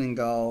Johnson in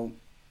goal.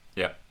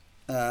 Yep.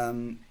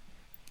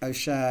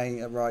 O'Shea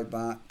at right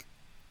back.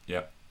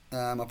 Yep.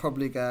 I'll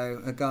probably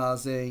go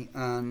Agassi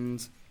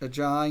and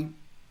Ajay.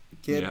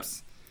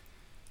 Gibbs.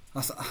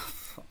 Yep.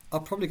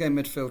 I'll probably go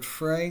midfield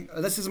 3.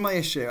 This is my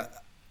issue.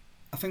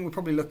 I think we'll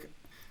probably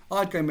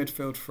I'd go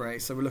midfield 3,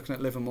 so we're looking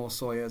at Livermore,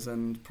 Sawyers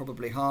and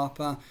probably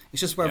Harper.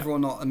 It's just whether or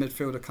not a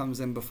midfielder comes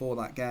in before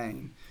that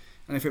game.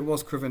 And if it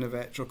was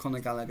Krovinovic or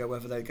Conor Gallagher,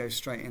 whether they go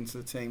straight into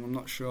the team, I'm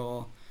not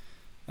sure.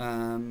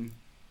 And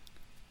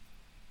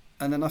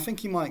then I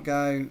think he might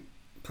go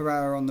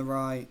Pereira on the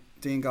right,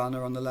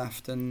 Diangana on the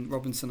left and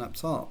Robinson up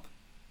top.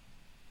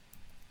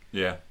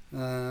 Yeah.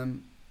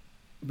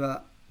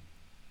 But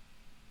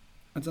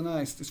I don't know.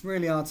 It's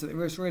really hard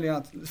to. It's really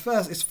hard.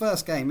 It's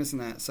first game, isn't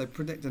it? So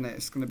predicting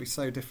it's going to be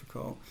so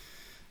difficult.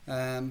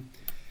 But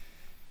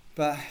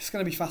it's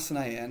going to be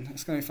fascinating.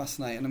 It's going to be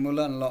fascinating, and we'll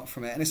learn a lot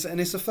from it. And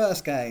it's the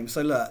first game.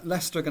 So look,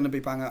 Leicester are going to be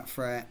bang up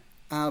for it.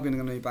 Albion are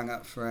going to be bang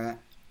up for it.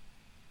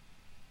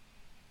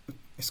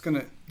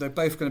 They're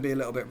both going to be a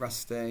little bit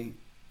rusty.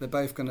 They're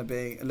both going to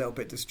be a little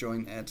bit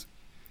disjointed.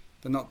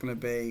 They're not going to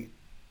be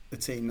the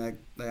team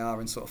they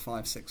are in sort of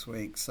 5-6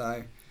 weeks.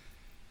 So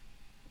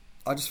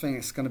I just think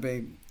it's going to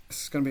be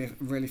It's going to be a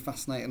really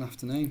fascinating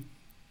afternoon.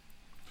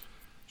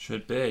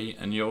 Should be,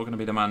 and you're going to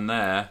be the man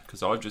there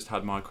because I've just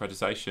had my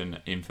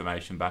accreditation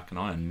information back, and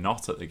I am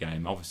not at the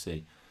game,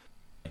 obviously.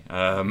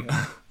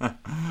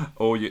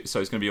 All you, so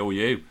it's going to be all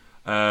you.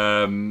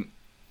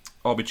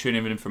 I'll be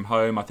tuning in from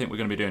home. I think we're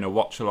going to be doing a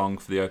watch along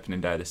for the opening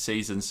day of the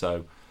season,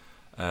 so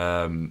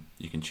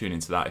you can tune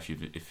into that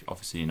if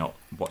obviously you're not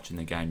watching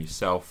the game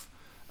yourself.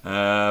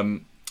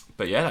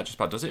 But yeah, that just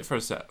about does it for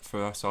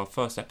us our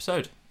first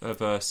episode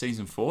of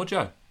season 4,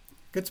 Joe.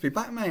 Good to be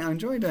back, mate. I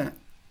enjoyed it.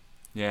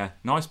 Yeah,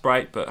 nice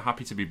break, but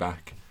happy to be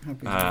back.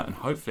 Happy and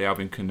hopefully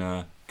Albion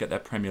can get their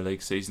Premier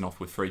League season off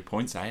with 3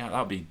 points. That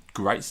would be a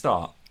great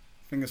start.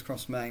 Fingers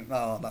crossed, mate.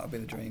 Oh, that would be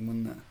the dream,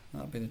 wouldn't it?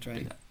 That would be the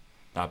dream.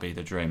 That'd be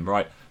the dream.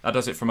 Right, that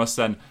does it from us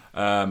then.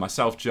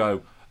 Myself,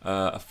 Joe,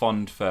 a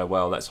fond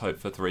farewell. Let's hope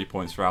for 3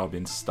 points for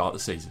Albion to start the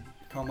season.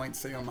 Can't wait to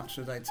see you on Match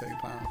of the Day 2,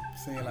 pal.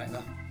 See you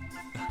later.